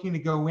they're looking to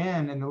go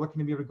in and they're looking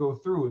to be able to go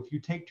through. If you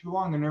take too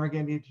long, they're never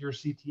going to get to your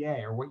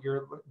CTA or what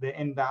the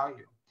end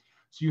value.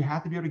 So you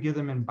have to be able to give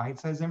them in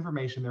bite-sized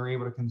information they're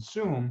able to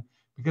consume,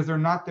 because they're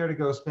not there to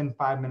go spend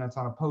 5 minutes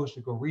on a post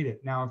to go read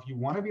it. Now, if you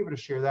want to be able to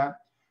share that,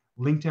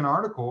 LinkedIn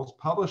articles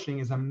publishing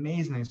is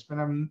amazing. They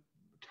spend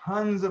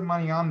tons of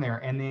money on there,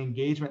 and the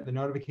engagement, the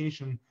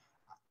notification.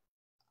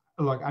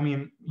 Look, I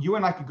mean, you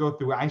and I could go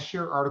through. I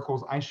share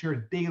articles. I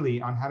share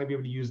daily on how to be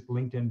able to use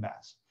LinkedIn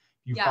best.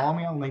 If you follow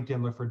me on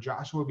LinkedIn, look for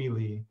Joshua B.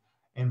 Lee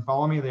and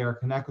follow me there.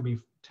 Connect with me.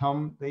 Tell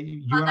them that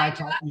you and I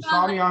talk. You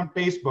saw me on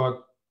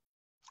Facebook.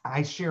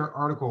 I share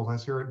articles. I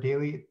share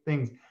daily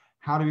things.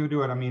 How do you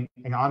do it? I mean,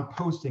 on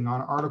posting,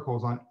 on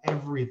articles, on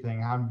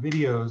everything, on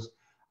videos.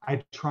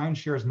 I try and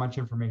share as much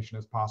information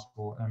as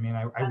possible. I mean,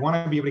 I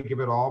want to be able to give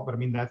it all, but I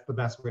mean, that's the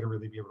best way to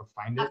really be able to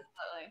find it.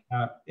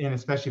 Absolutely. And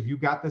especially if you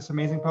got this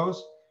amazing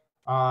post.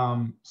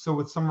 So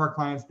with some of our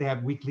clients, they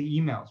have weekly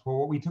emails. Well,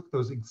 what we took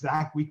those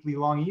exact weekly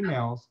long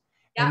emails,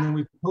 and then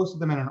we posted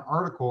them in an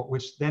article,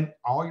 which then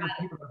all your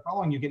people that are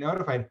following you get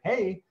notified.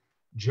 Hey,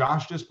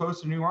 Josh just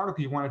posted a new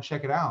article. You want to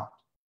check it out?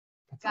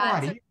 That's a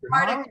lot easier.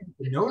 I don't have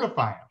to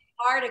notify them.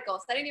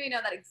 Articles. I didn't even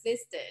know that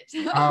existed.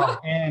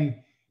 And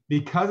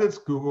because it's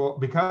Google,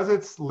 because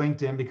it's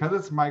LinkedIn, because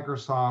it's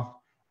Microsoft,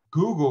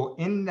 Google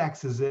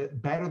indexes it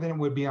better than it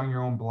would be on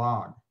your own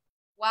blog.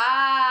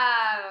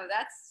 Wow,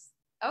 that's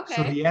okay.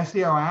 So the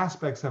SEO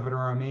aspects of it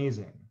are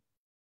amazing.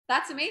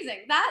 That's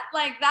amazing.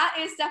 That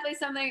is definitely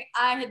something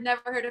I had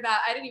never heard about.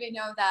 I didn't even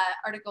know that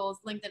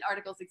LinkedIn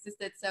articles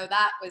existed. So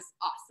that was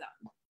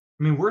awesome.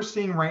 I mean, we're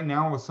seeing right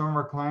now with some of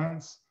our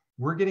clients,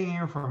 we're getting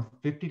anywhere from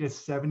 50 to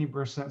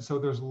 70%. So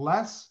there's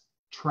less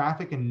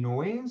traffic and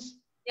noise,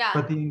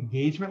 but the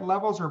engagement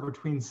levels are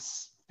between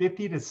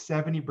 50 to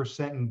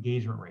 70%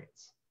 engagement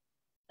rates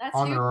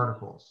on their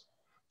articles.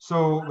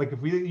 So like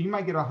you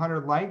might get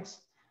 100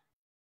 likes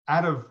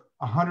out of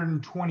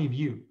 120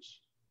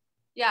 views.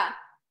 Yeah.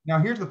 Now,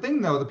 here's the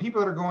thing, though. The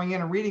people that are going in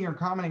and reading or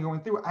commenting,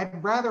 going through,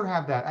 I'd rather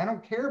have that. I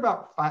don't care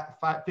about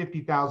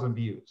 50,000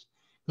 views.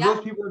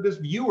 Those people are just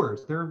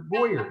viewers. They're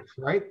voyeurs,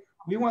 right?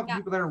 We want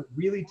people that are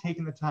really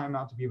taking the time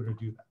out to be able to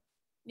do that.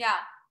 Yeah.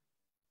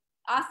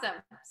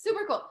 Awesome.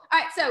 Super cool. All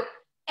right. So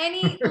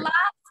any last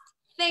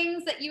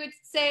things that you would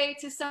say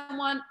to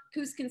someone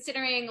who's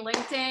considering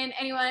LinkedIn?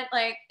 Anyone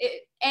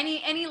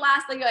any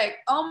last, like,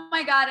 oh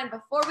my God, and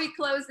before we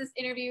close this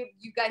interview,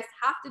 you guys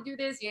have to do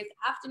this. You guys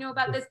have to know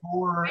about this.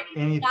 Before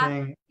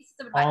anything,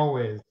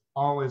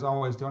 always,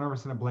 don't ever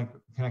send a blank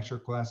connection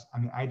request. I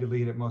mean, I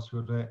delete it. Most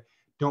people do it.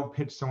 Don't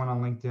pitch someone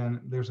on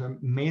LinkedIn. There's an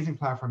amazing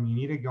platform. You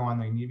need to go on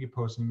there. You need to be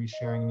posting, you need to be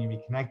sharing, you need to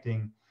be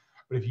connecting.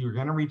 But if you're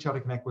going to reach out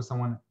to connect with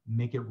someone,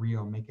 make it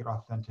real, make it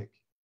authentic,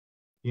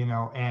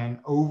 and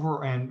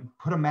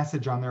put a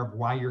message on there of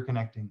why you're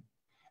connecting.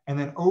 And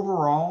then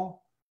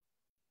overall,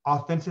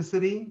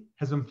 authenticity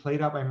has been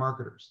played out by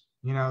marketers.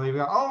 They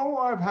go, oh,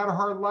 I've had a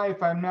hard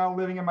life. I'm now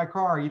living in my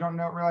car. You don't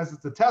realize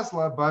it's a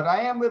Tesla, but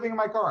I am living in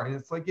my car. And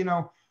it's like,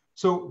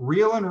 so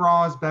real and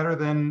raw is better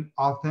than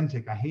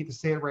authentic. I hate to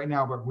say it right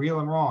now, but real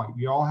and raw.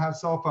 You all have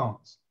cell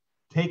phones.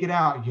 Take it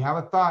out. If you have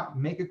a thought,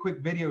 make a quick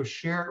video,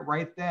 share it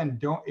right then.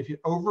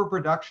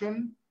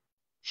 Overproduction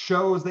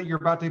shows that you're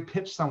about to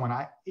pitch someone.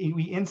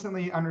 We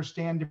instantly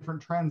understand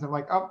different trends of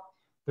like, oh,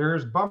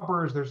 there's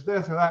bumpers, there's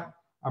this or that.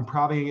 I'm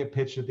probably gonna get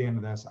pitched at the end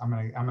of this. I'm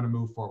gonna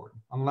move forward.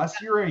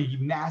 Unless you're a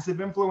massive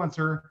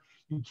influencer,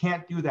 you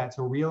can't do that.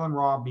 So real and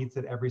raw beats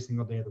it every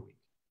single day of the week.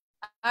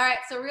 All right,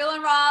 so real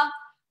and raw.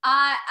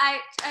 I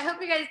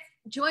hope you guys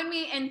join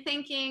me in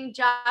thanking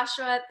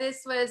Joshua.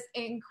 This was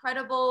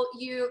incredible.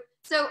 There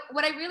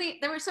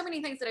were so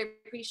many things that I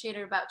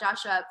appreciated about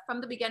Joshua from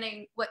the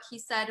beginning. What he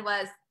said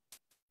was,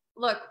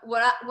 look,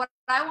 what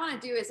I want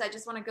to do is I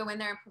just want to go in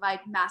there and provide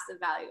massive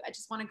value. I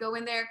just want to go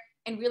in there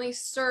and really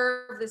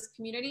serve this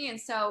community.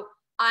 And so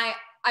I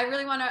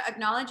really want to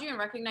acknowledge you and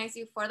recognize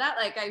you for that.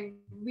 Like, I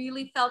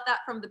really felt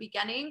that from the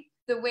beginning,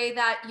 the way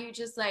that you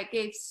just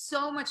gave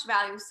so much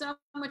value, so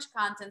much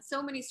content,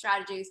 so many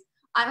strategies.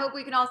 I hope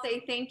we can all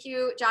say thank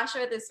you,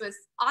 Joshua. This was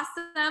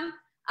awesome.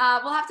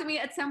 We'll have to meet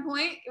at some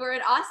point. We're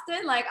in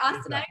Austin,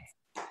 Austinites.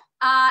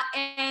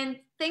 And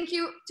thank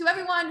you to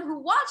everyone who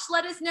watched.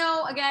 Let us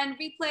know, again,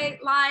 replay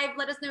live.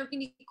 Let us know if you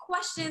need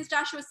questions.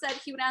 Joshua said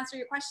he would answer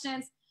your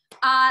questions.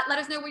 Let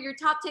us know what your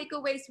top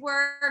takeaways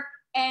were,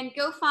 and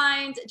go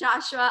find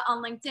Joshua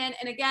on LinkedIn.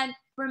 And again,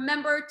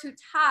 remember to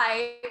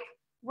type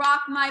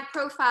rock my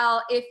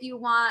profile if you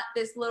want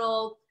this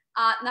little,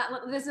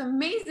 this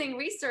amazing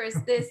resource,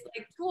 this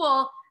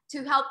tool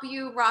to help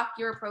you rock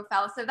your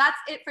profile. So that's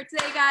it for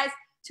today, guys.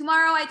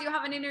 Tomorrow I do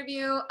have an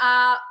interview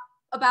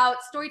about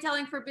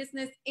storytelling for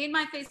business in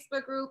my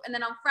Facebook group. And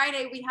then on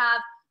Friday, we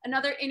have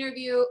another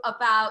interview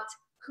about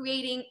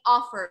creating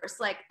offers,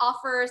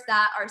 offers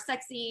that are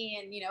sexy.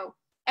 And,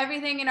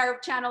 everything in our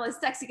channel is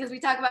sexy because we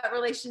talk about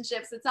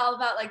relationships. It's all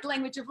about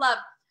language of love.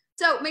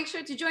 So make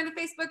sure to join the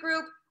Facebook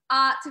group.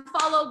 To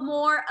follow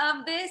more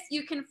of this,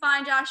 you can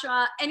find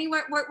Joshua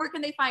anywhere. Where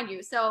can they find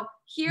you? So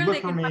here Look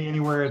they for can me find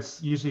anywhere.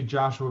 It's usually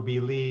Joshua B.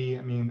 Lee.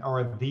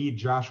 Or the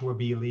Joshua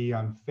B. Lee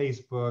on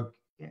Facebook,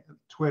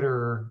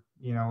 Twitter,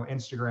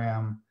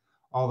 Instagram,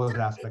 all those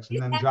aspects.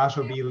 And then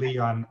Joshua B. Lee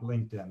on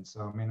LinkedIn.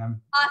 So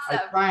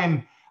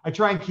awesome. I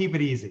try and keep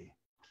it easy.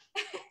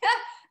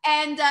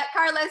 And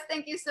Carlos,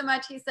 thank you so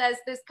much. He says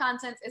this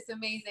content is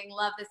amazing.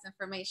 Love this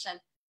information.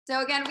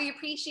 So again, we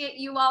appreciate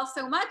you all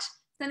so much.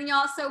 Sending you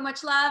all so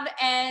much love.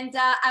 And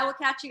I will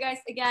catch you guys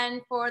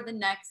again for the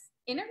next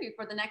interview,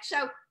 for the next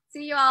show.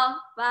 See you all.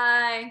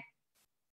 Bye.